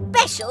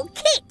special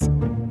kit.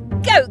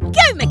 Go,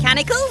 go,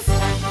 Mechanicals.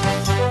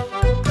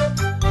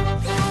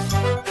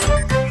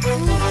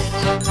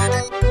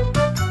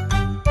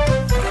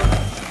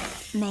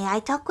 May I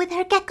talk with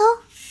her, Gecko?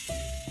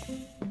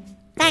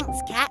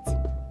 Thanks, Cat.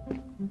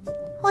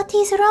 What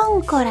is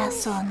wrong,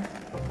 Corazon?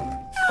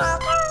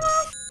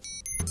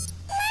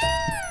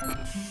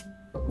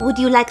 Would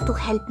you like to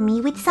help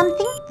me with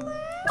something?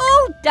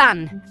 All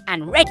done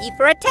and ready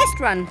for a test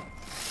run.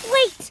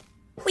 Wait,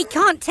 we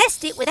can't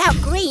test it without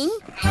Green.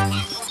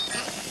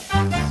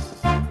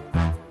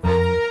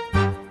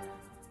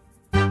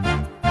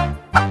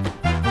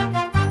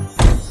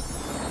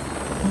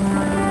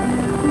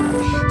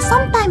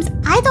 Sometimes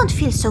I don't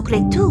feel so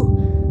great too,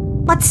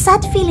 but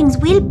sad feelings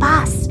will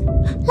pass,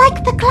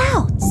 like the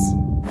clouds.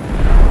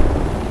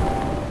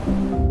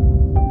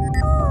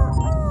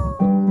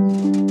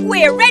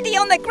 We're ready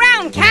on the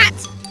ground, Cat.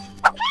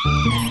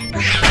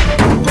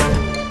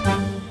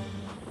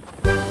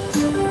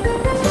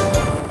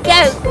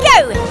 Go,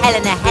 go,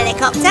 Helena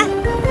Helicopter.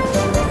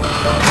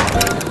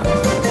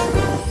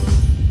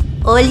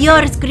 All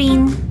yours,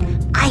 Green.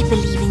 I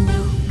believe in you.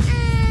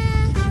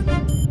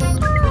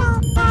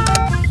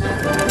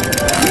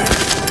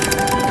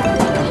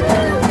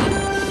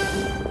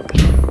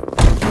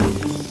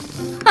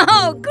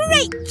 Oh,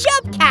 great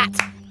job, Cat.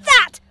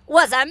 That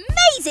was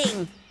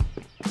amazing.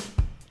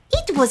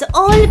 It was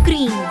all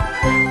green.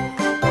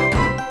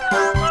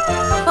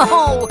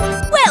 Oh,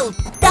 well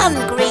done,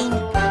 Green.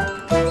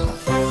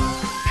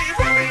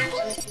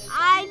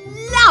 I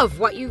love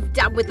what you've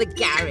done with the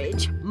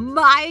garage,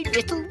 my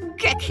little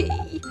Gecko.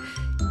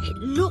 It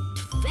looked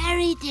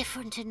very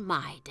different in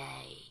my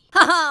day.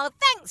 Oh,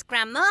 thanks,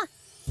 Grandma.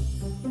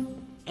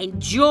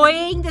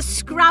 Enjoying the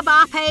scrub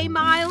up, eh,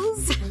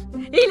 Miles?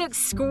 He looks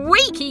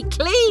squeaky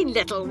clean,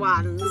 little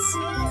ones.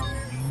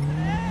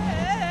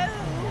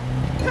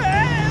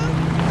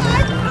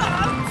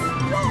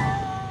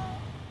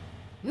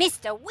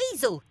 Mr.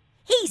 Weasel,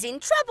 he's in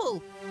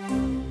trouble.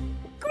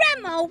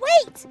 Grandma,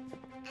 wait.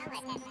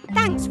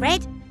 Thanks,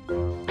 Red.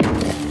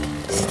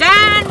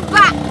 Stand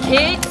back,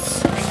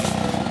 kids.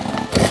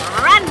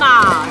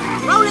 Grandma,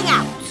 rolling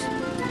out.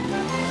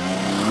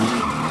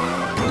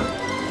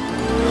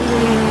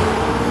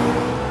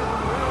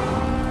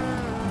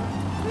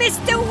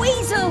 Mr.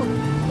 Weasel,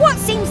 what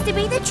seems to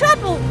be the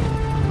trouble?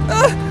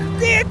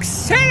 The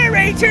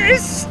accelerator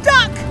is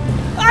stuck.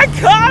 I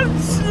can't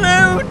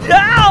slow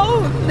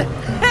down.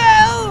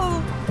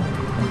 Help!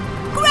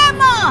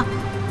 Grandma,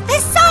 the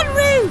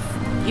sunroof.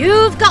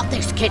 You've got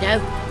this,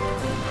 kiddo.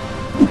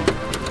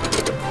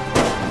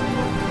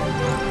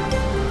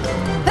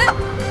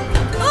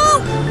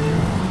 Oh!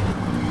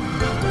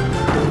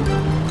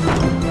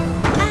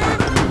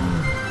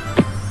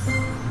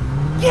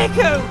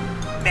 Gecko,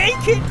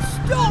 make it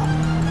stop.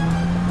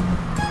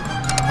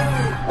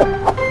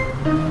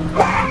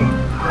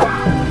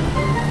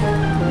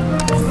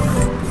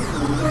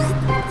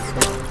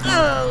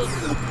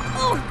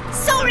 Oh,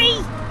 sorry.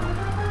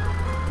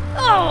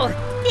 Oh,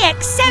 the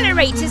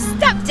accelerator's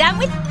stuck down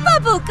with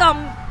bubble gum.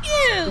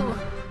 Ew.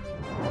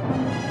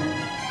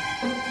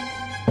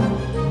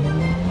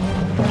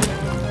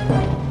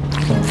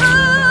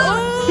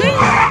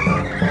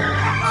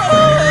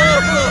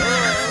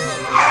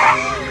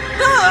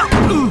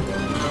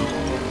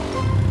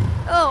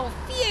 Oh,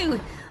 phew.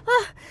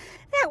 Oh,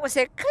 that was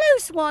a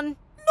close one.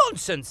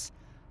 Nonsense.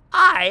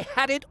 I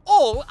had it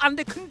all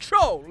under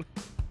control.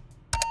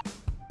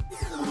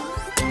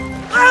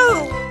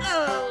 Oh!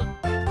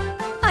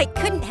 I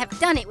couldn't have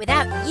done it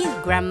without you,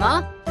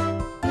 Grandma.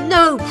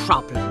 No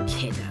problem,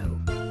 kiddo.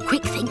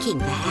 Quick thinking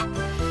there.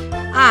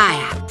 I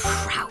am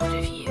proud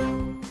of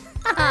you.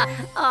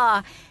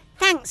 Oh,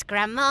 thanks,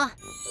 Grandma.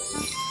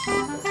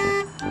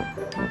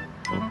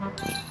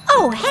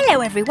 Oh,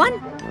 hello,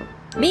 everyone.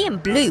 Me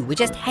and Blue were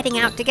just heading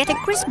out to get a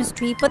Christmas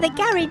tree for the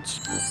garage.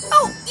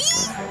 Oh,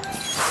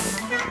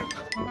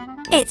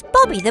 it's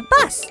Bobby the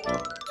bus.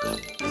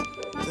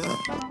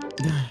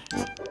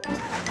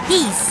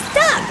 He's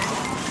stuck!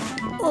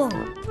 Oh.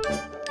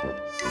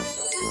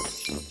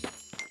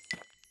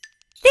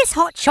 This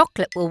hot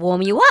chocolate will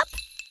warm you up.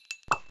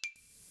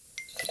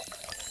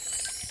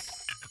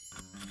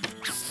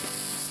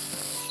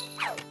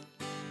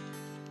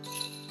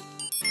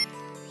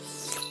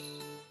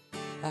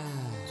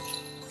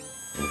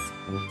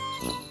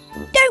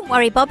 Don't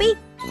worry, Bobby.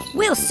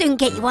 We'll soon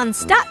get you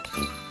unstuck.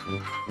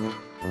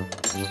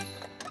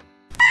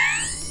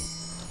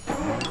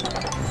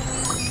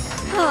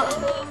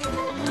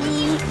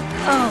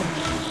 Oh.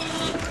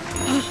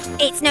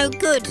 It's no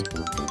good.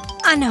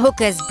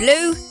 Unhook us,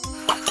 Blue.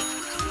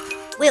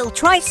 We'll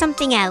try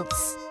something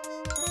else.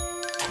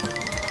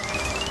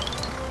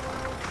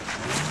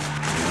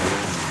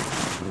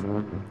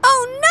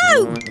 Oh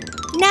no!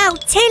 Now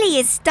Tilly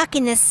is stuck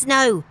in the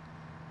snow.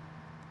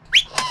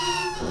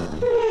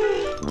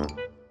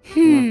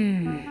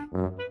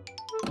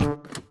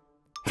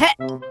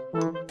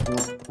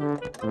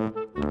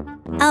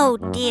 Oh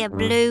dear,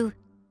 Blue.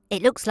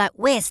 It looks like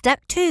we're stuck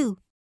too.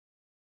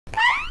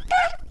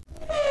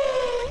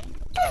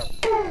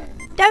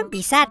 Don't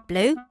be sad,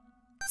 Blue.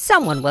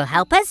 Someone will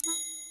help us.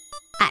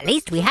 At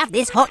least we have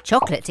this hot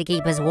chocolate to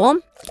keep us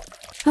warm.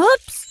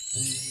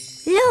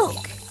 Oops!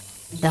 Look!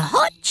 The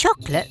hot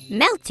chocolate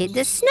melted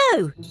the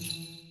snow.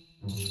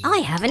 I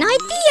have an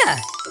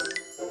idea.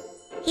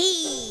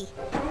 Hee!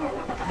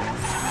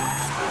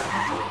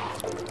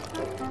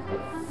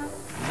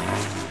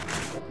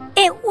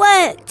 It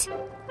worked!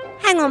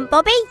 Hang on,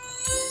 Bobby.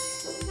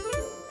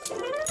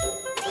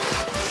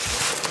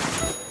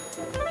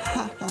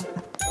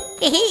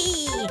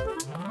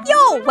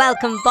 You're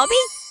welcome, Bobby.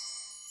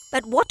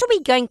 But what are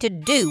we going to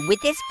do with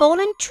this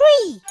fallen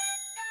tree?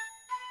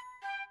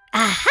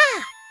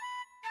 Aha!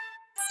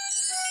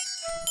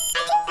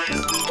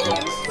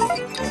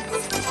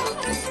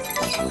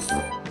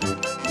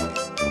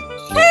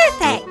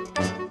 Perfect!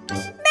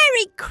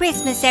 Merry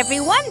Christmas,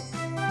 everyone!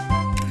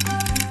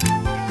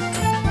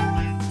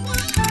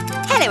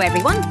 Hello,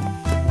 everyone.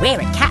 We're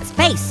at Cat's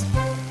Base.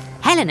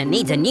 Helena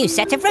needs a new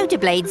set of rotor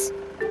blades.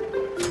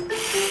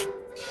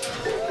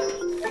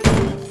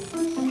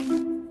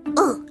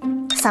 Ooh,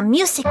 some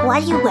music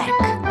while you work.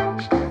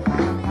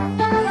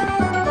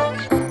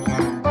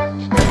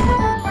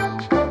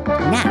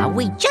 Now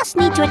we just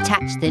need to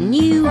attach the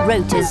new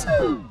rotors.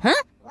 Huh?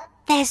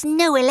 There's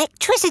no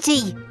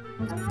electricity.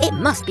 It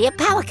must be a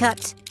power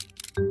cut.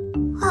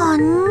 Oh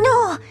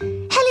no!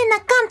 Helena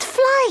can't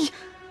fly!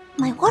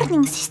 My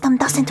warning system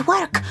doesn't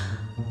work.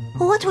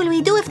 What will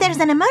we do if there's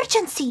an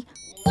emergency?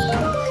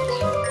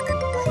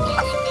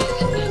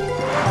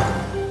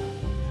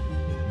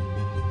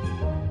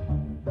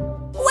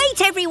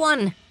 Wait,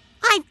 everyone!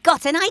 I've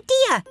got an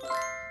idea.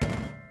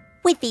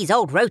 With these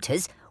old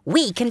rotors,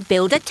 we can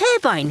build a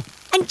turbine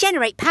and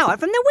generate power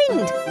from the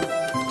wind.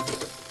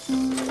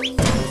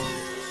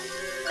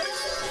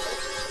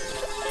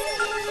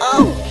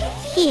 Oh,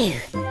 phew.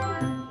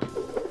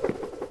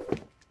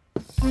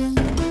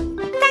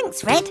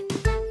 Thanks, Red.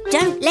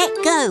 Don't let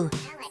go.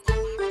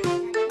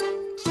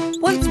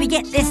 Once we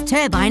get this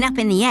turbine up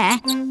in the air,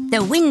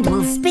 the wind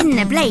will spin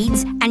the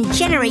blades and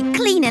generate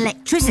clean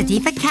electricity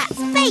for Cat's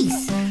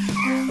base.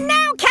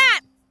 Now,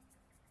 Cat!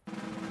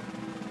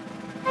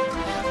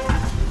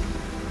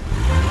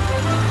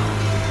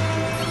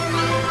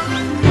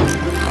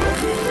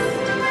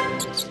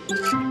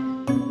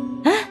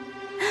 Huh?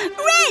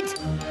 Red!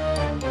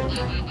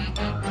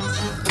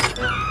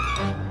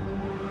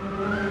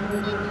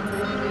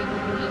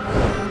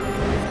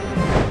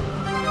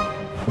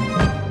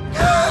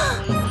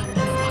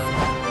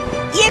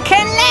 You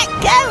can let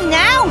go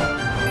now!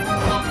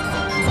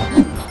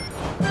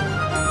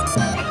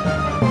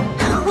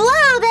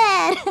 Whoa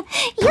there!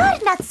 You're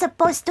not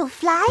supposed to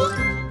fly.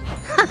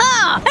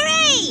 Ha-ha!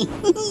 Hooray!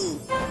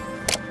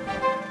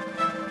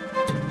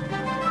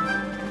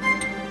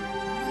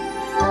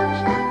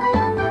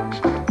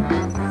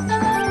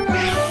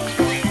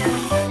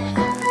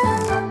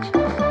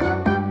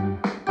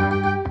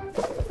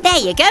 There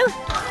you go.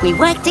 We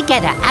work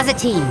together as a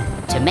team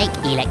to make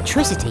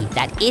electricity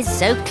that is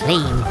so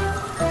clean.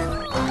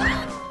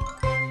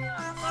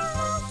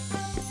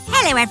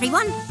 Hello,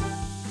 everyone.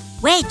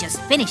 We're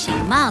just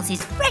finishing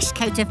Miles's fresh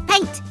coat of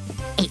paint.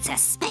 It's a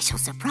special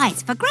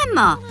surprise for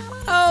Grandma.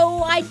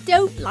 Oh, I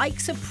don't like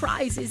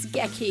surprises,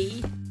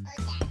 Gecky.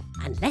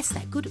 Unless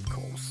they're good, of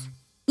course.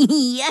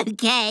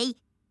 Okay.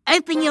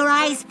 Open your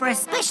eyes for a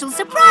special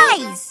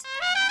surprise.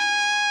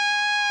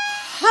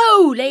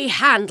 Holy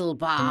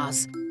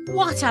handlebars!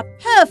 What a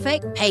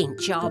perfect paint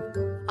job.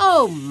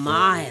 Oh,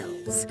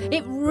 Miles,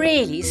 it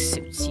really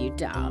suits you,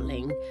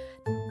 darling.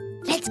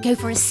 Let's go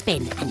for a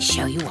spin and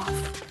show you off.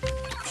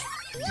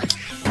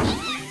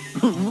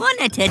 One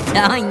at a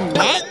time,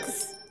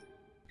 Gex.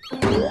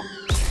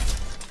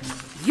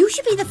 You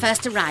should be the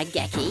first to ride,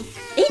 Gecky.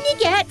 In you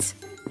get.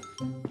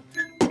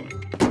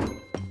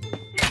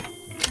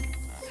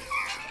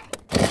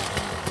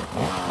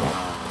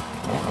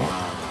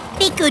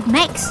 Be good,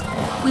 Mex.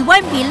 We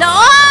won't be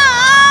long.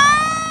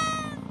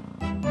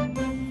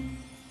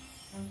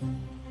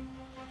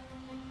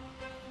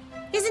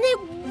 Isn't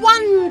it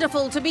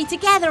wonderful to be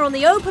together on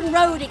the open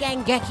road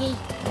again, Gecky?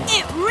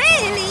 It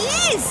really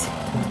is!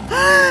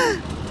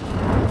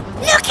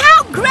 Look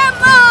out,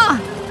 Grandma!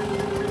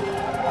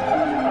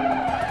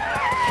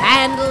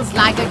 Handles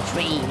like a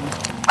dream.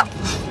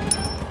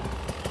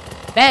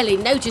 Barely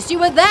noticed you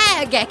were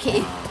there,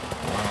 Gecky.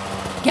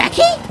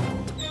 Gecky?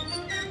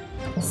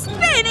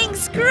 Spinning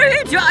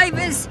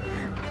screwdrivers!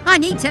 I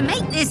need to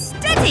make this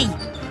steady.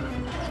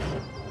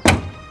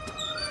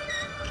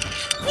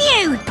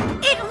 Phew!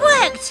 It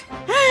worked!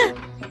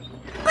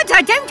 But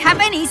I don't have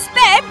any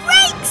spare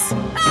brakes!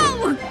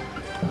 Oh!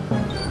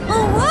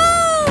 Oh,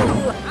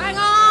 whoa! Hang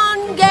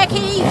on,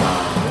 Gecky.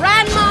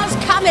 Grandma's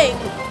coming.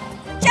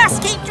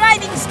 Just keep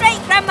driving straight,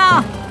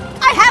 Grandma.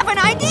 I have an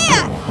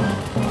idea.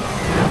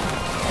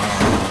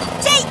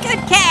 Take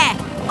good care.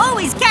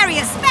 Always carry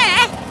a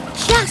spare.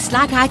 Just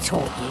like I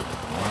taught you.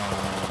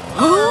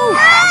 Oh!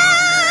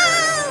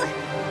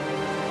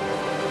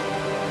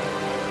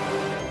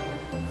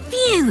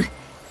 Phew!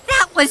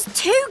 That was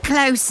too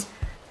close.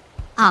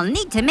 I'll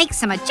need to make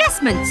some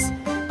adjustments.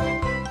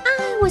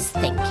 I was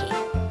thinking,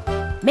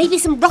 maybe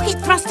some rocket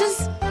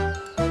thrusters?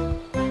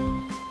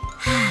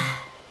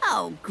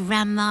 Oh,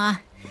 Grandma.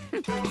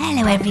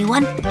 Hello,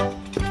 everyone.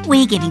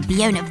 We're giving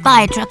Fiona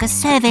Fire Truck a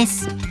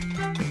service.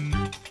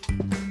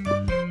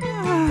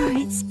 Oh,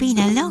 it's been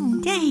a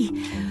long day.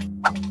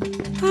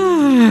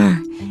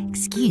 Oh,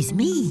 excuse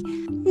me.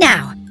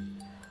 Now,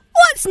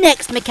 what's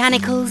next,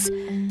 Mechanicals?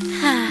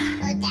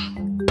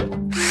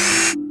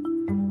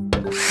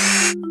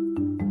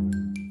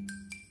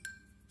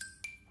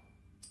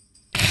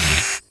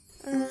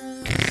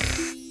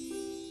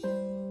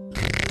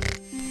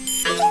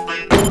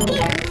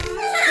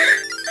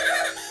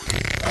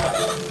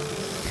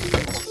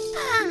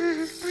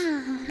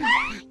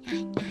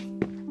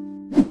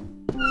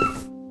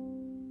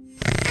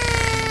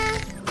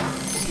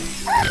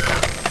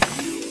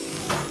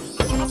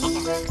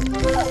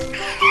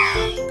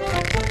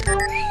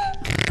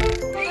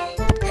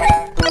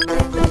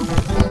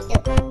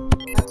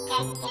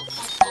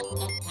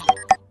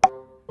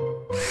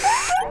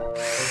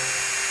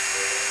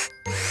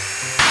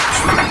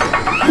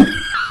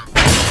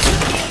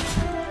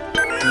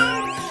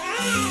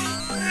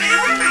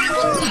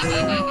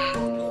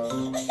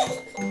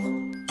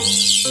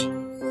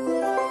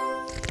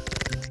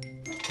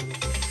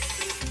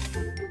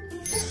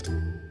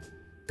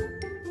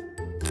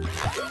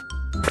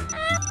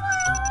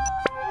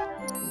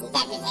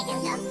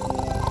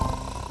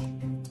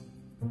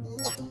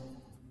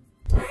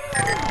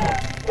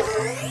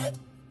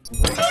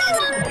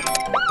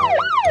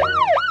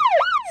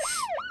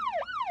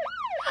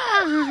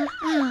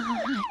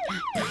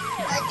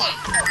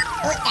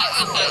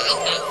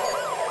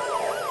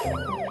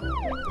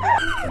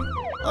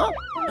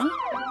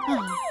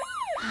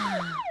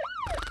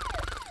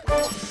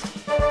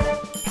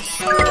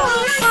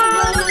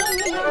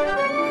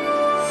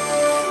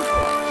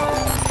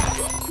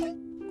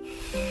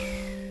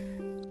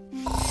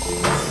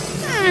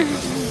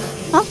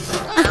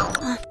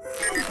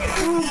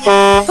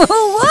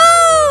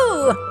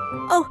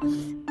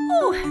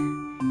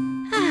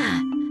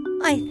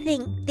 I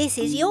think this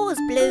is yours,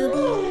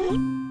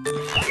 Blue.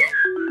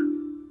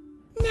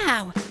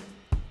 Now,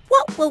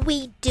 what were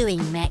we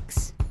doing,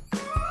 Mex?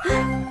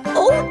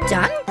 All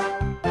done?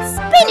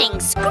 Spinning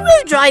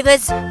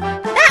screwdrivers!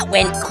 That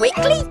went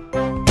quickly.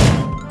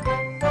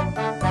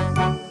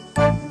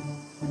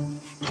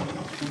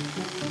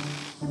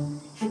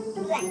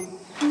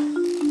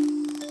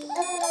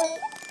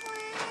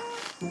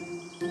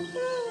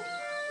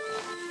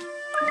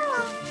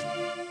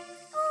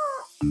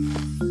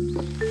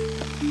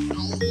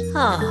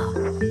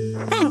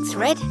 Oh, thanks,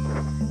 Red.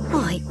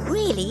 Oh, it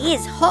really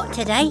is hot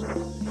today.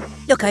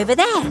 Look over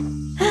there.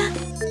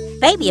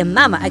 Baby and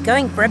Mama are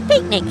going for a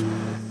picnic.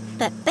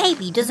 But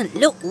Baby doesn't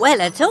look well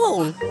at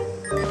all.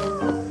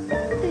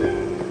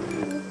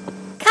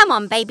 Come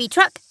on, Baby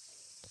Truck.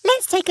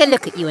 Let's take a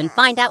look at you and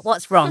find out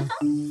what's wrong.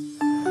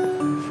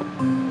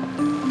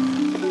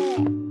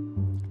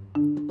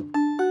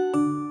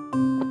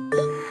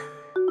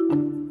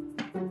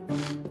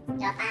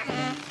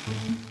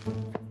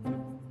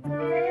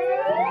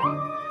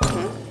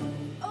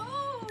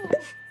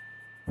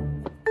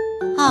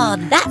 Oh,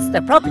 that's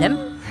the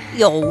problem.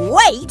 You're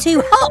way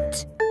too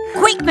hot.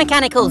 Quick,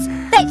 Mechanicals,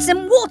 fetch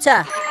some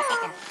water.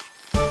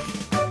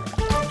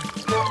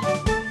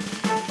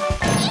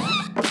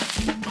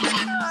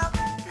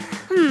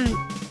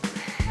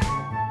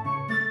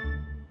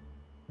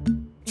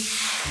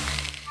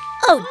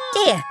 Oh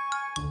dear,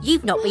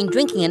 you've not been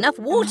drinking enough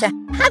water,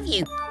 have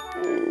you?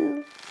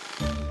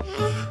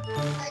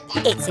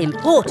 It's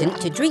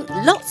important to drink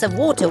lots of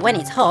water when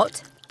it's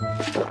hot.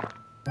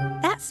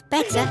 That's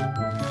better.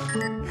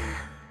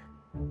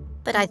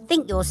 But I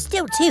think you're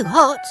still too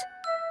hot.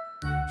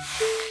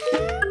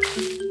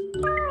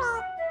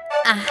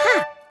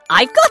 Aha!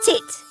 I've got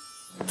it!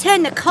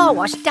 Turn the car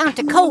wash down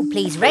to cold,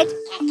 please, Red.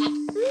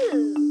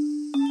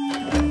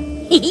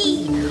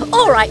 Hee-hee!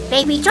 All right,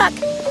 Baby Truck.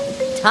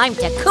 Time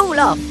to cool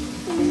off.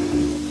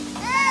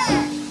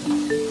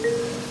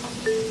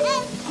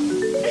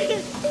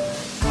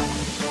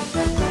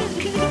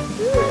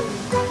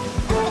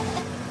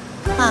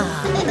 All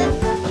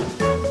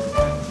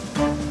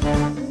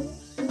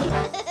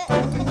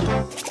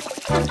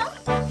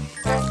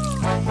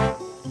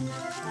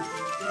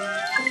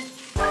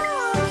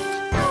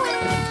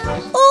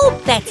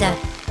better.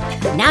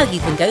 Now you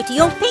can go to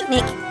your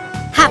picnic.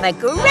 Have a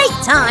great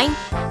time.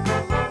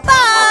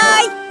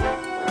 Bye!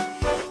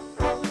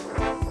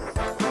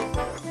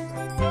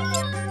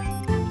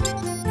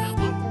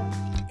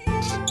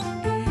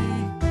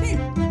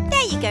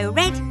 There you go,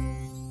 Red.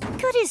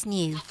 Good as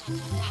new.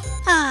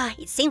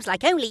 It seems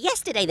like only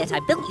yesterday that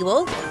I built you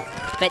all.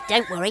 But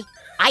don't worry,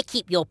 I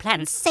keep your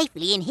plans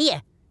safely in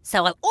here,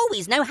 so I'll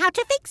always know how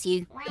to fix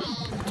you.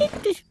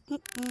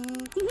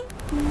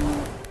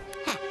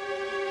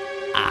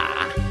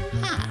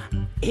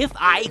 If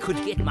I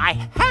could get my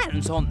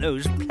hands on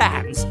those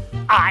plans,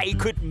 I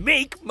could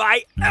make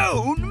my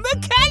own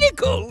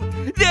mechanical.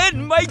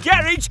 Then my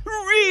garage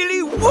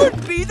really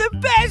would be the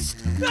best.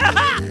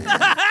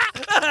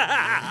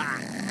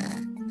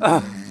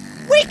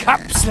 Wake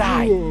up,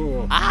 Sly.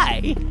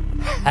 I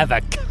have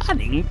a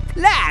cunning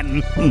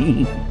plan.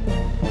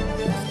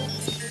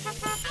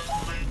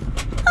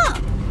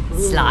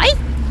 Sly?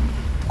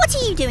 What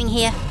are you doing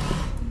here?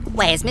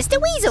 Where's Mr.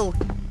 Weasel?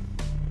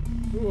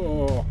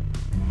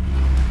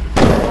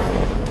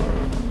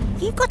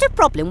 You've got a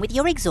problem with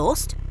your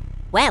exhaust?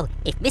 Well,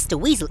 if Mr.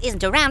 Weasel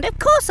isn't around, of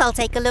course I'll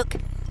take a look.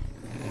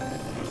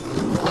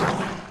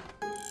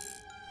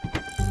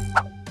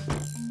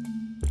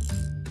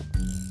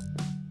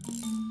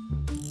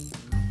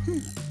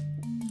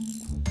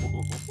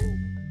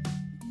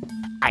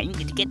 I'm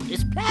going to get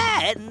those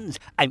plans.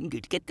 I'm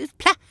going to get those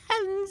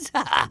plans.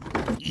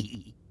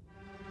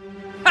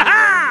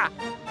 Ha-ha!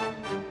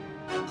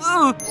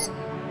 Oh.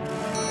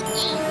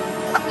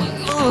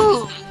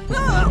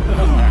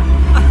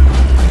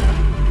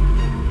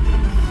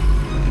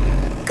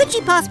 Could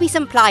you pass me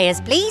some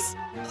pliers, please?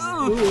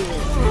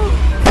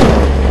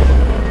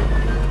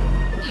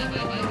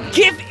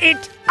 Give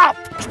it up,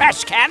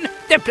 trash can.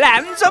 The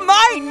plans are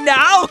mine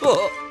now.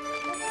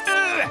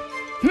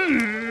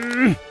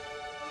 Phew!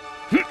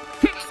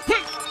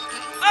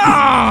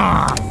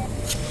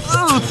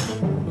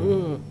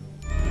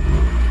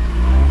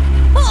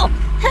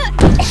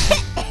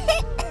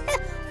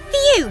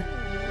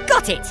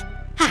 Got it.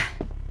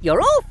 You're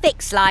all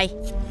fixed, Sly. Phew.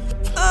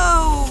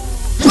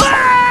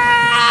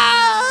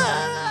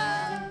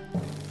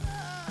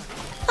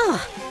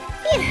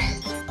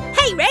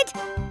 Hey, Red.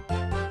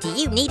 Do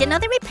you need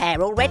another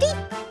repair already?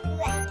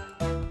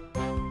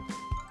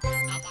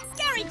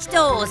 Garage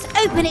doors,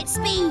 open at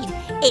speed.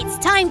 It's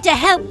time to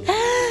help.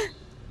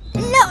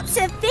 Lots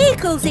of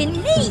vehicles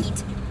in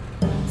need.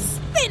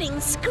 Spinning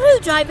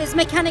screwdrivers,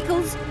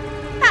 mechanicals.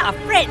 Our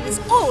friends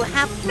all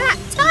have flat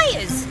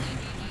tyres.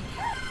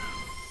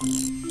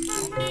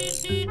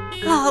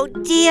 Oh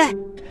dear.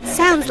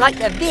 Sounds like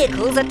the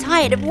vehicles are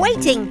tired of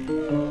waiting.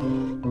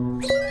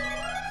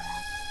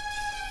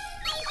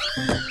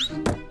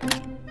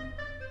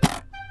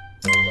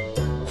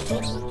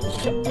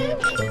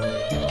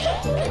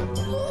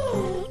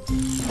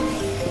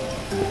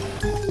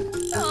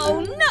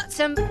 Oh, nuts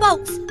and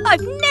bolts!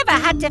 I've never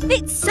had to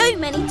fit so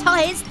many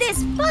tyres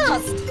this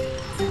fast.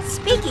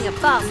 Speaking of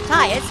fast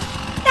tyres,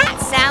 that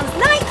sounds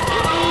like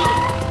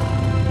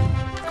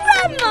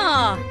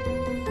Grandma!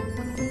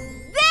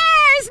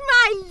 There's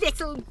my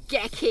little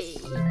Gecko,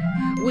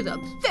 with a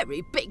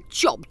very big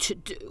job to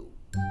do.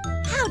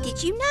 How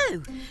did you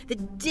know? The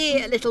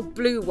dear little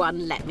blue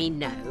one let me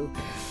know.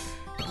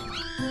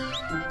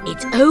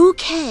 It's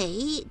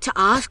okay to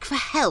ask for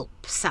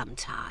help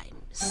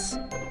sometimes.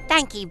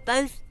 Thank you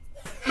both.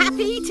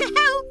 Happy to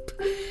help,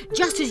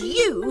 just as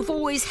you've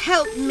always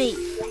helped me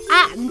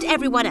and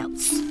everyone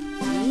else.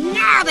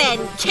 Now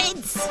then,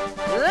 kids,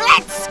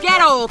 let's get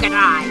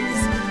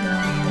organised.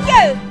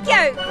 Go,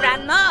 go,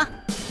 Grandma.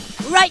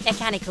 Right,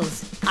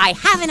 mechanicals, I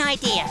have an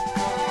idea.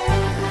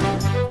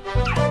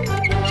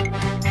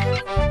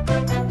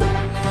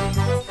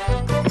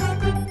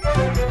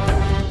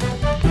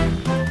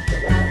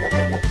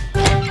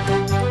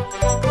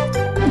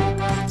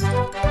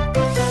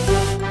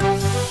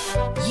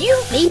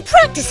 You've been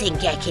practising,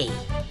 Gecko.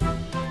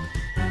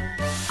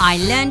 I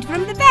learned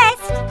from the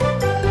best.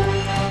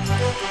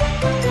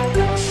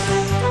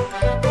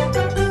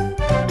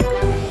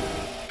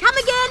 Come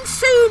again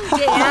soon,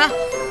 dear.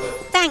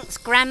 Thanks,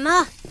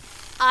 Grandma.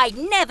 I'd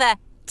never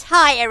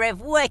tire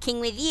of working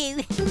with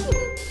you.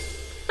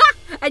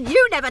 And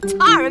you never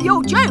tire of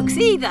your jokes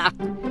either.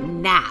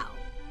 Now,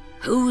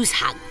 who's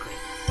hungry?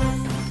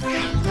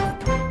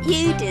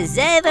 You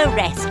deserve a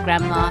rest,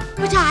 Grandma.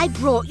 But I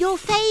brought your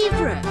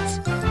favourite,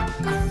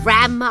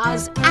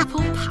 Grandma's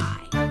apple pie.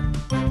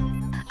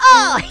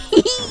 Oh,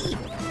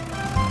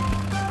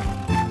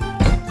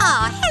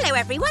 hello,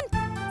 everyone.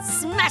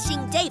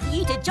 Smashing day for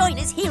you to join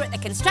us here at the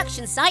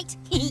construction site.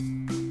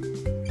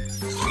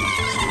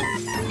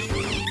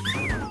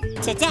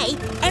 Today,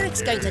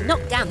 Eric's going to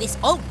knock down this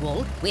old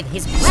wall with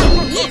his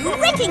brand new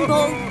wrecking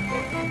ball.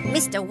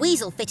 Mr.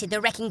 Weasel fitted the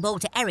wrecking ball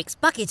to Eric's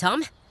bucket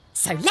arm,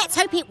 so let's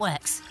hope it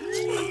works.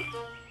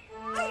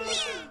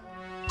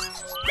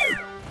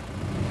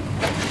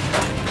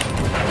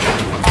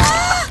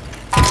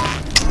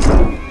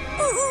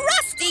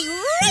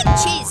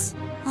 inches.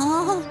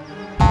 Oh.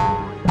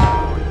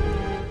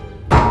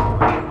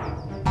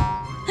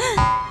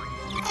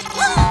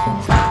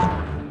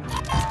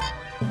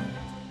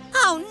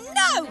 Oh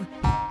no!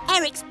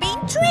 Eric's been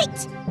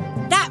tricked.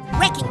 That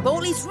wrecking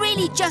ball is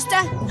really just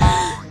a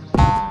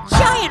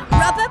giant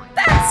rubber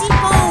bouncy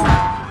ball.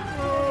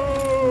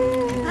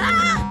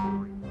 Ah!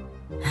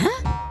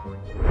 Huh?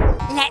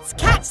 Let's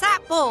catch that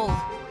ball.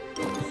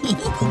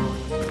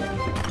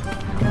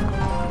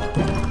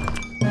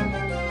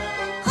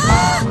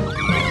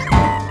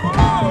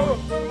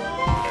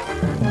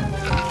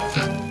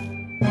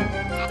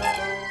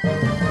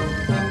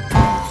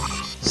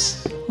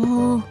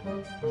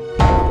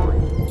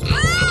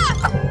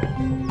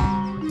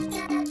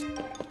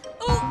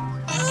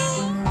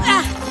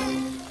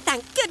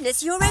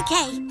 You're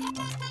okay.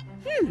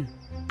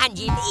 And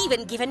you've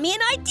even given me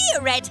an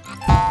idea, Red.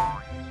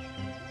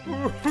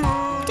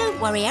 Don't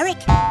worry, Eric.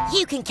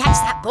 You can catch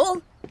that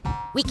ball.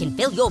 We can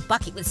fill your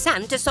bucket with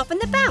sand to soften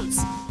the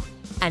bounce.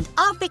 And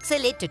I'll fix a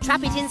lid to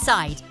trap it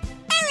inside.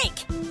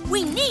 Eric,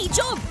 we need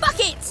your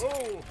bucket.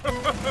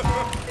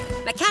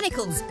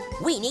 Mechanicals,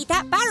 we need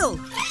that barrel.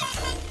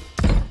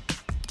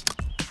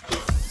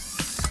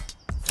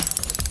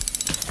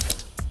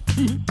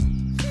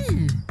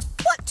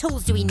 What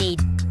tools do we need?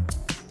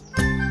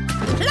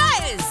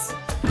 Pliers!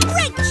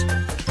 Wrench!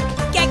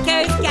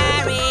 Gecko's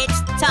garage,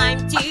 time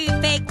to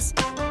fix.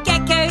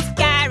 Gecko's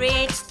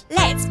garage,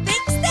 let's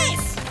fix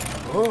this.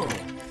 Oh.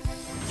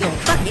 Your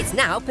bucket's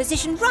now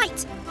positioned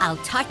right. I'll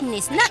tighten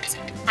this nut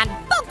and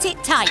bolt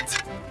it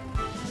tight.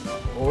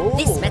 Oh.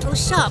 This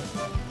metal's sharp,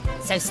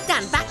 so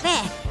stand back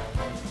there.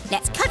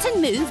 Let's cut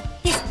and move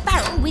this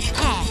barrel with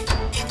care.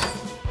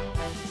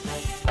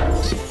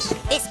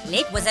 This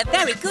lid was a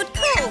very good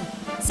call,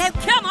 so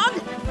come on.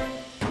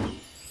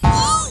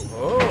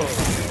 Oh.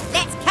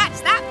 Let's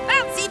catch that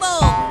bouncy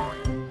ball!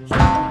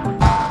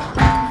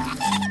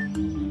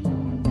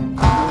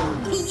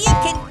 You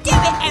can do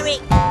it,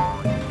 Eric!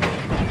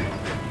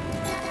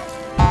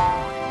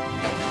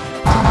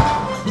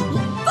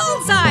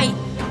 Bullseye!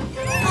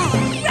 Oh,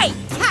 great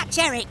catch,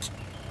 Eric!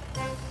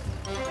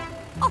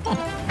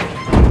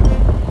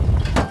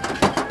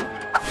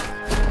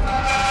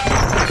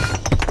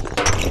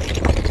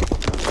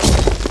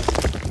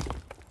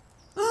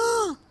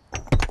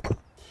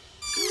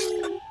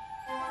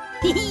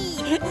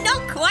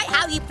 Not quite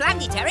how you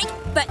planned it, Eric,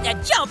 but the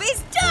job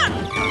is done!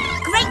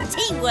 Great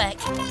teamwork!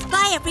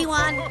 Bye,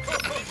 everyone!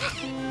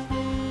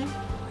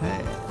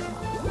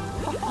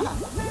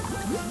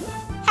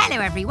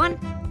 Hello, everyone!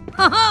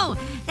 Oh,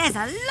 there's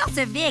a lot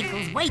of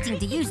vehicles waiting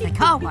to use the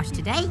car wash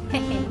today.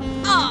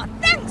 Oh,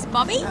 thanks,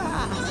 Bobby!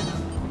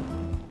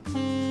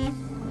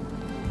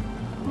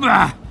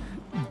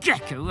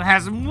 Gecko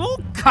has more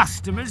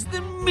customers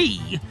than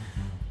me.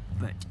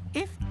 But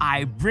if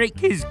I break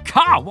his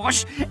car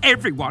wash,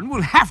 everyone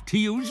will have to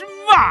use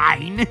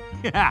mine.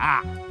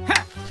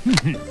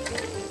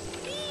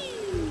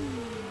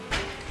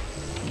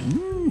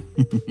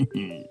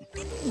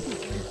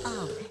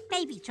 Oh,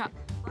 baby truck,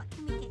 what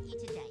can we get you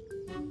today?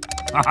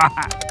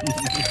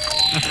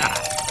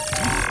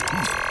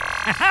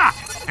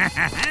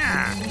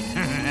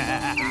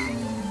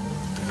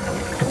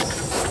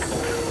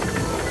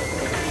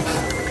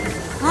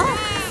 Oh,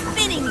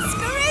 spinning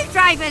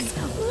screwdrivers!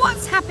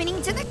 What's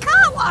happening to the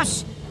car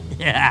wash?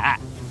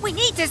 We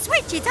need to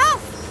switch it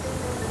off.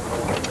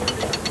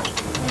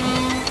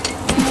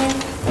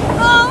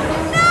 Oh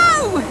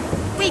no!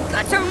 We've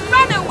got a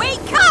runaway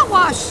car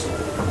wash.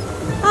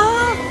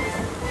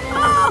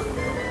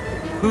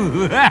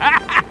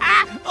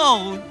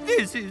 Oh,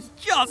 this is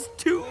just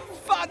too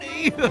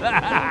funny. Good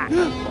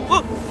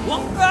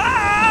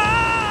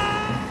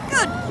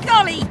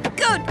golly,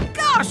 good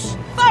gosh!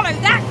 Follow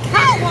that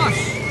car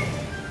wash!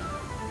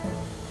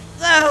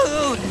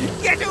 Oh,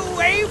 get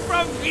away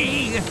from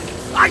me!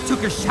 I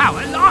took a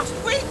shower last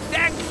week,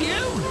 thank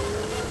you!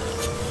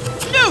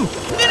 No!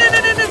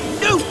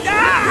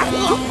 No!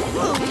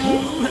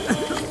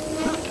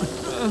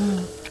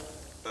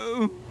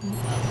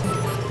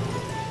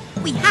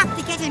 We have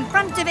to get in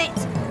front of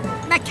it!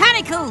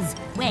 Mechanicals,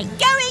 we're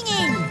going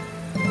in!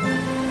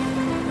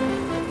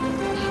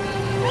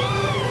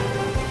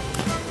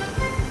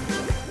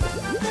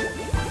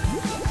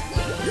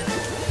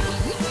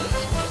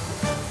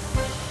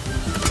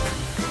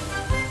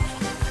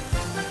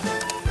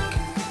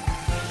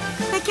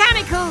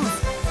 Mechanicals,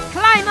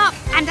 climb up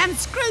and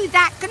unscrew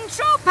that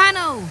control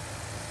panel!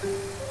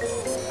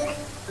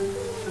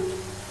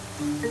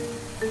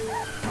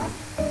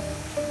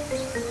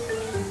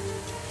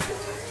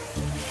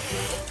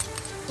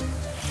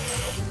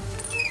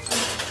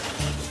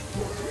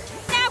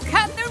 Now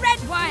cut the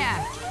red wire!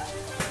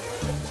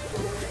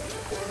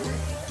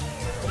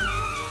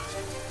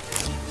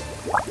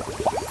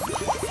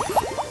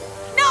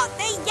 Not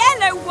the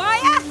yellow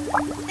wire!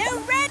 The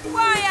red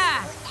wire!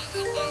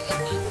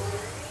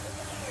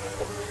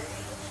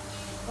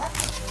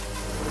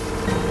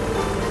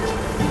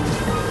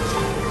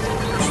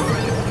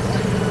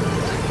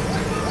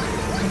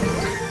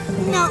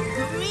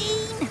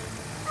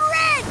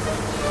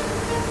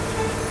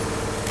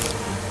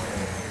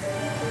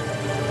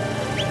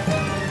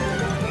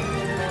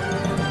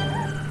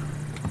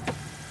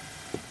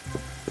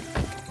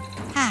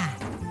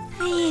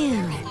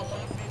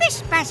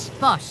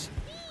 bosh.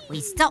 We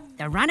stopped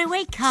the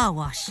runaway car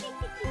wash.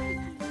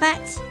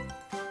 But,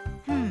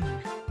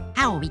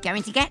 how are we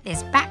going to get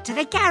this back to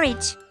the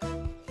garage?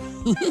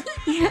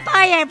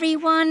 Bye,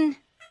 everyone.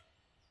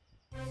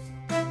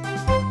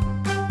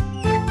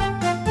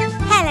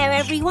 Hello,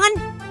 everyone.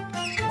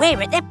 We're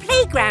at the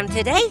playground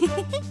today.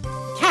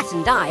 Cat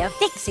and I are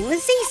fixing the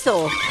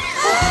seesaw.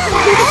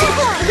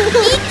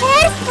 Be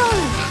careful!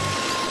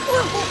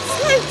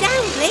 Slow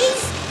down,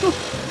 please.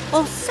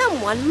 Or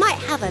someone might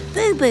have a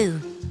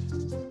boo-boo.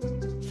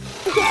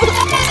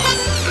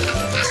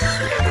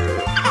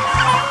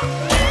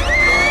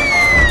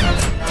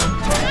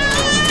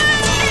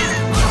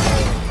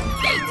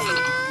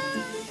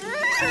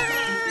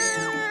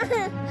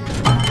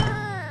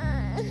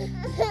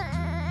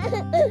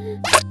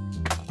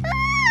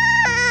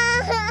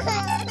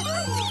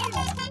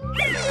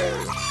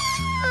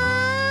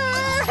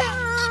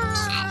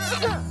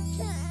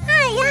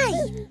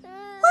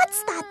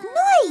 What's that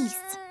noise?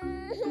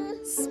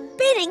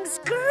 Spinning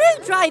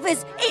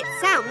screwdrivers! It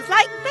sounds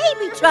like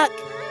baby truck.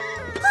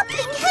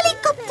 Popping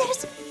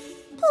helicopters!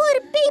 Poor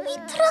baby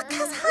truck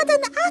has had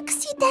an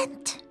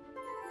accident.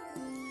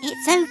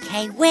 It's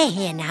okay, we're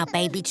here now,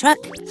 baby truck.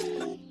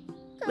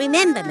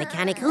 Remember,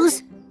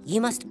 mechanicals,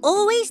 you must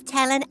always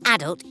tell an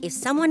adult if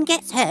someone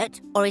gets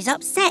hurt or is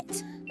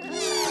upset.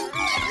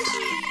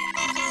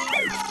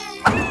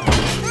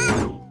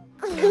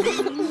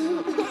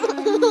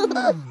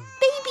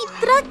 Baby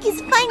truck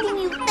is finding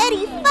you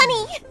very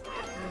funny.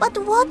 But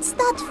what's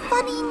that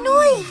funny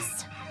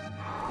noise?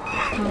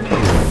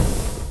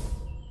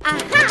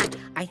 Aha!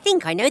 I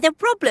think I know the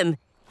problem.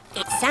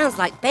 It sounds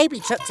like baby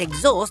truck's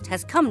exhaust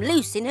has come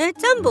loose in her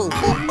tumble.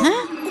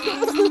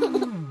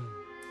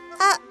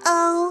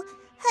 Uh-oh.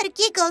 Her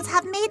giggles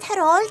have made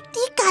her all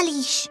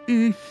ticklish.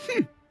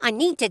 I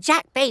need to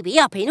jack baby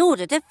up in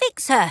order to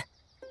fix her.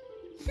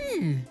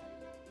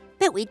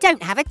 But we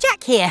don't have a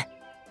jack here.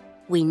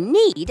 We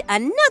need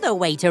another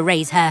way to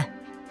raise her.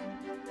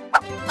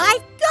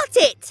 I've got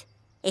it!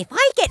 If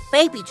I get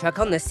baby truck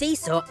on the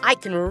seesaw, I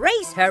can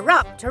raise her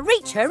up to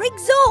reach her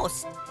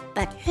exhaust.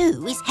 But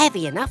who is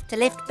heavy enough to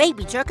lift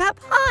baby truck up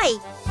high?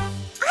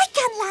 I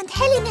can land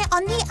Helene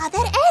on the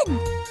other end.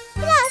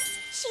 Plus,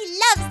 she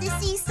loves the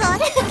seesaw.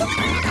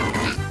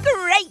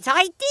 Great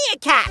idea,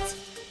 Cat!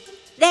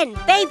 Then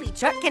baby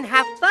truck can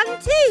have fun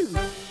too.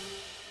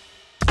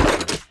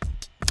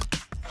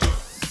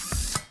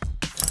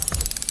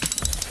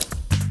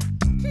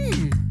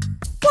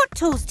 What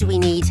tools do we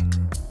need?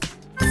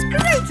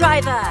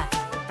 Screwdriver!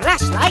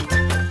 Flashlight!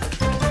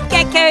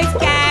 Gecko's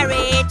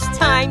garage,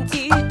 time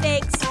to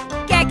fix.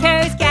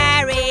 Gecko's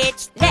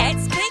garage,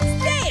 let's fix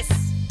this!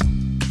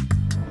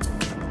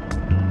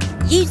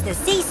 Use the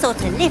seesaw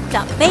to lift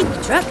up baby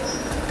truck.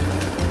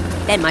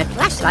 Then my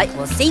flashlight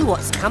will see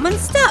what's come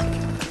unstuck.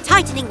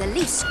 Tightening the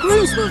loose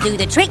screws will do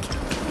the trick.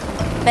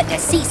 But the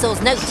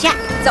seesaw's no jack,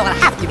 so I'll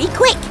have to be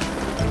quick.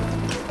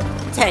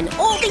 Turn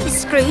all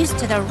these screws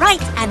to the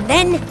right and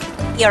then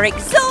your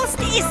exhaust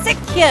is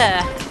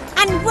secure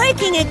and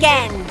working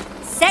again.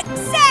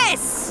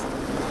 Success!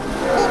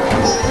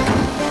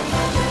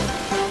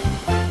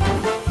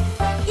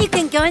 You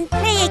can go and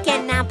play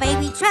again now,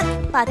 baby truck.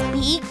 But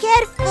be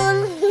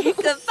careful.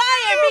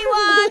 Goodbye,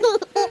 everyone.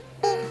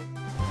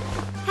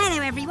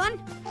 Hello, everyone.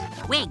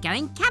 We're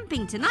going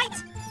camping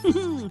tonight.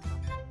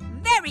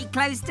 Very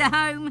close to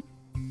home.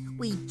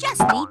 We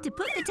just need to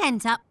put the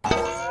tent up.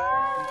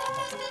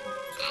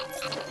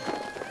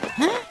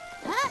 Huh?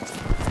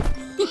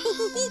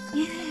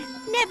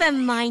 Never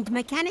mind,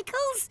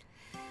 mechanicals.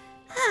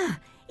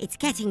 It's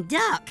getting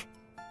dark.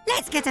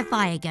 Let's get a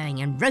fire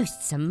going and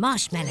roast some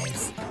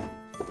marshmallows.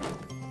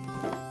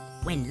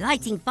 When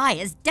lighting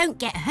fires, don't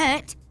get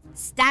hurt.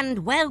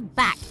 Stand well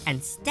back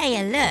and stay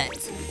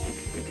alert.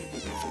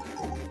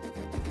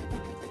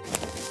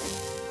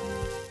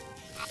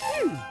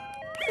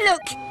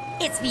 Look,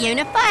 it's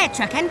Fiona fire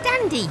truck and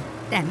Dandy.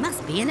 There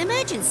must be an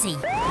emergency.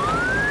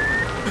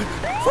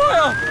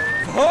 Fire!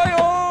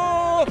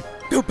 Fire!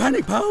 Don't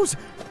panic, pals.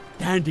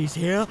 Dandy's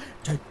here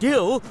to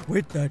deal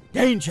with the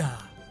danger.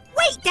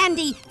 Wait,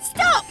 Dandy!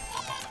 Stop!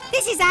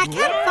 This is our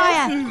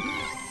campfire.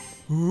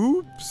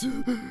 Oops.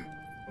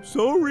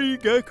 Sorry,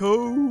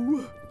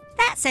 Gecko.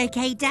 That's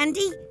okay,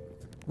 Dandy.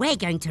 We're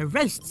going to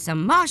roast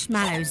some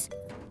marshmallows.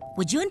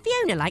 Would you and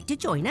Fiona like to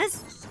join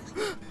us?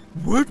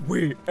 Would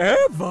we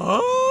ever?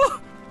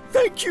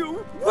 Thank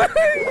you.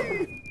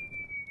 Whee!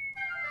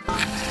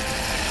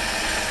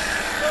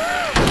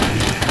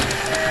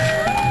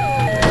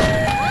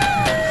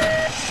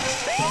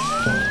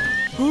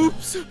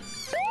 Oops.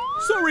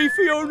 Sorry,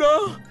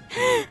 Fiona.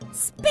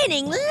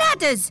 Spinning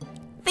ladders!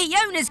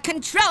 Fiona's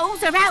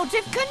controls are out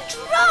of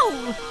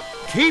control!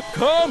 Keep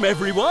calm,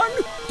 everyone.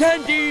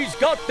 Dandy's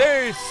got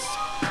this.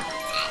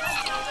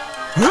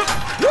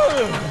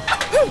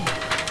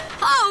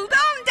 Hold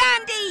on,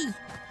 Dandy!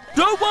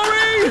 Don't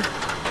worry.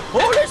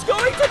 All is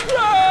going to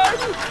plan.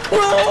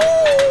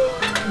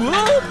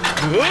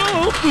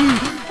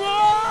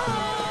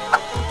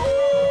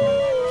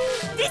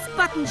 This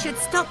button should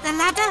stop the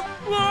ladder.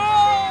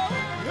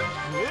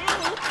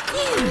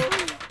 Phew.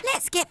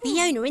 get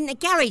Fiona in the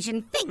garage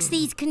and fix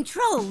these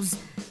controls.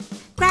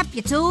 Grab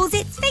your tools,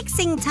 it's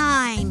fixing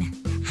time.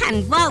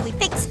 And while we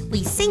fix,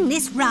 we sing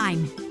this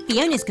rhyme.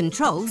 Fiona's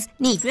controls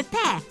need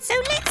repair, so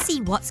let's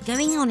see what's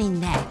going on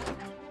in there.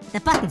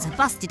 The buttons are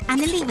busted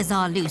and the levers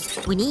are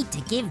loose. We need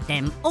to give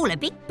them all a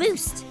big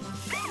boost.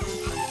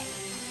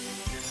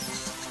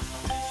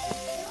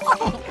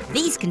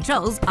 These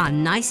controls are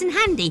nice and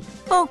handy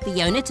for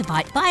Fiona to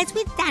bite fires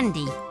with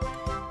dandy.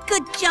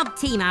 Good job,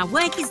 team. Our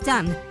work is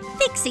done.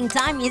 Fixing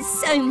time is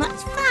so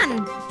much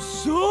fun.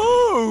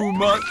 So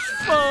much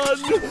fun!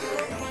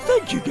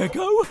 Thank you,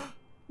 Gecko.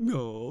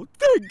 Oh,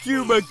 thank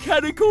you,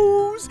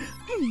 Mechanicals.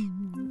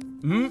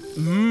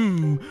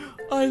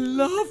 I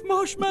love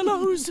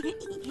marshmallows.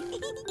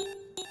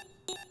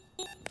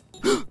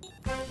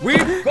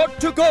 We've got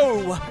to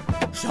go.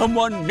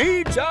 Someone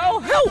needs our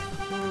help.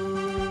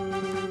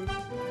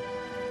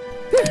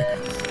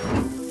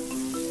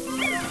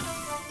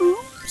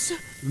 Oops,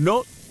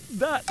 not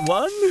that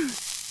one.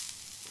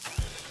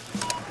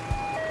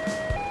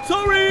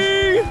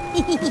 Sorry!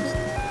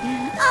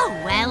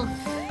 Oh, well.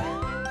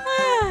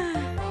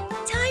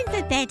 Time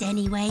for bed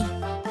anyway.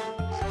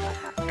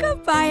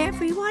 Goodbye,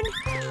 everyone.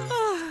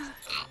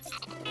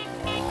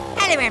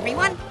 Hello,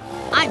 everyone.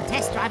 I'm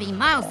test driving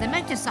Miles the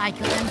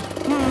motorcycle and...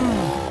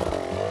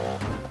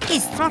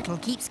 his throttle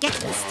keeps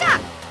getting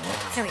stuck,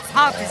 so it's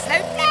hard to slow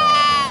down.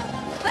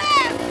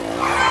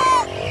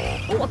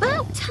 Oh,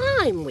 about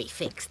time we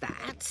fix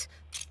that.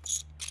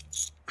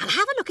 I'll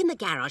have a look in the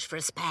garage for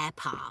a spare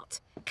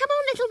part. Come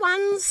on, little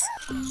ones.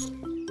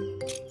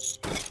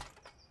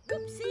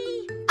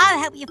 Oopsie. I'll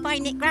help you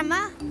find it,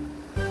 Grandma.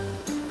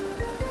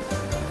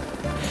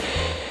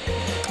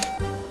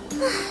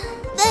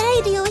 The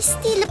radio is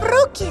still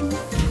broken.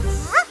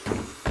 Huh?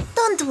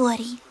 Don't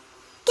worry.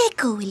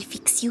 Gecko will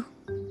fix you.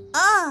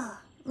 Oh,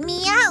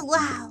 meow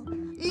wow.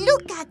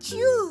 Look at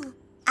you.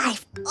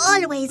 I've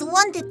always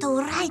wanted to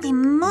ride a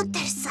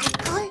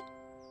motorcycle.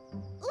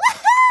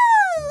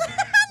 Woohoo!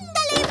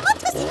 Andale,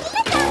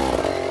 motocicleta!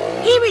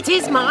 Here it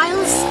is,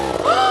 Miles.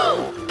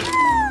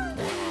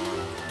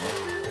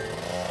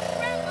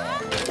 Grandma,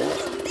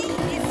 you'll need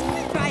this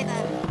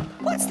screwdriver.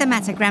 What's the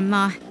matter,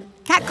 Grandma?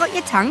 Cat got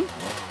your tongue?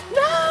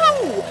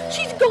 No!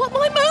 She's got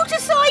my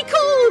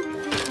motorcycle!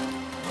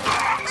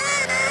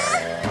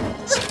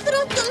 The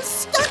throttle's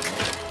stuck.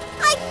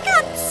 I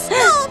can't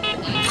stop.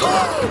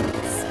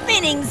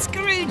 Spinning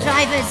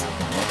screwdrivers.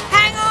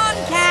 Hang on,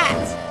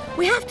 Cat.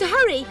 We have to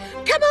hurry.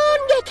 Come on,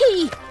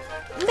 Gecky.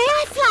 May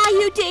I fly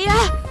you, dear?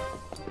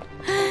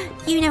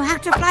 You know how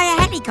to fly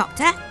a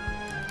helicopter?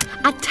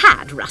 A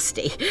tad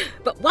rusty,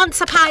 but once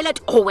a pilot,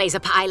 always a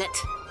pilot.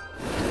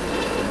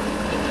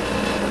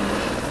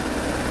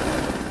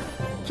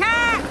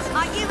 Cat,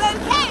 are you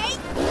okay?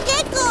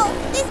 Gecko,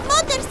 this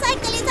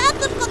motorcycle is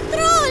out of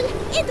control.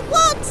 It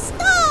won't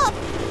stop.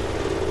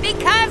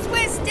 Because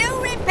we're still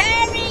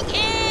repairing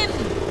him.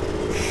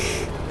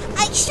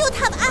 I should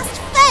have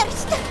asked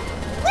first.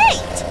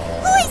 Wait,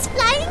 who is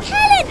flying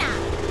Helena?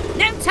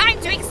 No time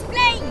to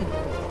explain.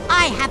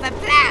 I have a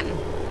plan.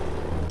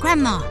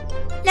 Grandma,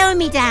 lower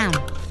me down.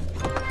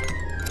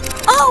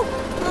 Oh!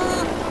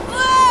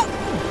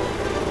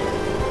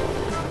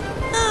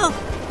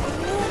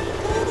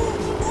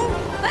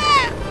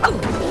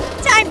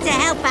 Time to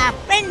help our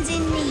friends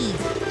in need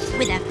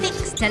with a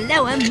fix to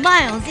lower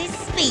Miles'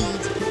 speed.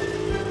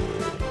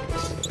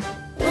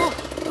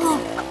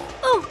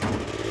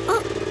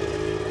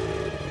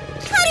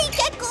 Hurry,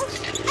 Gecko!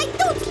 I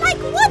don't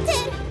like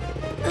water!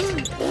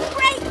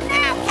 Break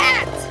now,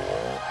 Cat!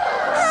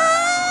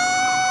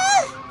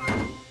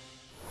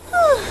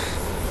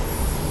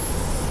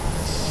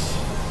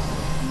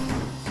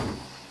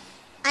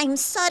 I'm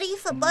sorry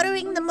for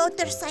borrowing the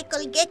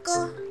motorcycle,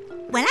 Gecko.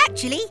 Well,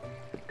 actually,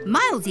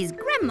 Miles is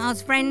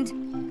Grandma's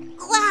friend.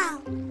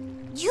 Wow!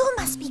 You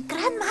must be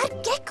Grandma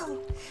Gecko.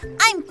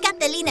 I'm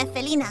Catalina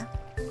Felina,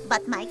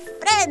 but my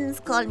friends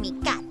call me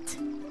Cat.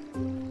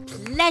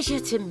 Pleasure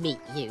to meet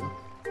you.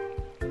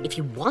 If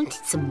you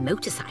wanted some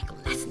motorcycle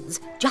lessons,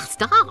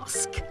 just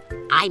ask.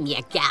 I'm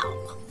your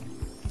gal.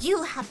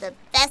 You have the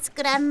best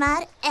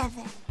grandma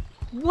ever.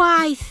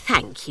 Why,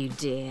 thank you,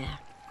 dear.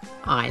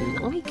 I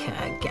like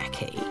her,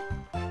 Gecky.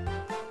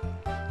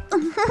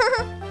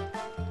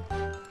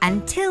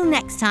 Until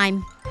next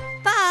time,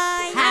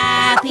 bye!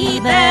 Happy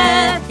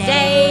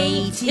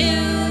birthday to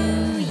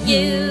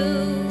you.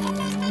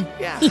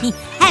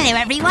 Hello,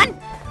 everyone.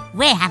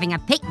 We're having a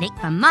picnic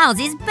for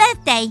Miles'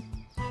 birthday.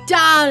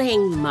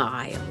 Darling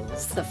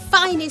Miles, the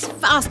finest,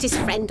 fastest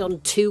friend on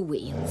two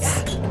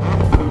wheels.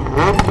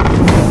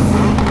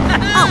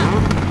 Oh,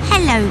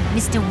 hello,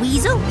 Mr.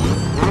 Weasel.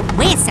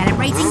 We're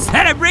celebrating...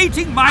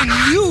 Celebrating my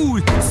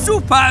new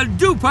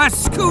super-duper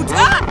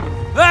scooter?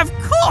 Of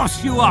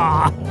course you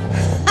are!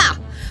 Ha!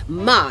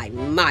 My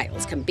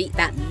Miles can beat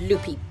that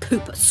loopy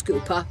pooper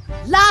scooper.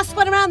 Last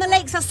one around the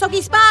lake's a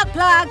soggy spark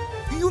plug.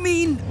 You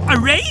mean a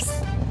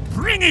race?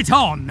 Bring it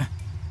on!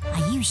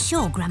 Are you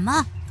sure,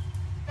 Grandma?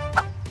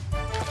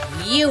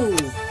 You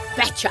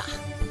betcha.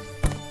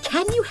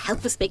 Can you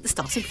help us make the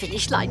start and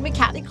finish line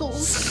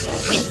mechanicals?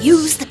 We'll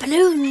use the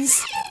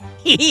balloons.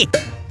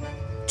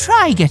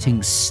 Try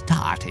getting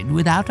started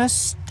without a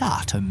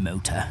starter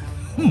motor.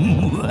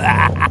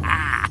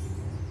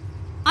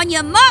 On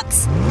your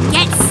marks,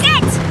 get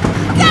set,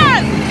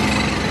 go!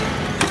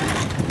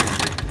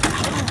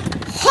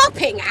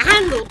 Hopping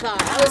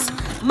handlebars.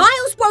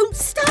 Miles won't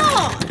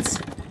start.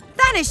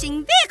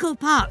 Vanishing vehicle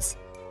parts.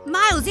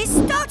 Miles'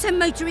 starter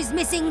motor is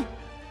missing.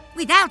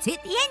 Without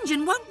it, the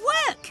engine won't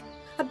work.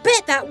 I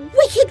bet that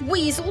wicked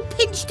weasel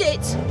pinched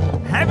it.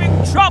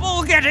 Having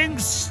trouble getting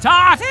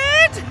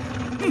started?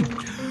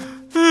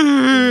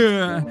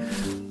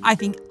 I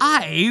think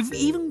I've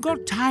even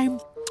got time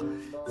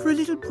for a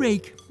little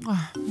break.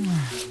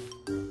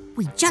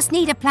 We just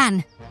need a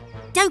plan.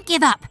 Don't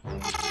give up.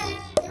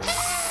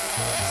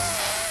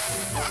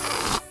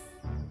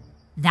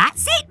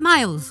 That's it,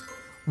 Miles.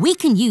 We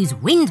can use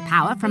wind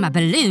power from a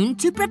balloon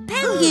to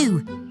propel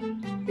you.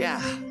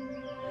 Yeah.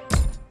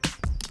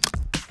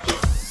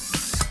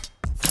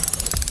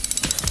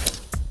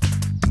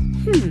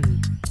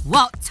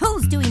 What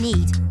tools do we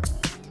need?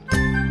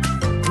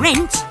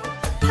 Wrench,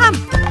 pump.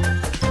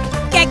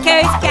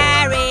 Gecko's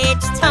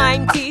garage,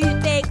 time to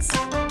fix.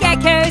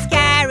 Gecko's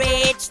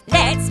garage,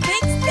 let's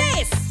fix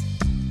this.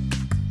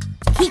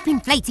 Keep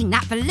inflating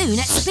that balloon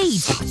at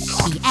speed.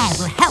 The air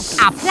will help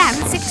our plan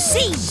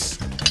succeed.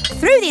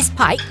 Through this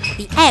pipe,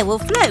 the air will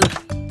flow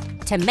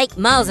to make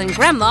Miles and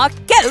Grandma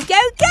go,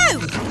 go, go.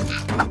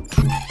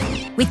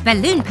 With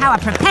balloon power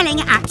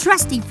propelling our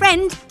trusty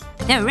friend,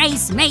 the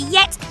race may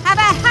yet have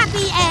a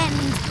happy end.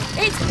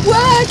 It's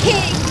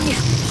working.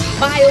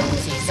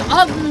 Miles is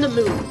on the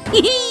moon.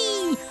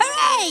 Hee-hee!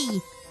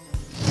 Hooray!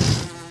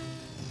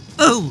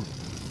 Oh,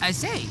 I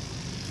say,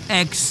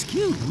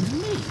 excuse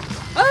me.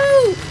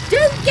 Oh,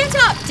 don't get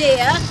up,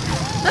 dear.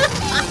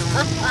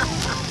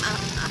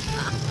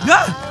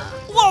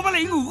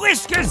 Wobbling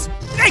whiskers!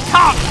 They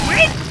can't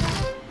win!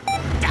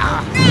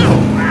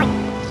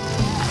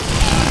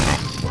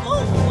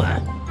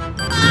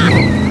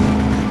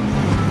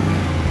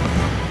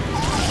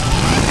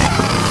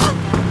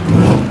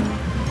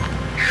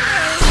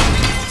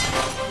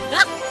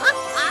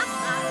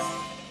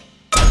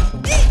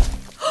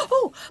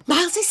 Oh,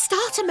 Miles'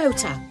 starter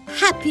motor.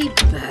 Happy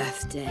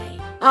birthday.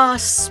 Our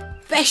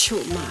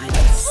special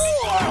Miles.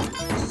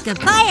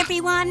 Goodbye,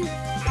 everyone.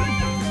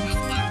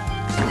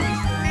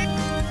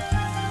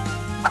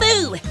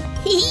 Boo!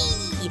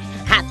 Hee-hee!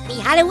 Happy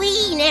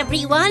Halloween,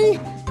 everyone!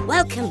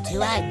 Welcome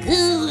to our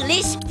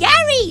ghoulish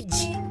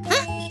garage!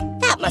 Huh?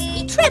 That must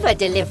be Trevor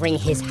delivering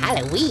his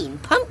Halloween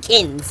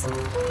pumpkins.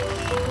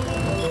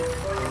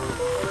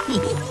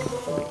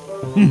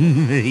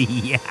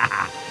 Yeah.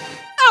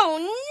 Oh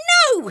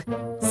no!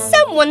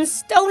 Someone's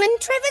stolen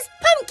Trevor's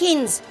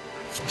pumpkins!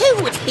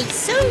 Who would be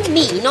so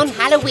mean on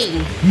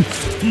Halloween?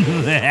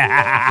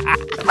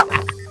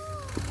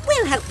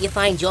 We'll help you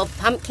find your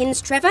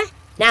pumpkins, Trevor.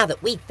 Now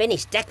that we've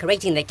finished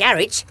decorating the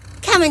garage,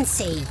 come and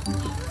see.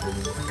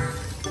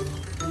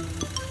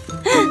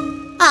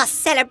 Our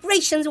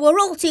celebrations were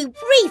all too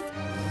brief.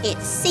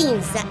 It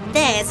seems that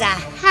there's a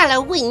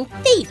Halloween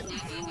thief.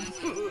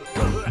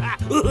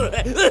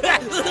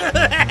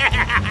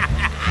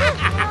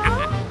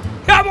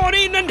 Come on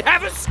in and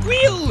have a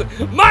squeal!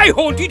 My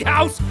haunted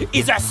house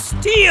is a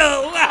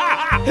steal!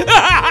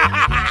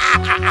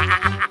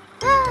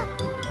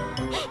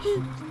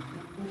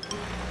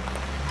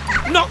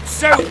 Not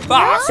so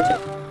fast!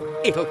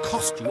 It'll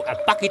cost you a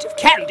bucket of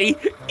candy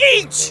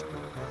each!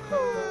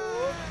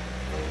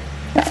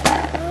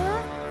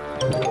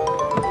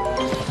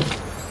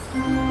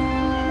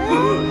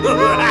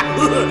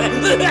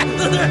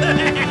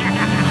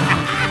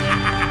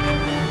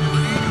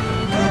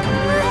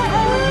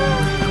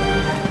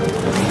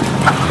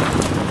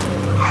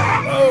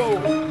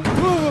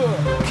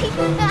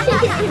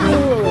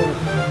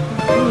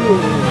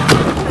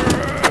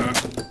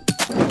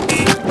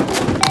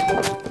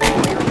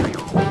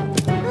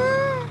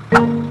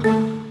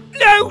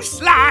 No,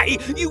 Sly!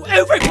 You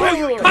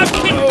overgrown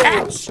pumpkin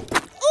patch!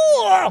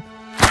 Oh!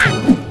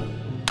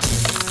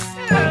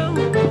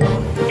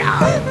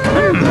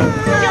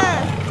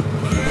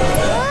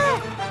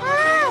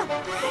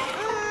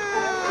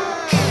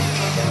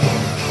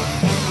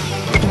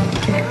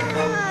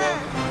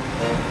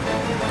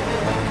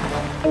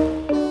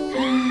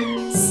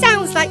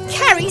 Sounds like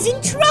Carrie's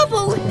in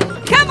trouble.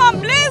 Come on,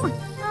 Blue.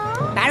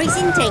 Barry's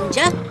in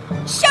danger.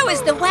 Show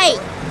us the way.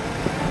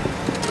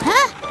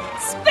 Huh?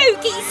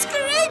 Spooky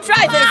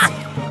screwdrivers.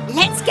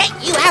 Let's get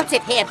you out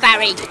of here,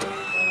 Barry.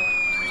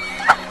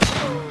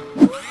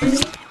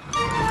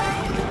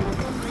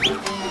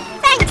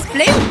 Thanks,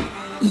 Blue.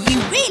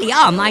 You really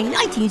are my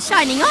knight in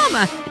shining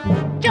armour.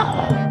 Go,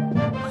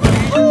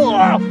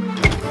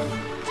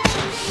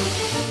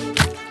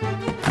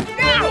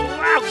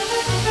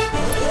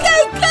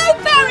 go,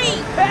 Barry.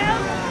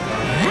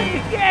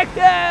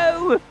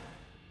 Gecko!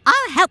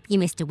 I'll help you,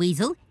 Mr.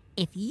 Weasel,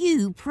 if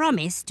you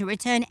promise to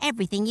return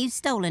everything you've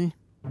stolen.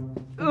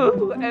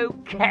 Oh,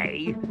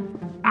 okay.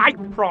 I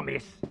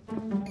promise.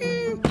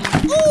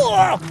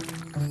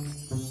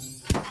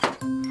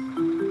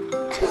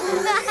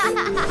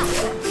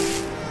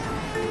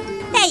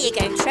 There you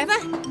go, Trevor.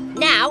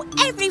 Now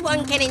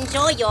everyone can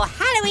enjoy your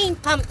Halloween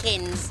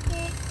pumpkins.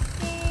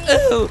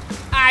 Oh,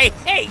 I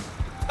hate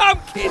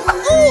pumpkins.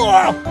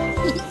 Oh!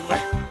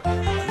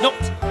 Not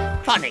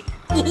funny.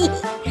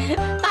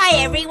 Bye,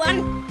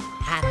 everyone.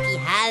 Happy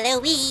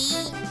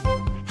Halloween.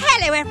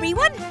 Hello,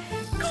 everyone.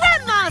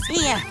 Grandma's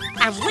here,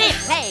 and we're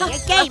playing a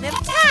game of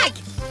tag.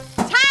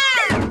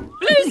 Tag!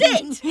 Lose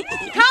it! You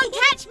can't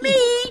catch me!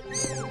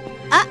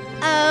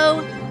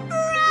 Uh-oh.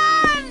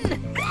 Run!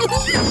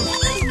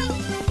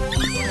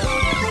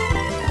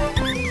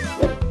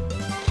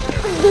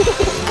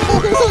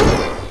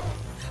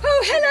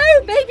 Oh,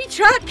 hello, baby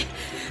truck.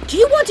 Do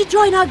you want to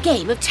join our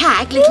game of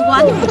tag, little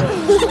one?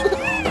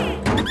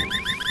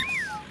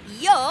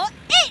 You're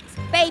it,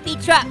 baby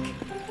truck.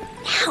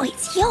 Now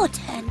it's your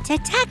turn to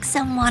tag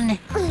someone.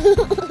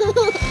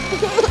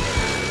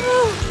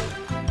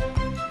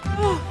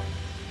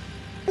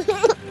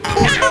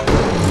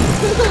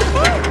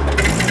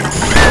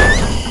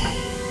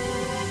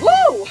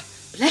 Whoa!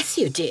 Bless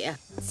you, dear.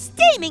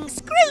 Steaming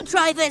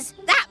screwdrivers.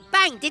 That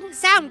bang didn't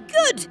sound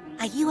good.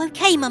 Are you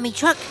okay, Mummy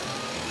Truck?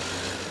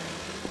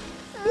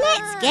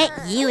 Let's get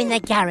you in the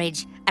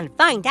garage and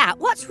find out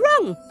what's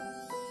wrong.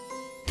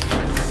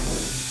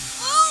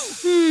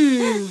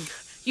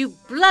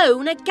 You've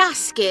blown a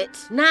gasket.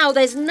 Now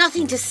there's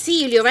nothing to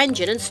seal your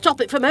engine and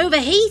stop it from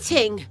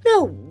overheating.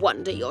 No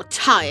wonder you're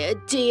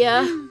tired,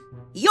 dear.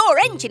 Your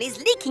engine is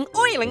leaking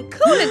oil and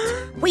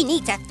coolant. We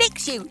need to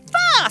fix you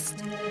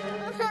fast.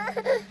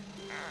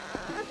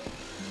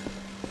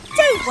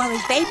 Don't worry,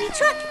 baby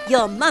truck.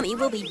 Your mummy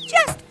will be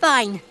just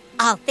fine.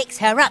 I'll fix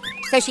her up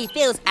so she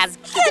feels as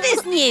good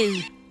as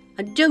new.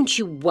 And don't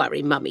you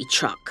worry, Mummy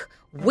Truck.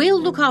 We'll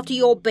look after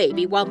your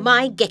baby while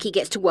my Gecko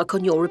gets to work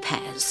on your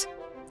repairs.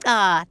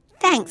 Ah,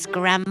 thanks,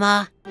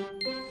 Grandma.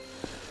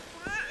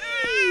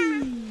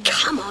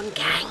 Come on,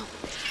 gang.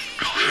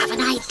 I have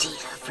an idea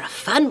for a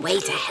fun way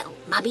to help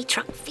Mummy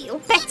Truck feel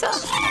better.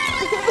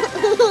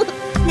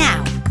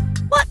 Now,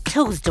 what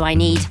tools do I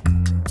need?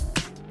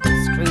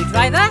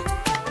 Screwdriver.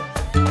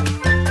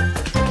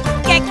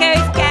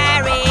 Gecko's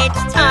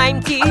garage,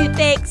 time to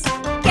fix.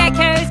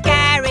 Gecko's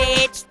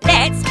garage,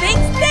 let's fix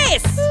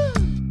this.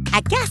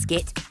 A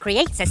gasket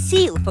creates a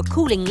seal for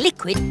cooling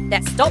liquid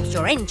that stops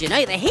your engine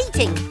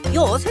overheating.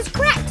 Yours has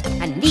cracked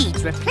and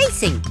needs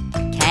replacing.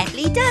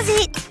 Carefully does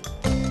it.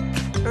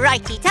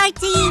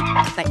 Righty-tighty,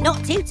 but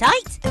not too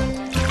tight.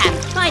 And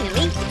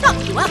finally, top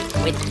you up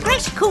with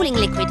fresh cooling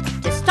liquid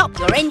to stop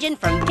your engine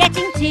from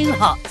getting too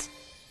hot.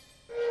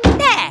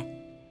 There!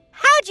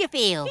 How'd you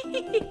feel?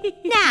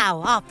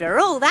 Now, after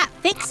all that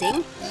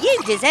fixing,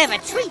 you deserve a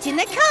treat in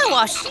the car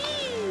wash.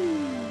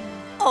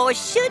 Or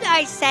should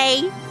I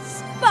say,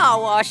 spa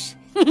wash.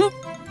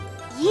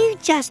 You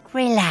just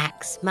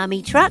relax,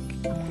 Mummy Truck.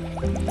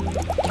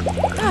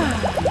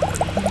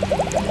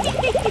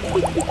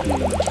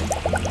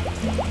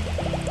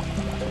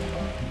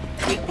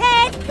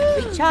 Repaired,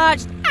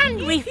 recharged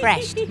and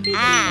refreshed.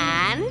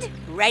 And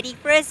ready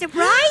for a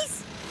surprise?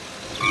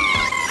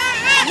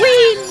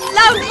 We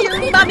love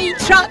you, Mummy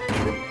Truck.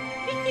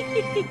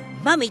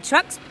 Mummy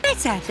Truck's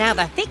better now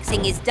the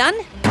fixing is done.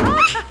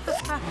 And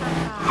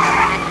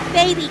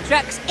Baby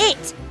Truck's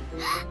it.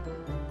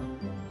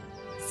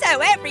 So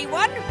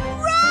everyone,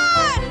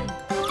 run!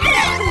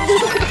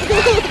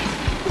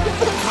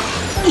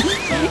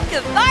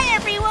 Goodbye,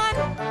 everyone.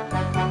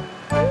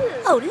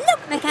 Oh,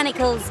 look,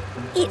 Mechanicals.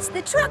 It's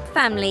the Truck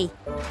family.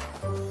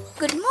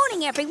 Good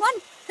morning,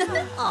 everyone.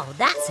 Oh,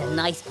 that's a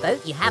nice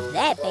boat you have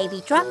there,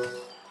 Baby Truck.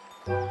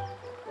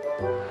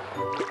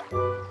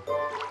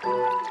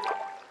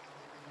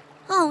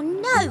 Oh,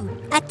 no,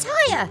 a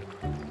tyre.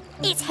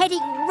 It's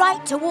heading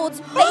right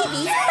towards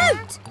Baby's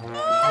boat.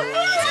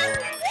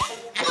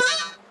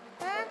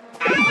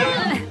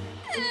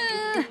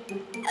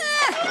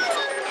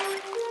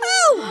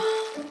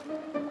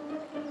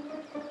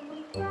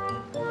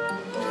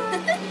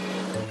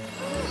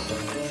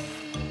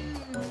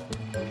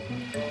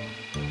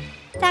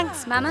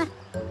 Thanks, Mama.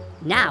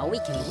 Now we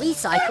can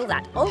recycle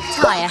that old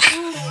tyre.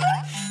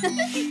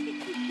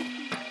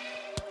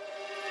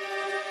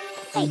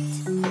 Wait.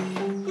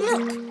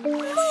 Look,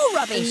 more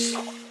rubbish.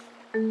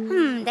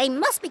 They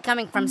must be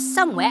coming from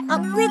somewhere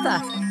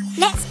upriver.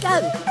 Let's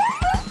go.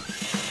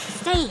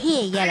 Stay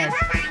here, Yellow.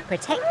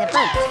 Protect the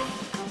boat.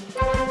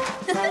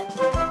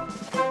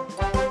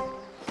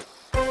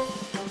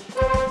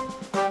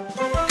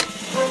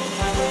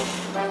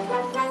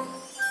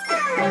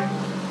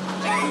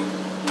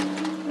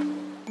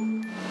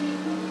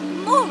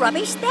 More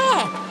rubbish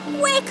there.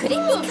 Where could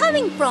it be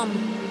coming from?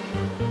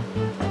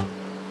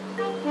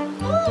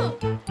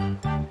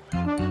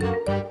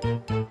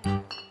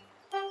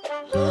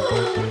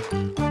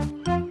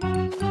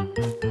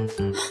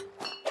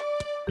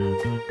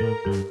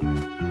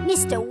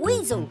 Mr.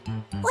 Weasel,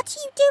 what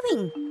are you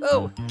doing?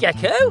 Oh,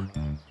 Gecko,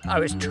 I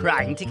was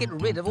trying to get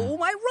rid of all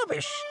my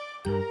rubbish.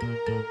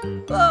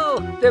 Oh,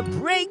 the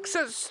brakes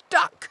are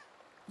stuck.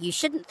 You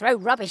shouldn't throw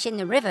rubbish in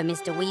the river,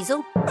 Mr.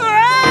 Weasel.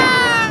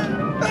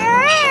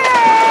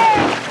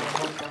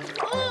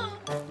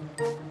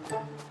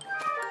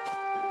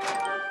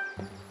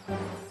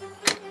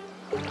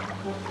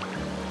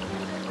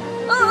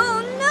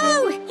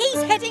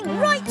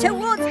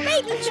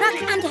 baby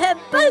truck and her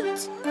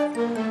boat.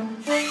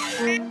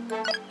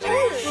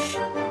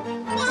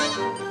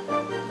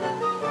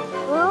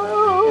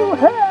 Oh,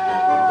 help!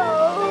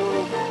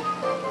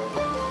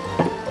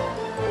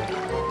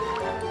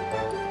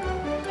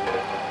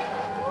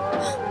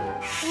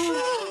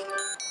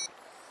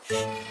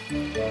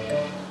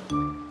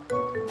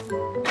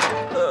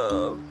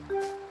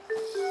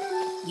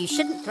 You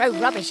shouldn't throw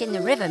rubbish in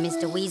the river,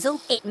 Mr.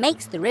 Weasel. It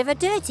makes the river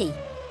dirty.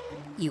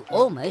 You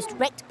almost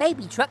wrecked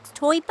Baby Truck's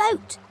toy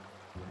boat.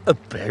 A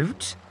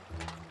boat?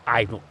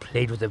 I've not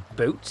played with a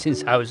boat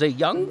since I was a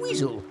young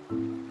weasel.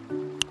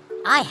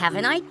 I have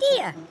an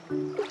idea.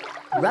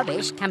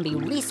 Rubbish can be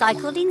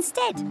recycled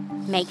instead.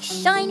 Make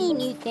shiny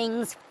new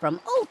things from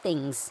old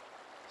things.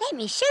 Let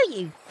me show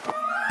you.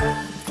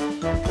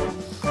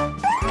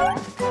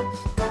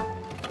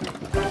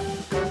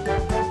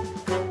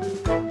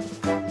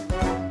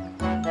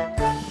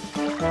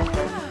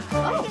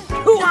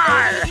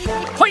 Hooah!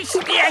 Hoist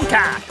the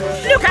anchor!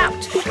 Look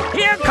out!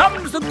 Here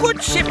comes the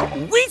good ship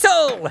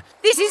Weasel!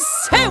 This is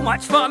so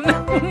much fun!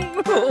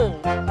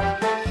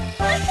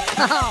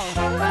 Oh,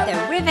 the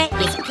river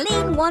is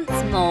clean once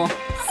more.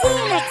 See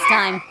you next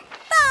time.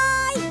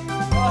 Bye!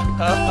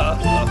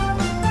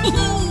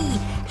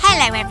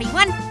 Hello,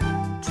 everyone.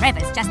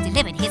 Trevor's just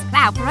delivered his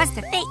plough for us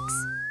to fix.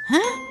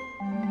 Huh?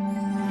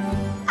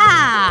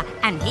 Ah,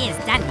 and here's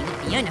Dandy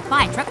with Fiona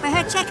Fire Truck for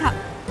her checkup.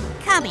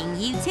 Coming,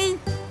 you two.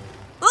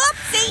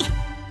 Oopsie!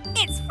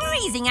 It's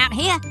freezing out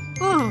here.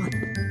 Ooh.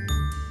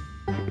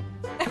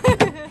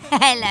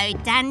 Hello,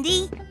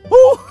 Dandy.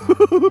 Oh,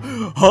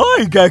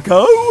 hi,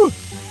 Gecko.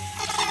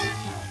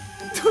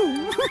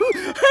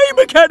 Hey,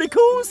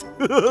 Mechanicals.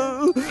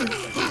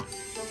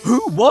 Who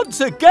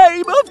wants a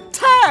game of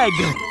tag?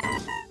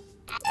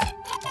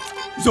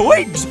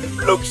 Zoinks!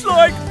 Looks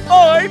like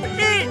I'm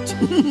it!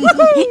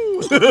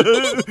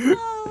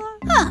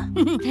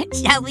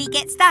 Shall we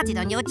get started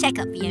on your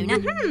checkup, Fiona?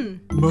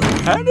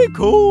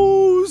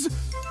 Mechanicals,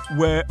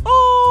 where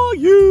are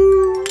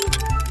you?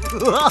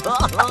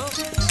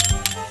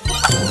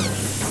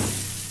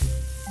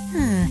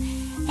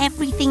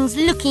 Everything's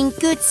looking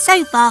good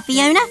so far,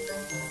 Fiona.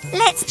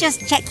 Let's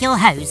just check your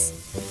hose.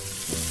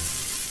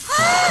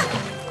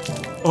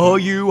 Are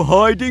you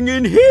hiding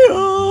in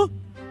here?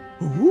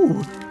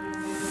 Ooh.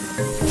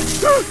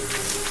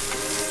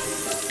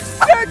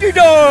 Dandy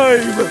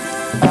dive!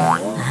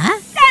 Huh?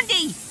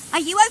 Dandy, are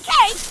you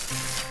okay?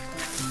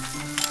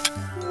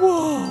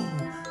 Whoa!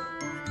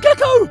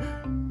 Gecko,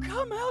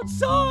 come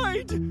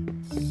outside!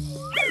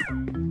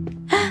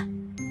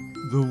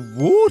 The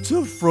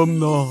water from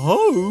the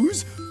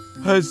hose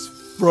has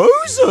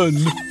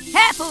frozen.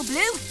 Careful,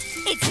 Blue.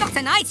 It's not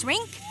an ice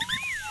rink.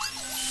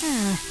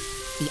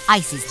 The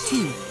ice is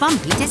too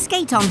bumpy to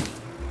skate on.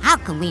 How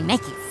can we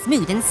make it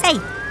smooth and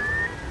safe?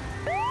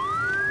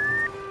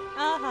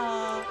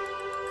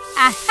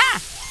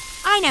 Aha!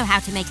 I know how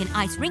to make an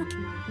ice rink.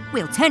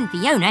 We'll turn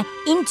Fiona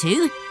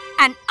into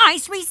an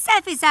ice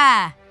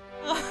resurfacer.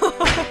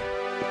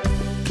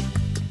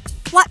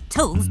 What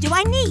tools do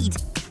I need?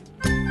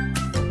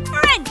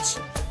 Wrench!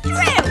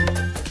 Drill!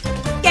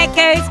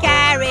 Gecko's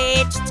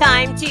garage,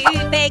 time to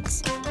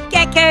fix.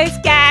 Gecko's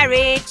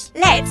garage,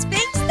 let's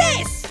fix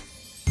this.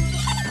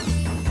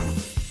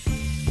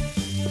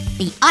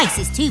 The ice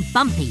is too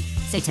bumpy,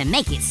 so to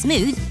make it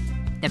smooth,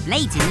 the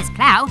blades in this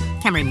plough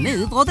can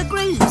remove all the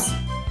grooves.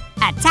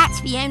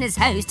 Attach Fiona's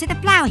hose to the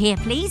plough here,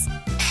 please,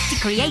 to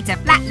create a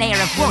flat layer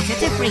of water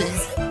to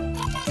freeze.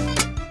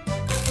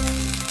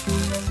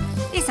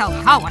 This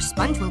old car wash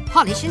sponge will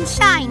polish and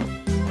shine.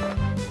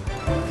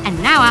 And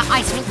now our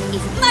ice rink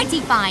is mighty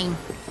fine.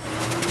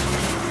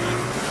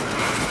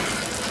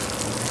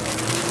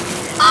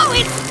 Oh,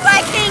 it's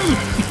working!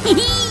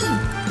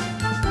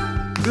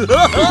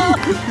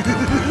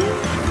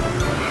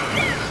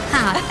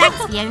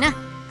 Thanks, Fiona.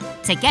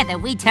 Together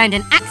we turned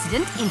an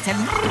accident into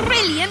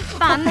brilliant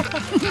fun.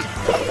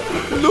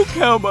 Look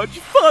how much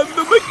fun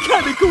the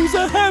Mechanicals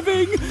are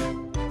having.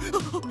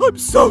 I'm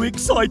so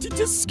excited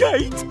to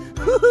skate.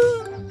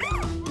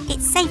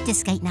 It's safe to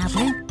skate now,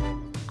 Blue.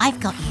 I've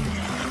got you.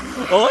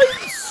 I'm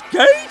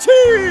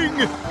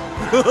skating!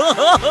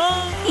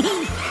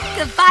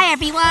 Goodbye,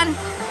 everyone.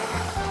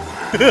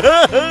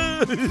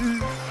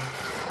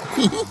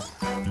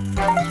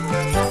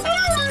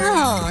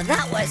 Oh,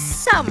 that was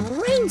some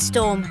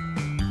rainstorm.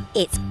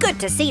 It's good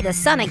to see the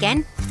sun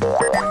again.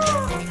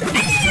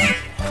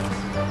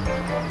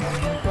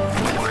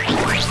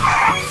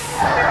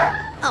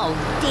 Oh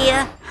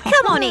dear.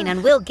 Come on in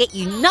and we'll get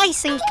you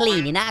nice and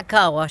clean in our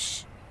car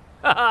wash.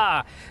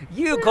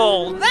 You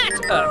call that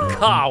a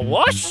car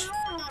wash?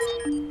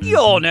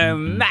 You're no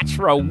match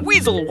for a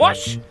weasel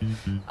wash.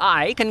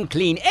 I can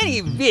clean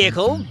any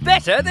vehicle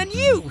better than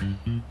you.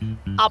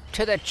 Up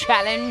to the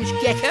challenge,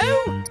 Gecko?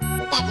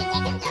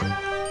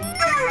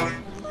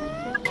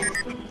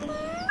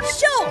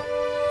 Sure.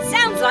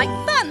 Sounds like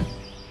fun.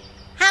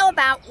 How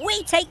about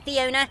we take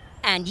Fiona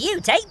and you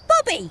take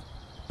Bobby?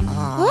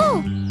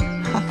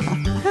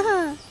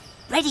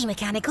 Ready,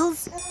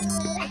 Mechanicals?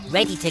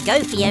 Ready to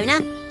go,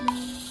 Fiona?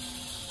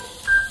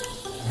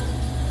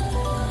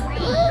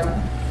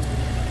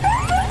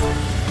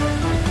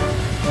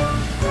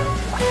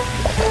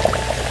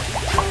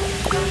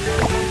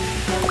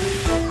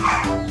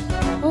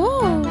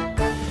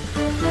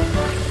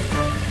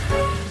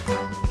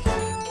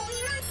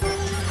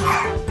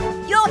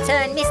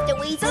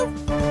 Weasel.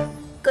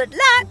 Good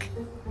luck.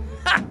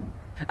 Ha!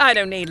 I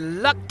don't need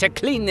luck to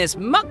clean this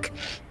muck.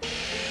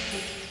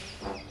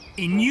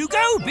 In you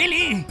go,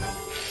 Billy.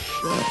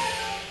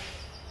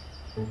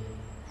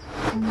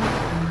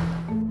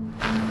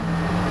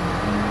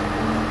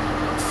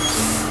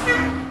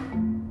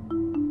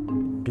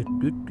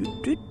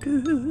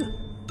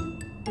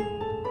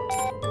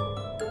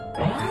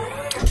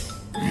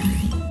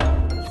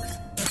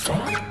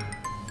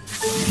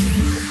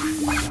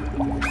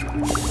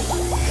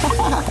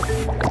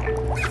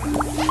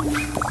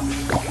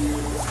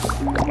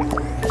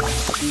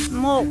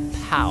 More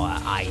power,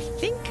 I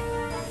think.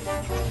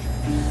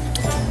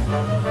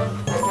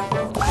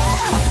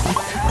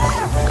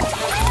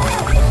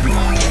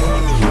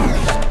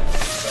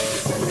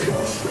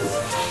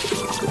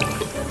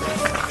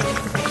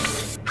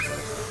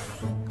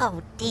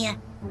 Oh dear,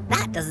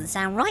 that doesn't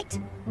sound right.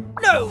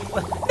 No!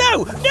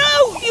 No!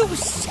 No! You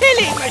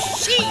silly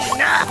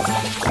machine!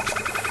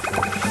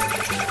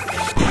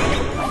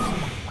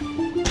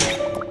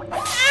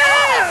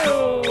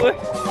 Ow!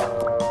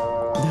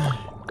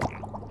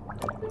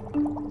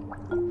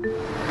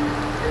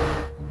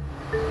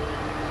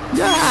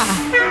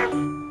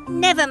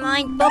 Never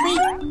mind, Bobby.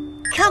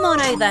 Come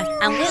on over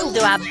and we'll do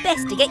our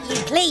best to get you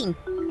clean.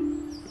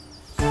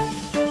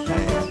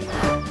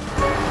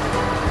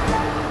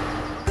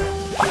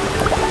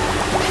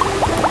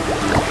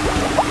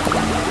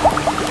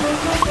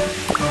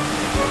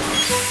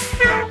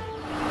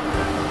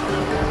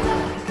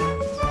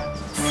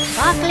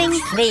 Sparkling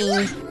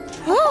clean.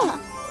 Oh,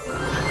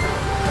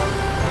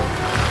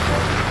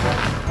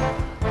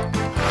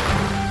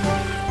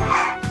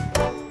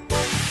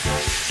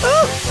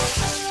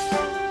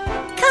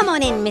 Come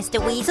on in,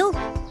 Mr. Weasel.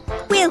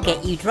 We'll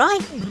get you dry.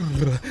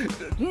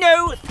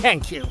 No,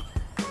 thank you.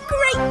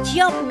 Great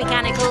job,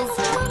 Mechanicals.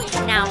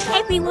 Now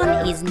everyone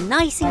is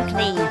nice and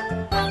clean.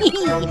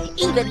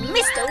 Even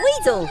Mr.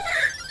 Weasel.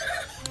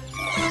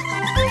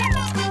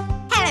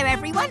 Hello,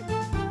 everyone.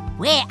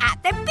 We're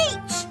at the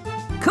beach,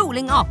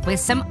 cooling off with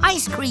some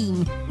ice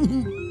cream.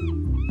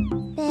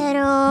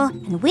 pero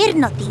we're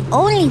not the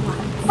only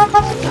ones.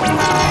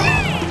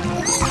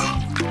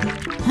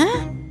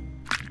 Huh?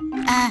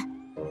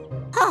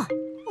 Oh,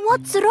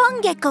 what's wrong,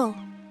 Gecko?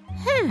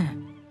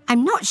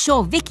 I'm not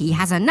sure Vicky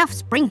has enough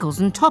sprinkles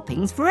and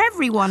toppings for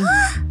everyone.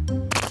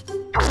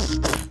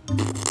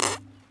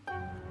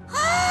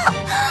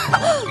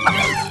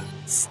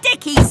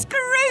 Sticky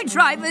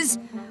screwdrivers!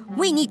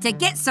 We need to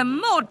get some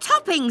more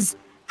toppings,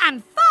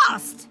 and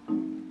fast!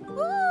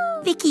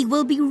 Vicky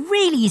will be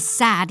really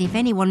sad if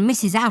anyone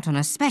misses out on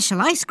a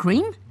special ice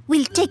cream.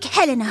 We'll take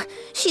Helena.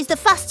 She's the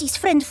fastest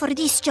friend for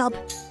this job.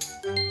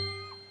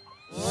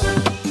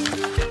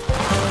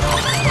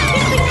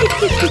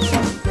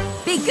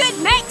 Be good,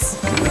 Max!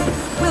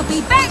 We'll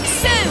be back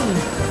soon!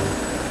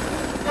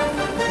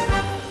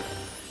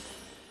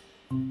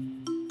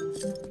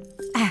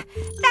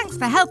 Thanks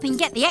for helping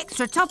get the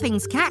extra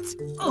toppings, Kat.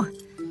 Oh,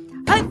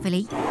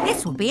 hopefully,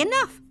 this will be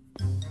enough.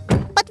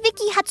 But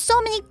Vicky had so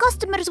many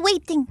customers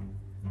waiting.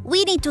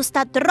 We need to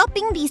start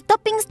dropping these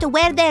toppings to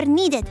where they're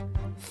needed.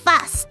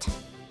 Fast.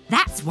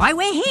 That's why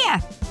we're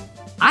here.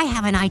 I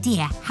have an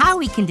idea how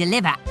we can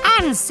deliver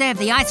and serve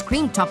the ice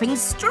cream toppings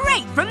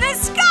straight from the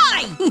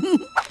sky.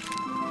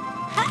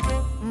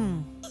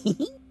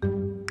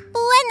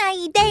 Buena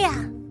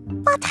idea.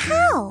 But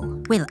how?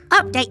 We'll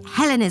update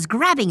Helena's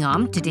grabbing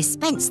arm to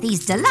dispense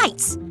these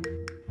delights.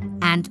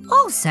 And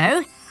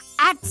also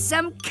add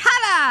some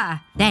colour.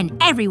 Then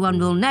everyone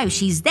will know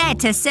she's there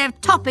to serve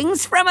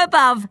toppings from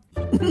above.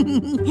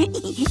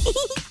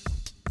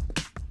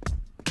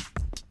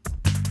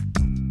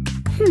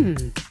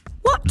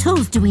 What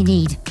tools do we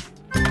need?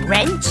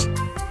 Wrench?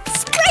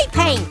 Spray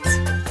paint!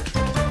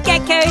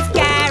 Gecko's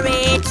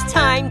garage,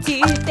 time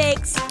to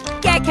fix.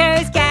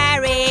 Gecko's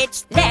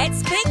garage,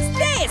 let's fix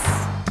this!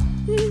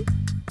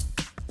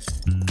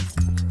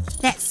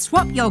 Let's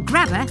swap your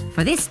grabber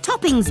for this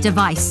toppings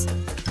device.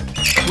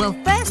 We'll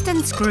first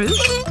unscrew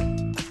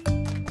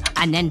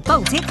and then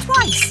bolt it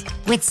twice.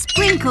 With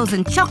sprinkles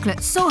and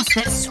chocolate sauce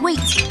that's sweet,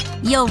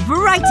 you'll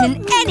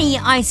brighten any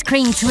ice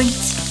cream treat.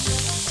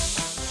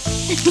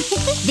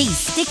 These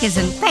stickers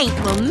and paint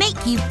will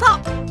make you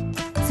pop,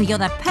 so you're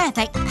the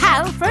perfect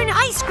pal for an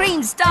ice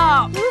cream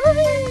stop.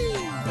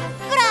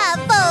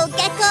 Bravo,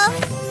 Gecko.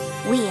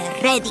 We're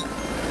ready.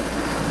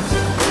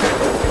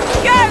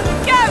 Go,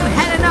 go,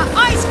 Helena!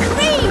 Ice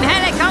cream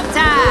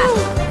helicopter!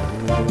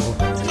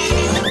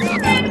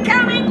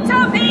 Incoming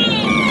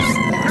toppings!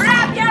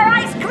 Grab your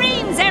ice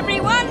creams,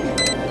 everyone!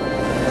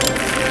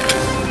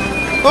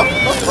 Perfect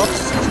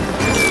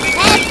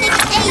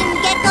aim,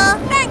 Gecko.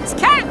 Thanks,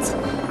 Kat!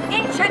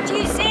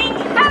 Introducing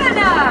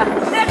Helena,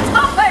 the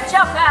Topper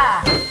Chopper!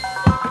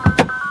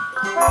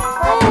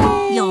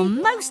 You're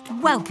most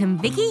welcome,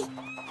 Vicky.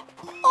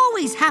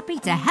 Always happy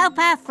to help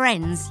our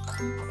friends.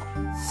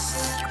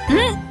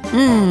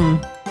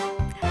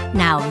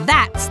 Now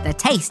that's the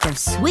taste of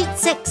sweet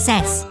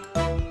success.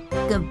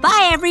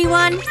 Goodbye,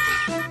 everyone.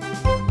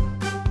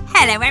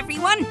 Hello,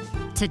 everyone.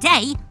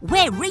 Today,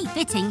 we're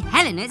refitting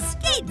Helena's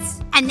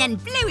skids. And then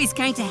Blue is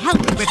going to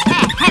help me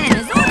repair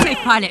Helena's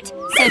autopilot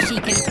so she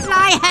can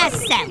fly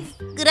herself.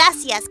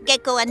 Gracias,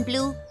 Gecko and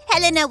Blue.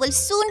 Helena will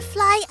soon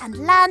fly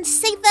and land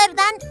safer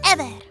than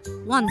ever.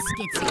 One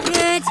skid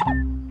secured,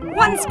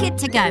 one skid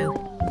to go.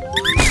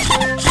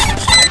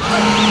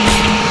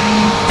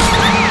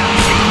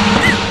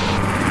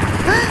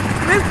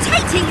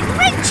 Rotating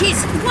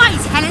wrenches! Why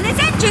is Helena's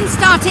engine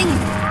starting?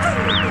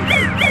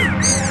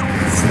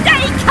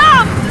 Stay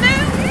calm, Blue!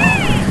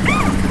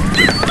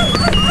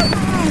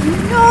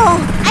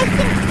 No, I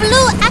think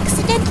Blue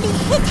accidentally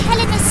hit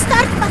Helena's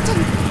start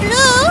button.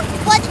 Blue,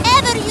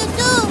 whatever you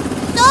do,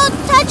 don't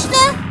touch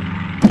the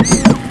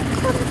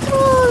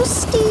control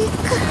stick.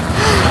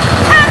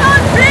 Come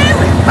on, Blue!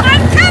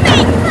 I'm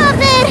coming!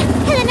 Mother,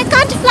 Helena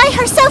can't fly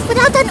herself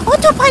without an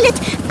autopilot,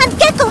 and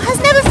Gecko has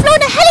never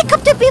flown a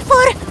helicopter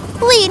before.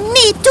 We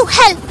need to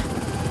help.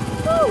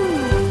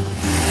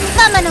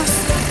 Vámonos.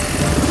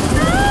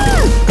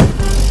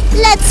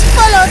 Let's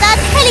follow that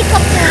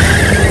helicopter.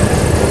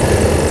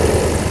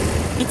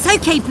 It's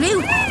okay,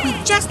 Blue. We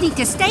just need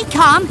to stay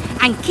calm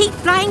and keep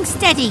flying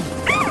steady.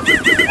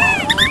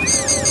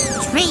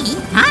 Tree?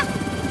 Huh?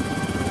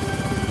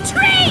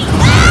 Tree!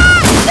 Ah!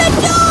 The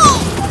door!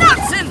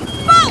 Nuts and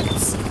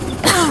bolts!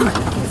 Oh,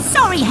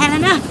 sorry,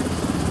 Helena.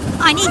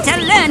 I need to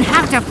learn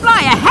how to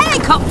fly a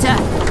helicopter.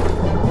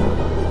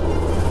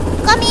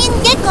 Come in,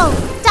 Gecko.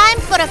 Time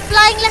for a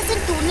flying lesson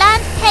to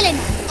land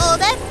Helena.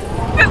 Over.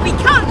 But we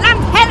can't land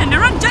Helena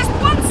on just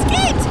one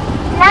skid.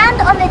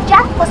 Land on the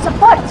jack for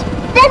support.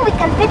 Then we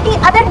can fit the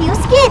other new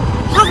skid.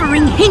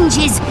 Hovering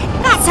hinges.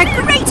 That's a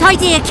great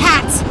idea,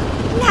 Cat.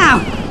 Now,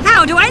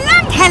 how do I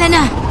land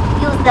Helena?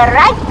 Use the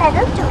right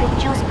pedal to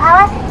reduce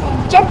power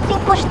and gently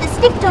push the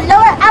stick to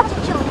lower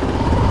altitude.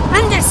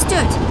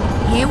 Understood.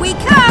 Here we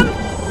come.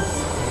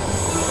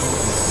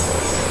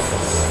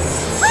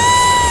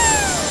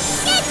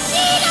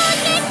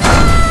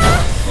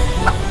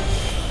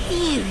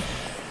 Phew.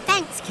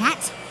 Thanks,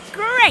 Cat.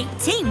 Great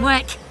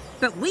teamwork.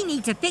 But we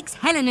need to fix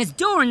Helena's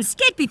door and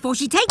skid before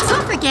she takes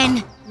off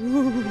again.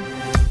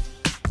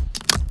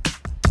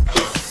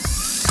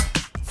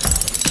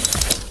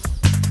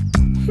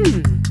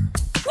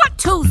 What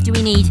tools do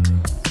we need?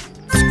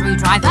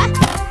 Screwdriver?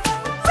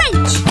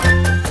 Wrench!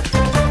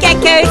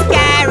 Gecko's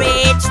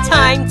garage,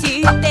 time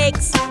to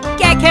fix.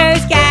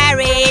 Gecko's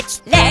garage,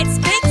 let's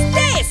fix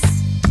this.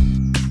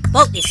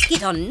 Bolt this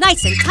skid on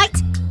nice and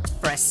tight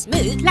for a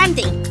smooth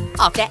landing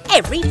after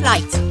every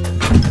flight.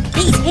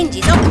 These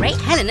hinges operate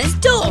Helena's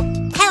door,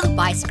 held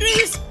by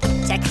screws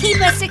to keep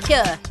her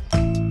secure.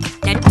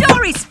 The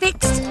door is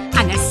fixed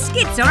and the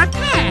skids are a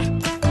pair.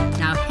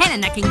 Now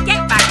Helena can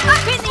get back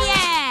up in the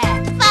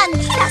air.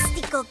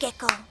 Fantastico,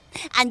 Gecko.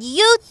 And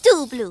you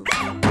too, Blue.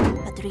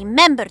 But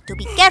remember to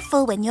be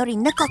careful when you're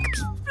in the cockpit.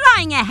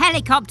 Flying a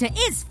helicopter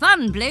is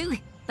fun, Blue.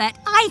 But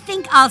I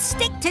think I'll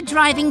stick to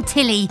driving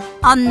Tilly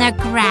on the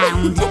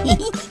ground.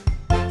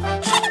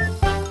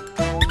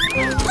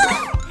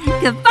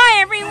 Goodbye,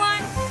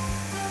 everyone.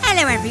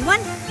 Hello,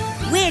 everyone.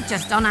 We're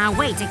just on our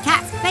way to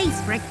Cat's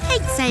base for a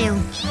cake sale.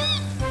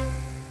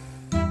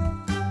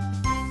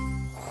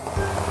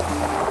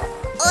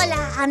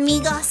 Hola,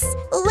 amigos.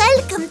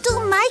 Welcome to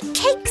my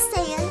cake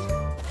sale.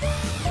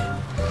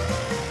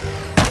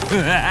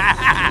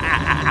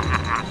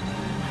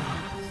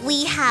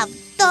 We have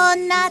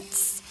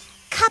donuts,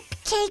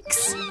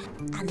 cupcakes,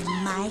 and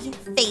my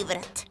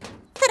favorite,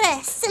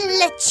 tres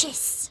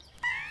leches.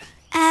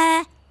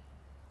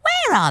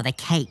 Where are the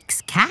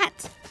cakes,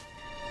 Cat?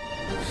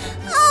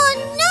 Oh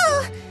no!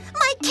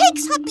 My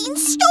cakes have been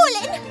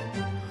stolen!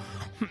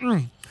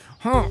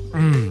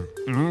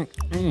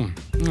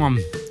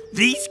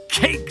 These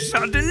cakes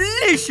are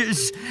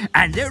delicious,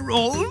 and they're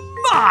all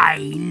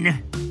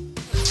mine.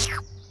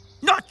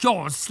 Not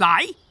yours,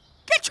 Sly.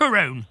 Get your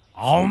own.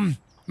 I'm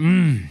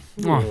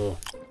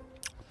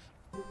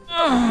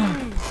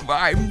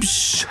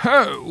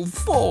so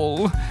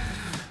full.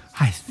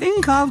 I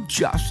think I'll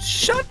just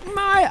shut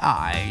my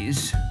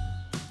eyes.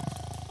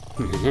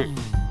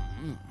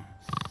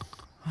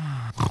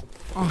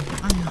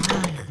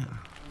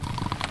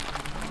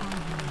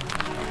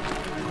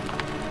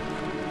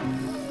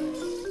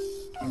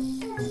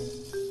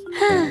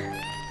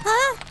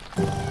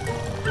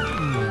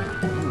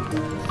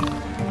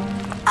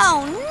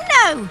 Oh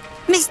no!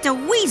 Mr.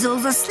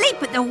 Weasel's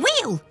asleep at the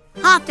wheel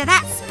after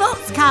that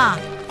sports car.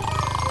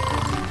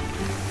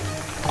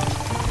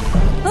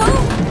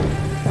 Oh!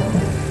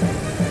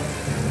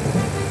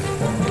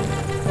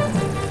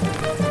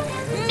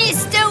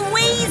 Mr.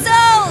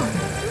 Weasel!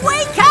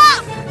 Wake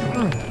up!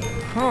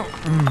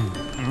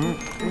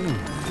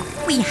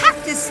 We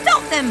have to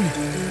stop them!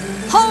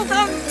 Hold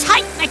on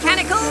tight,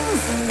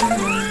 mechanicals!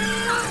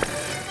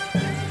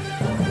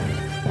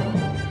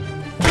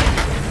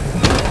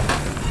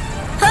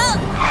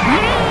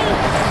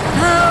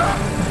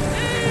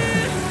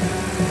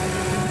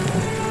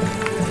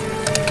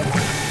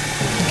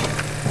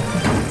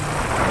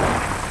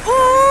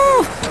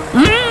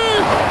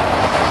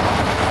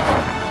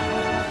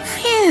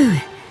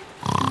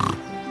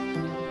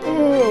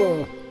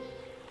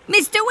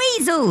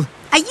 Toddle,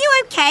 are you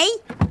okay?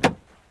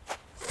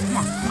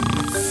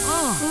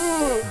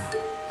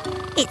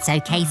 It's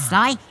okay,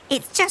 Sly.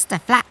 It's just a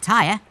flat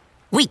tyre.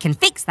 We can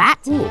fix that.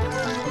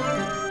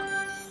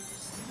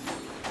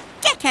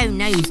 Gecko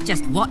knows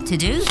just what to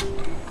do.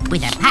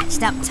 With a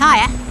patched up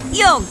tyre,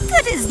 you're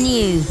good as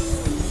new.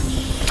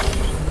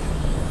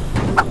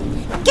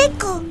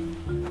 Gecko,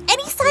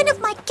 any sign of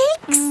my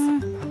cakes?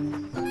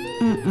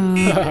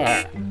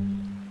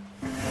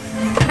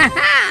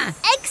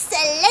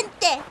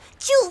 Excelente!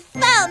 You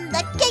found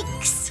the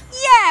cakes!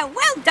 Yeah,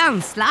 well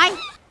done, Sly.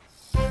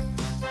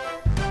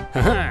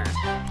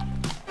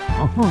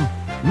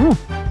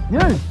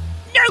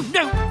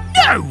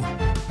 No!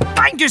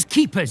 Finders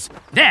keepers.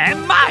 They're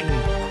mine.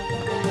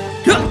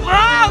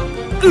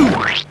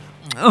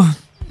 Oh,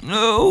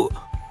 no.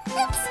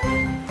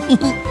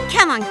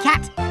 Come on,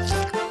 Cat.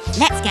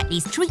 Let's get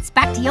these treats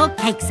back to your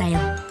cake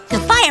sale.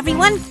 Goodbye,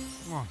 everyone.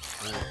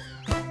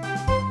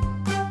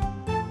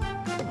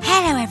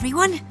 Hello,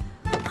 everyone.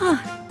 Oh,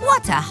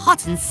 what a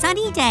hot and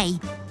sunny day.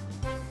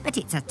 But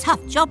it's a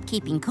tough job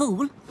keeping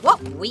cool.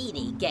 What we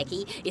need,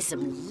 Gecky, is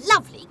some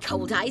lovely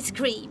cold ice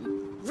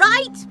cream.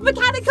 Right,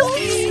 mechanicals?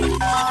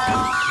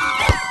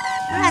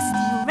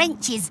 Rusty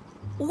wrenches.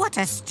 What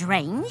a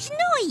strange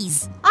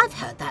noise. I've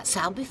heard that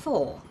sound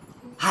before.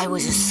 I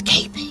was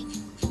escaping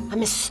a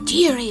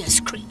mysterious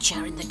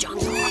creature in the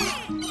jungle.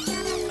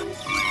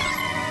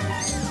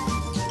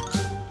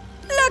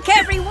 Look,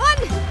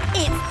 everyone.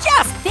 It's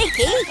just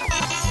Vicky.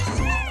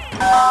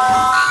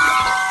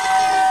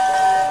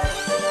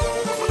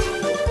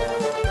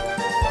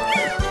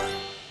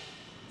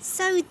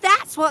 So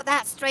that's what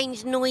that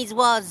strange noise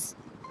was.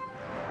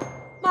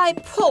 My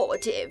poor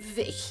dear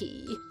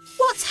Vicky.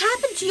 What's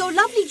happened to your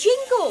lovely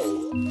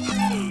jingle?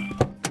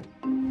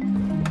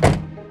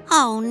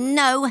 Oh,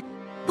 no.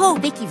 Poor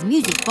Vicky's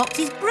music box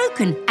is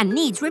broken and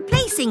needs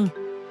replacing.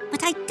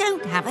 But I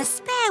don't have a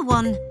spare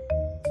one.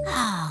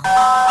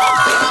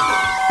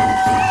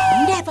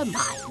 Never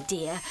mind,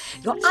 dear.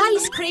 Your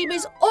ice cream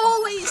is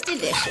always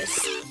delicious,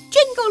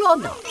 jingle or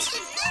not.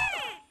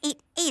 It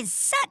is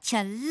such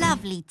a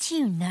lovely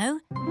tune,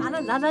 though. La la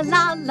la la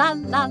la la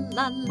la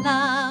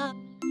la.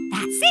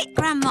 That's it,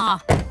 Grandma.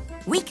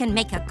 We can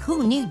make a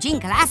cool new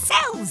jingle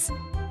ourselves.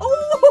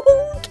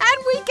 Oh, can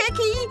we,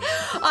 Gecky?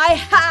 I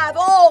have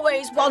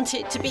always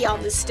wanted to be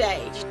on the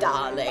stage,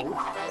 darling.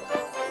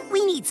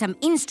 We need some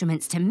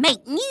instruments to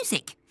make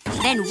music.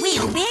 Then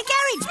we'll be a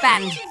garage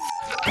band.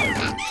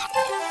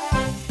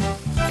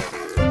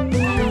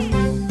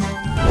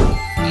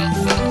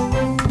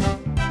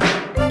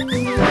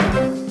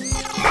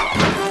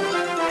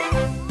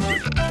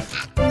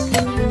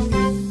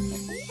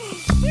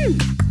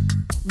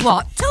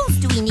 What tools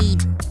do we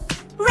need?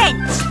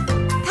 Wrench,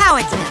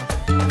 power drill.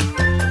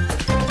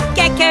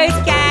 Gecko's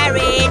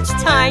garage,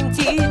 time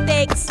to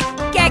fix.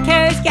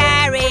 Gecko's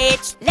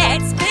garage,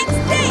 let's fix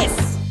this.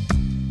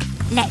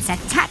 Let's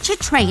attach a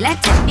trailer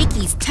to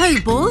Vicky's tow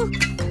ball.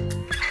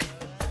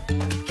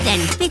 Then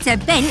fit a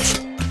bench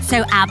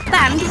so our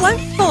band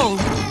won't fall.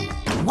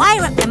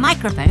 Wire up the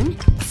microphone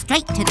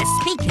straight to the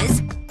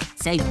speakers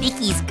so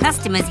Vicky's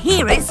customers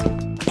hear us,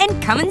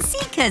 then come and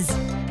seek us.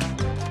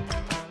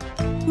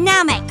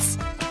 Now, Mex,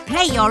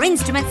 play your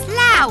instruments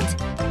loud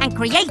and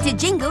create a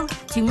jingle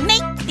to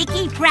make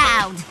Vicky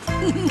proud.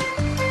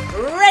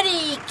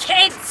 Ready,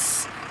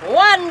 kids?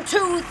 1,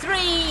 2, 3,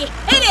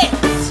 hit it!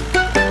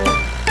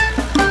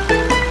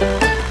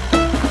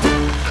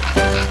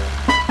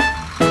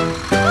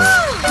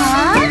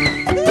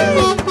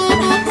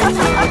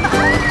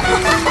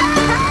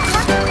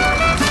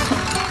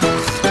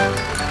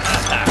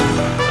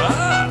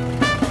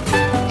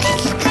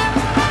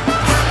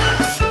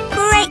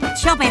 Great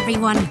job,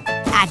 everyone.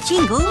 Our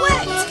jingle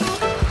worked.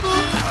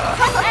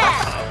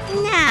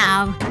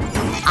 Now,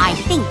 I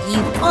think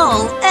you've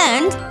all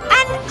earned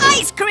an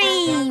ice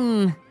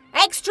cream.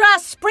 Extra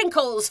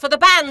sprinkles for the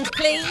band,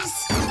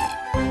 please.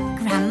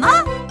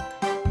 Grandma?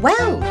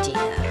 Well,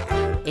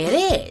 dear, it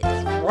is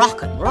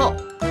rock and roll.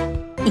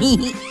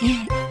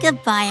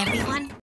 Goodbye, everyone.